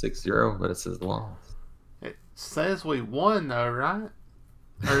 It says 6-0, but it says loss. It says we won though, right?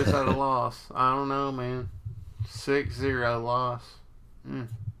 Or is that a loss? I don't know, man. 6-0 loss. Mm.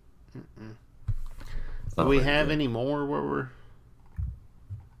 Do we have any more where we're?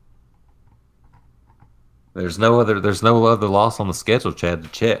 There's no other loss on the schedule, Chad, to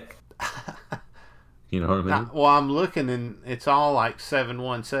check. You know what I mean? Well, I'm looking and it's all like 7-1,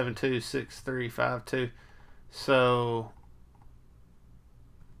 7-2, 6-3, 5-2. So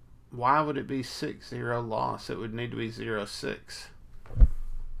why would it be 6-0 loss? It would need to be 0-6.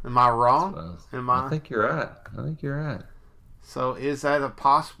 Am I wrong? I think you're right. So is that a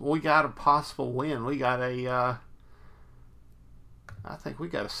possible? We got a possible win. We got a. I think we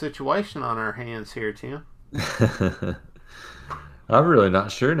got a situation on our hands here, Tim. I'm really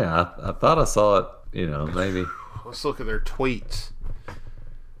not sure now. I thought I saw it. Maybe. Let's look at their tweets.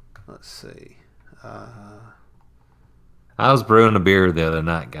 Let's see. I was brewing a beer the other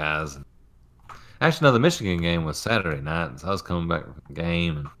night, guys. Actually, no, the Michigan game was Saturday night, so I was coming back from the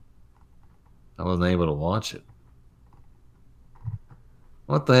game, and I wasn't able to watch it.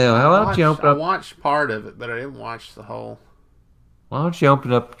 What the hell? How don't you open up? I watched part of it, but I didn't watch the whole. Why don't you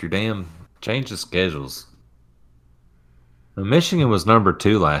open up your change the schedules? Now, Michigan was number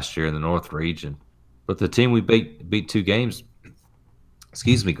 2 last year in the North region, but the team we beat 2 games.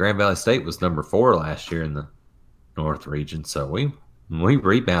 Excuse me, Grand Valley State was number 4 last year in the North region, so we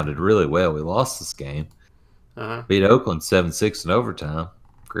rebounded really well. We lost this game. Beat Oakland 7-6 in overtime.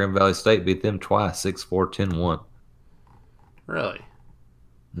 Grand Valley State beat them twice, 6-4, 10-1. Really?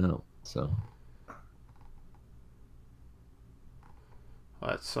 No, so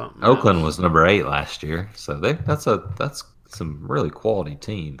that's something. Oakland else. was number 8 last year, so that's some really quality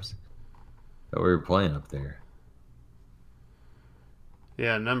teams that we were playing up there.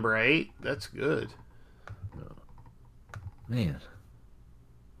 Yeah, number 8. That's good. Man.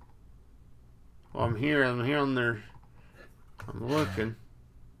 Well, I'm here on their. I'm looking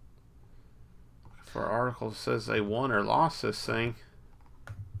for articles that says they won or lost this thing.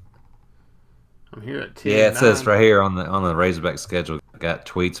 I'm here at 10. Yeah, it says right here on the Razorback schedule. Got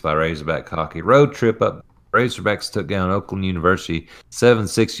tweets by Razorback Hockey. Road trip up. Razorbacks took down Oakland University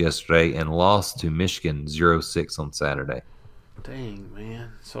 7-6 yesterday and lost to Michigan 0-6 on Saturday. Dang,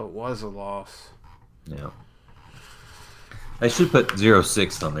 man. So it was a loss. Yeah. They should put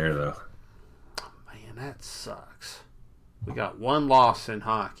 0-6 on there, though. Man, that sucks. We got one loss in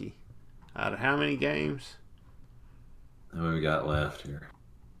hockey. Out of how many games? How many we got left here?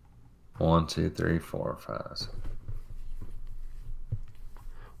 1, 2, 3, 4, 5.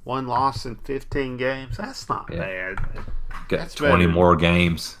 One loss in 15 games. That's not bad. Got That's 20 more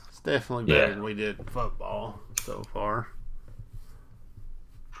games. It's definitely better than we did in football so far.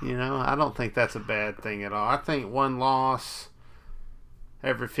 I don't think that's a bad thing at all. I think one loss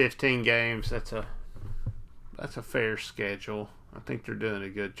every 15 games, that's a fair schedule. I think they're doing a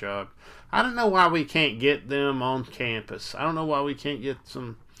good job. I don't know why we can't get them on campus. I don't know why we can't get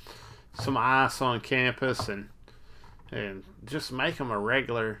some ice on campus and just make them a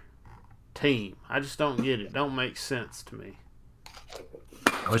regular team. I just don't get it. Don't make sense to me.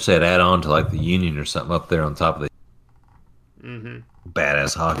 I wish they'd add on to like the Union or something up there on top of the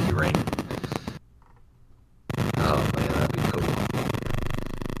badass hockey rink. Oh man, that'd be cool.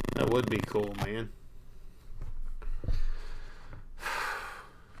 That would be cool, man.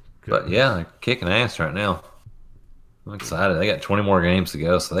 But yeah, they're kicking ass right now. I'm excited. They got 20 more games to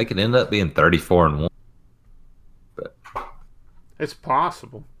go, so they could end up being 34-1. But it's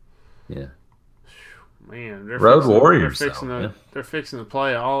possible. Yeah. Man, Road Warriors. They're fixing to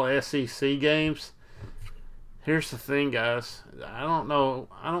play all SEC games. Here's the thing, guys. I don't know.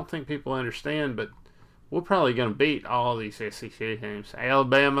 I don't think people understand, but we're probably going to beat all these SEC games.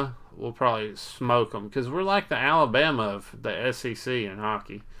 Alabama, we'll probably smoke them because we're like the Alabama of the SEC in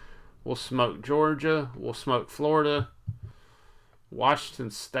hockey. We'll smoke Georgia. We'll smoke Florida.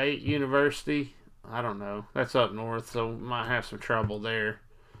 Washington State University. I don't know. That's up north, so we might have some trouble there.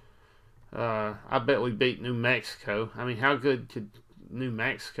 I bet we beat New Mexico. I mean, how good could New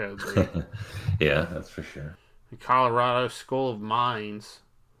Mexico be? Yeah, that's for sure. The Colorado School of Mines.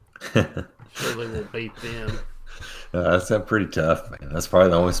 Surely we'll beat them. That's pretty tough, man. That's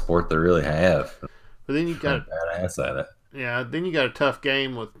probably the only sport they really have. But then you got badass at it. Yeah, then you got a tough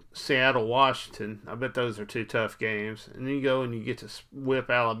game with Seattle, Washington. I bet those are 2 tough games. And then you go and you get to whip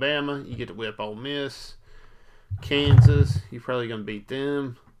Alabama. You get to whip Ole Miss. Kansas, you're probably going to beat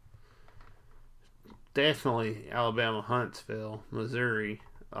them. definitely Alabama, Huntsville, Missouri.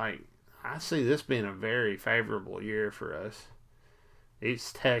 Like, I see this being a very favorable year for us.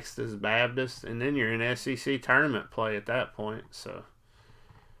 East Texas Baptist, and then you're in SEC tournament play at that point. So,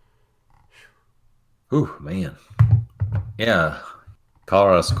 Ooh, man. Yeah.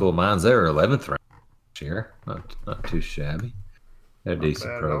 Colorado School of Mines, they were 11th ranked this year. Not too shabby. Had a not decent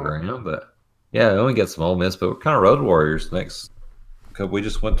bad at all. program, but yeah, we only get some Ole Miss, but we're kind of road warriors next. Because we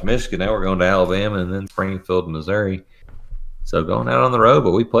just went to Michigan, now we're going to Alabama and then Springfield, Missouri. So going out on the road,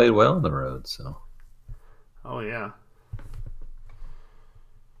 but we played well on the road. So, Oh yeah,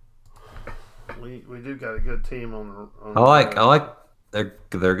 we do got a good team on the. I like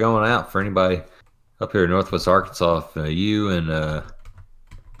they're going out for anybody up here in Northwest Arkansas. If you and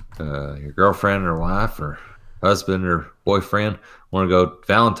your girlfriend or wife or husband or boyfriend want to go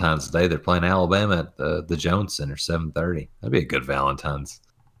Valentine's Day, they're playing Alabama at the Jones Center, 7:30. That'd be a good Valentine's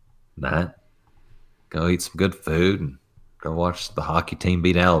night. Go eat some good food and go watch the hockey team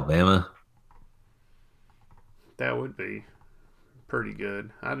beat Alabama. That would be pretty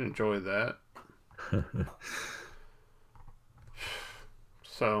good. I'd enjoy that.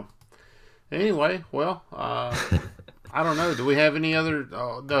 So, anyway, well, I don't know. Do we have any other?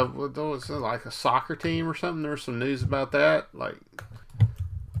 Was it like a soccer team or something? There was some news about that. Like,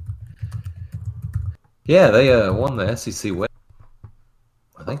 Yeah, they won the SEC West.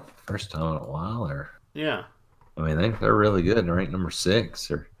 I think the first time in a while. Or yeah, I mean, they're really good. They're ranked number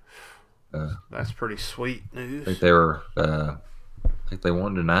 6. Or that's pretty sweet I news. think they were. I think they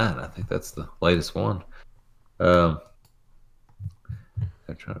won tonight. I think that's the latest one. I'm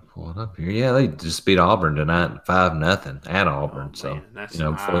trying to pull it up here. Yeah, they just beat Auburn tonight, 5-0 at Auburn. Oh, so man, that's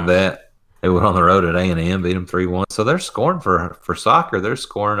before nice. that, they went on the road at A&M, beat them 3-1. So they're scoring for soccer. They're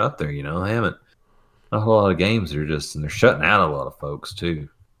scoring up there. They haven't not a whole lot of games. And they're shutting out a lot of folks too.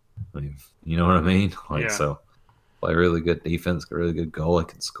 I mean, you know what I mean? Yeah. So play really good defense, got a really good goal. They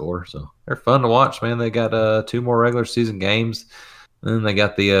can score. So they're fun to watch, man. They got 2 more regular season games. And then they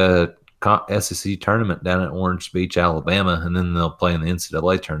got the SEC tournament down at Orange Beach, Alabama, and then they'll play in the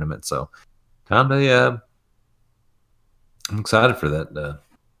NCAA tournament. So, I'm excited for that.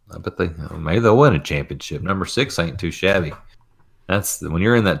 I bet maybe they'll win a championship. Number 6 ain't too shabby. That's when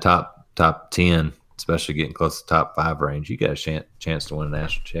you're in that top 10, especially getting close to top 5 range. You got a chance to win a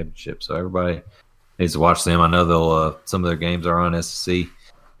national championship. So everybody needs to watch them. I know they'll some of their games are on SEC.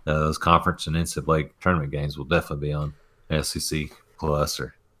 Those conference and NCAA tournament games will definitely be on SEC Plus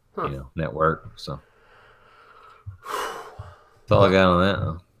or network. So that's all I got on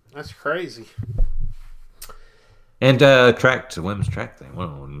that. That's crazy. And women's track thing,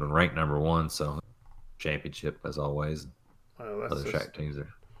 ranked number 1, so championship as always. Well, that's Other track teams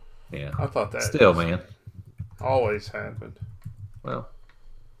are, yeah. I thought that Still, man. always happened. Well,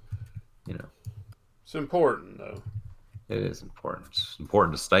 It's important though. it is important. It's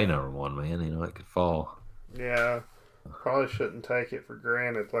important to stay number 1, man. It could fall. Yeah, probably shouldn't take it for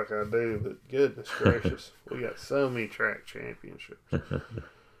granted like I do, but goodness gracious, we got so many track championships.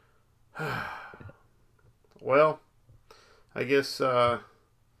 Well, I guess if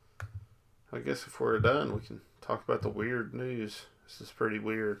we're done, we can talk about the weird news. This is pretty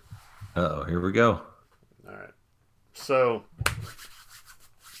weird. Uh-oh, here we go. All right. So,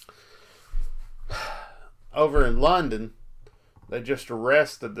 over in London, they just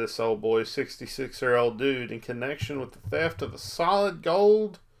arrested this old boy, 66-year-old dude, in connection with the theft of a solid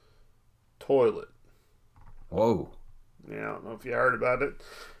gold toilet. Whoa. Yeah, I don't know if you heard about it.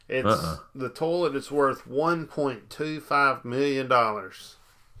 The toilet is worth $1.25 million.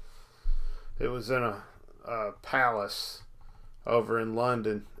 It was in a palace over in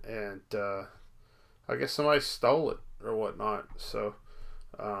London, and I guess somebody stole it or whatnot. So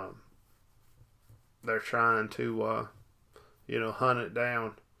they're trying to hunt it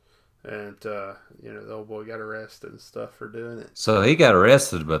down, and the old boy got arrested and stuff for doing it. So he got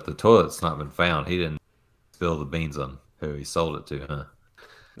arrested, but the toilet's not been found. He didn't spill the beans on who he sold it to, huh?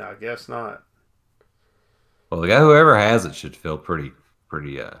 No, I guess not. Well, the guy, whoever has it, should feel pretty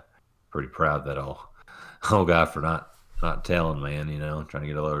proud that old guy for not telling, man. Trying to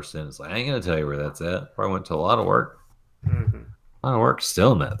get a lower sentence. Like, I ain't gonna tell you where that's at. Probably went to a lot of work. Mm-hmm. A lot of work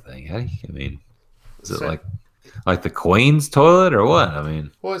stealing that thing. Is it like the Queen's toilet or what?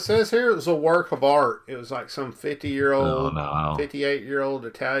 Well, it says here it was a work of art. It was like some 58-year-old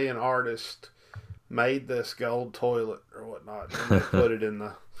Italian artist made this gold toilet or whatnot, and they put it in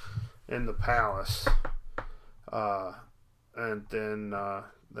the palace, and then I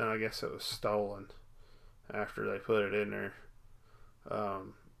guess it was stolen after they put it in there.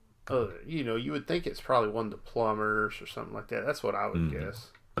 You would think it's probably one of the plumbers or something like that. That's what I would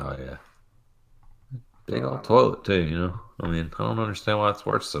guess. Oh yeah. Big old toilet too, you know. I mean, I don't understand why it's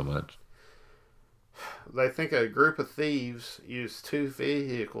worth so much. They think a group of thieves used two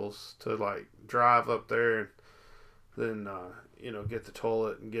vehicles to like drive up there and then get the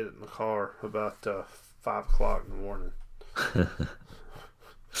toilet and get it in the car about 5 o'clock in the morning.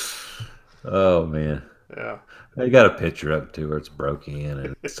 Oh man. Yeah. They got a picture up too where it's broke in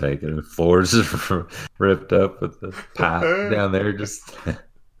and it's taken. The floors is ripped up with the pipe down there. Just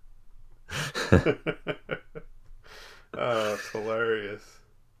oh, it's hilarious.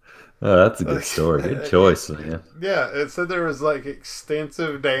 Oh, that's a good story. Good choice, man. Yeah, it said there was like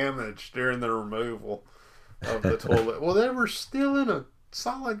extensive damage during the removal of the toilet. Well, they were still in a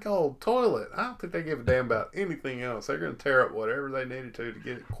solid gold toilet. I don't think they give a damn about anything else. They're going to tear up whatever they needed to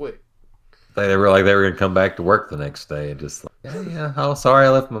get it quick. They were like they were going to come back to work the next day and just like, yeah. Oh, sorry, I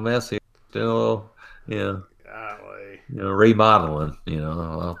left my mess here. Doing a little, Golly. Remodeling.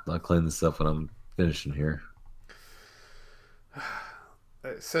 I'll clean this up when I'm finishing here.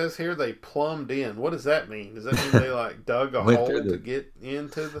 It says here they plumbed in. What does that mean? Does that mean they like dug a hole to get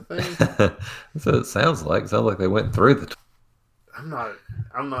into the thing? That's what it sounds like. It sounds like they went through the. I'm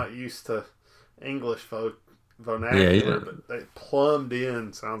not used to English vernacular, but they plumbed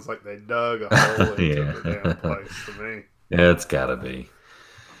in. Sounds like they dug a hole into the damn place to me. Yeah, it's gotta be.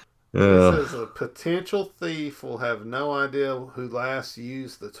 It says a potential thief will have no idea who last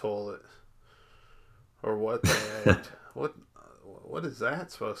used the toilet or what they ate. What is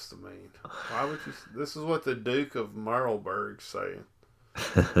that supposed to mean? Why would you? This is what the Duke of Marlborough saying.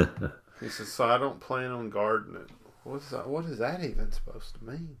 He says, "So I don't plan on gardening." What is that even supposed to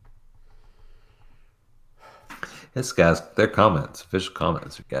mean? This guy's their comments, official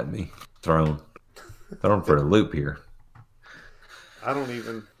comments, have got me thrown for a loop here.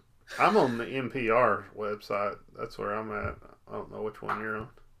 I'm on the NPR website. That's where I'm at. I don't know which one you're on.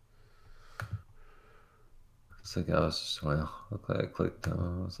 So I was look like I clicked I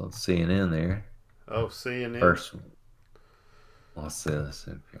was on CNN there. Oh, CNN. First one. What's this?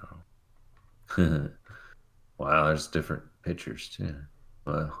 Wow, there's different pictures too.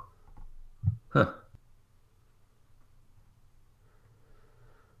 Wow. Huh.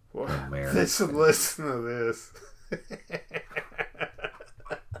 Well, listen to this.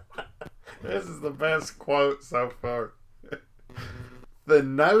 This is the best quote so far. The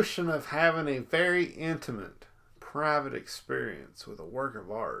notion of having a very intimate, private experience with a work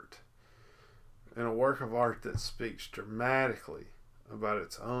of art, and a work of art that speaks dramatically about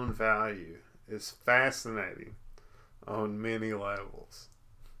its own value, is fascinating on many levels.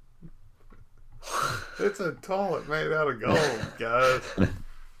 It's a toilet made out of gold, guys.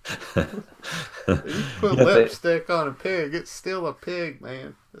 You put lipstick on a pig, it's still a pig,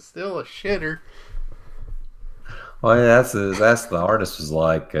 man. It's still a shitter. Well, yeah, that's the artist was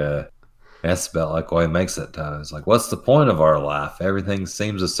like, that's about like why he makes that title. It's like, what's the point of our life? Everything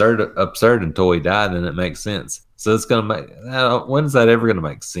seems absurd until we die, then it makes sense. So it's gonna make. When is that ever gonna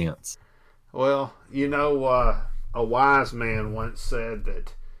make sense? Well, a wise man once said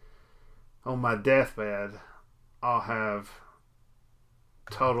that on my deathbed, I'll have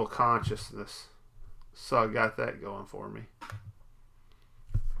total consciousness. So I got that going for me.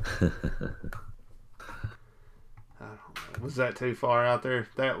 I don't know. Was that too far out there?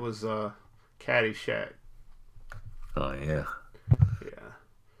 That was Caddyshack. Oh yeah. Yeah.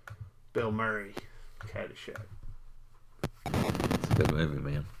 Bill Murray, Caddyshack. It's a good movie,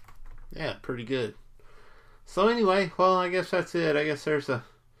 man. Yeah, pretty good. So anyway, well, I guess that's it. I guess there's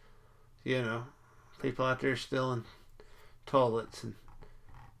people out there stealing toilets, and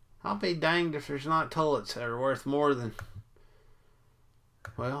I'll be danged if there's not toilets that are worth more than,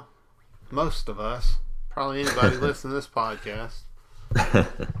 well, most of us. Probably anybody listening to this podcast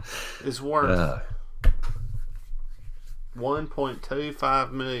is worth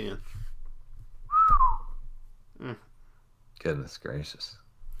 $1.25 million. Goodness gracious.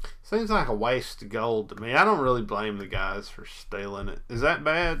 Seems like a waste of gold to me. I don't really blame the guys for stealing it. Is that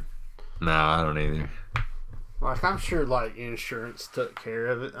bad? No, I don't either. Like, I'm sure, insurance took care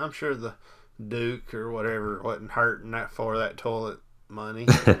of it. I'm sure the Duke or whatever wasn't hurting that for that toilet money.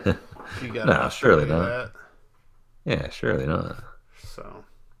 You got no, surely not. That. Yeah, surely not. So,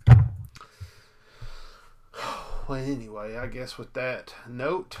 well, anyway, I guess with that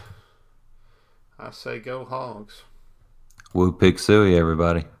note, I say go Hogs. Woo Pig Suey,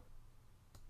 everybody.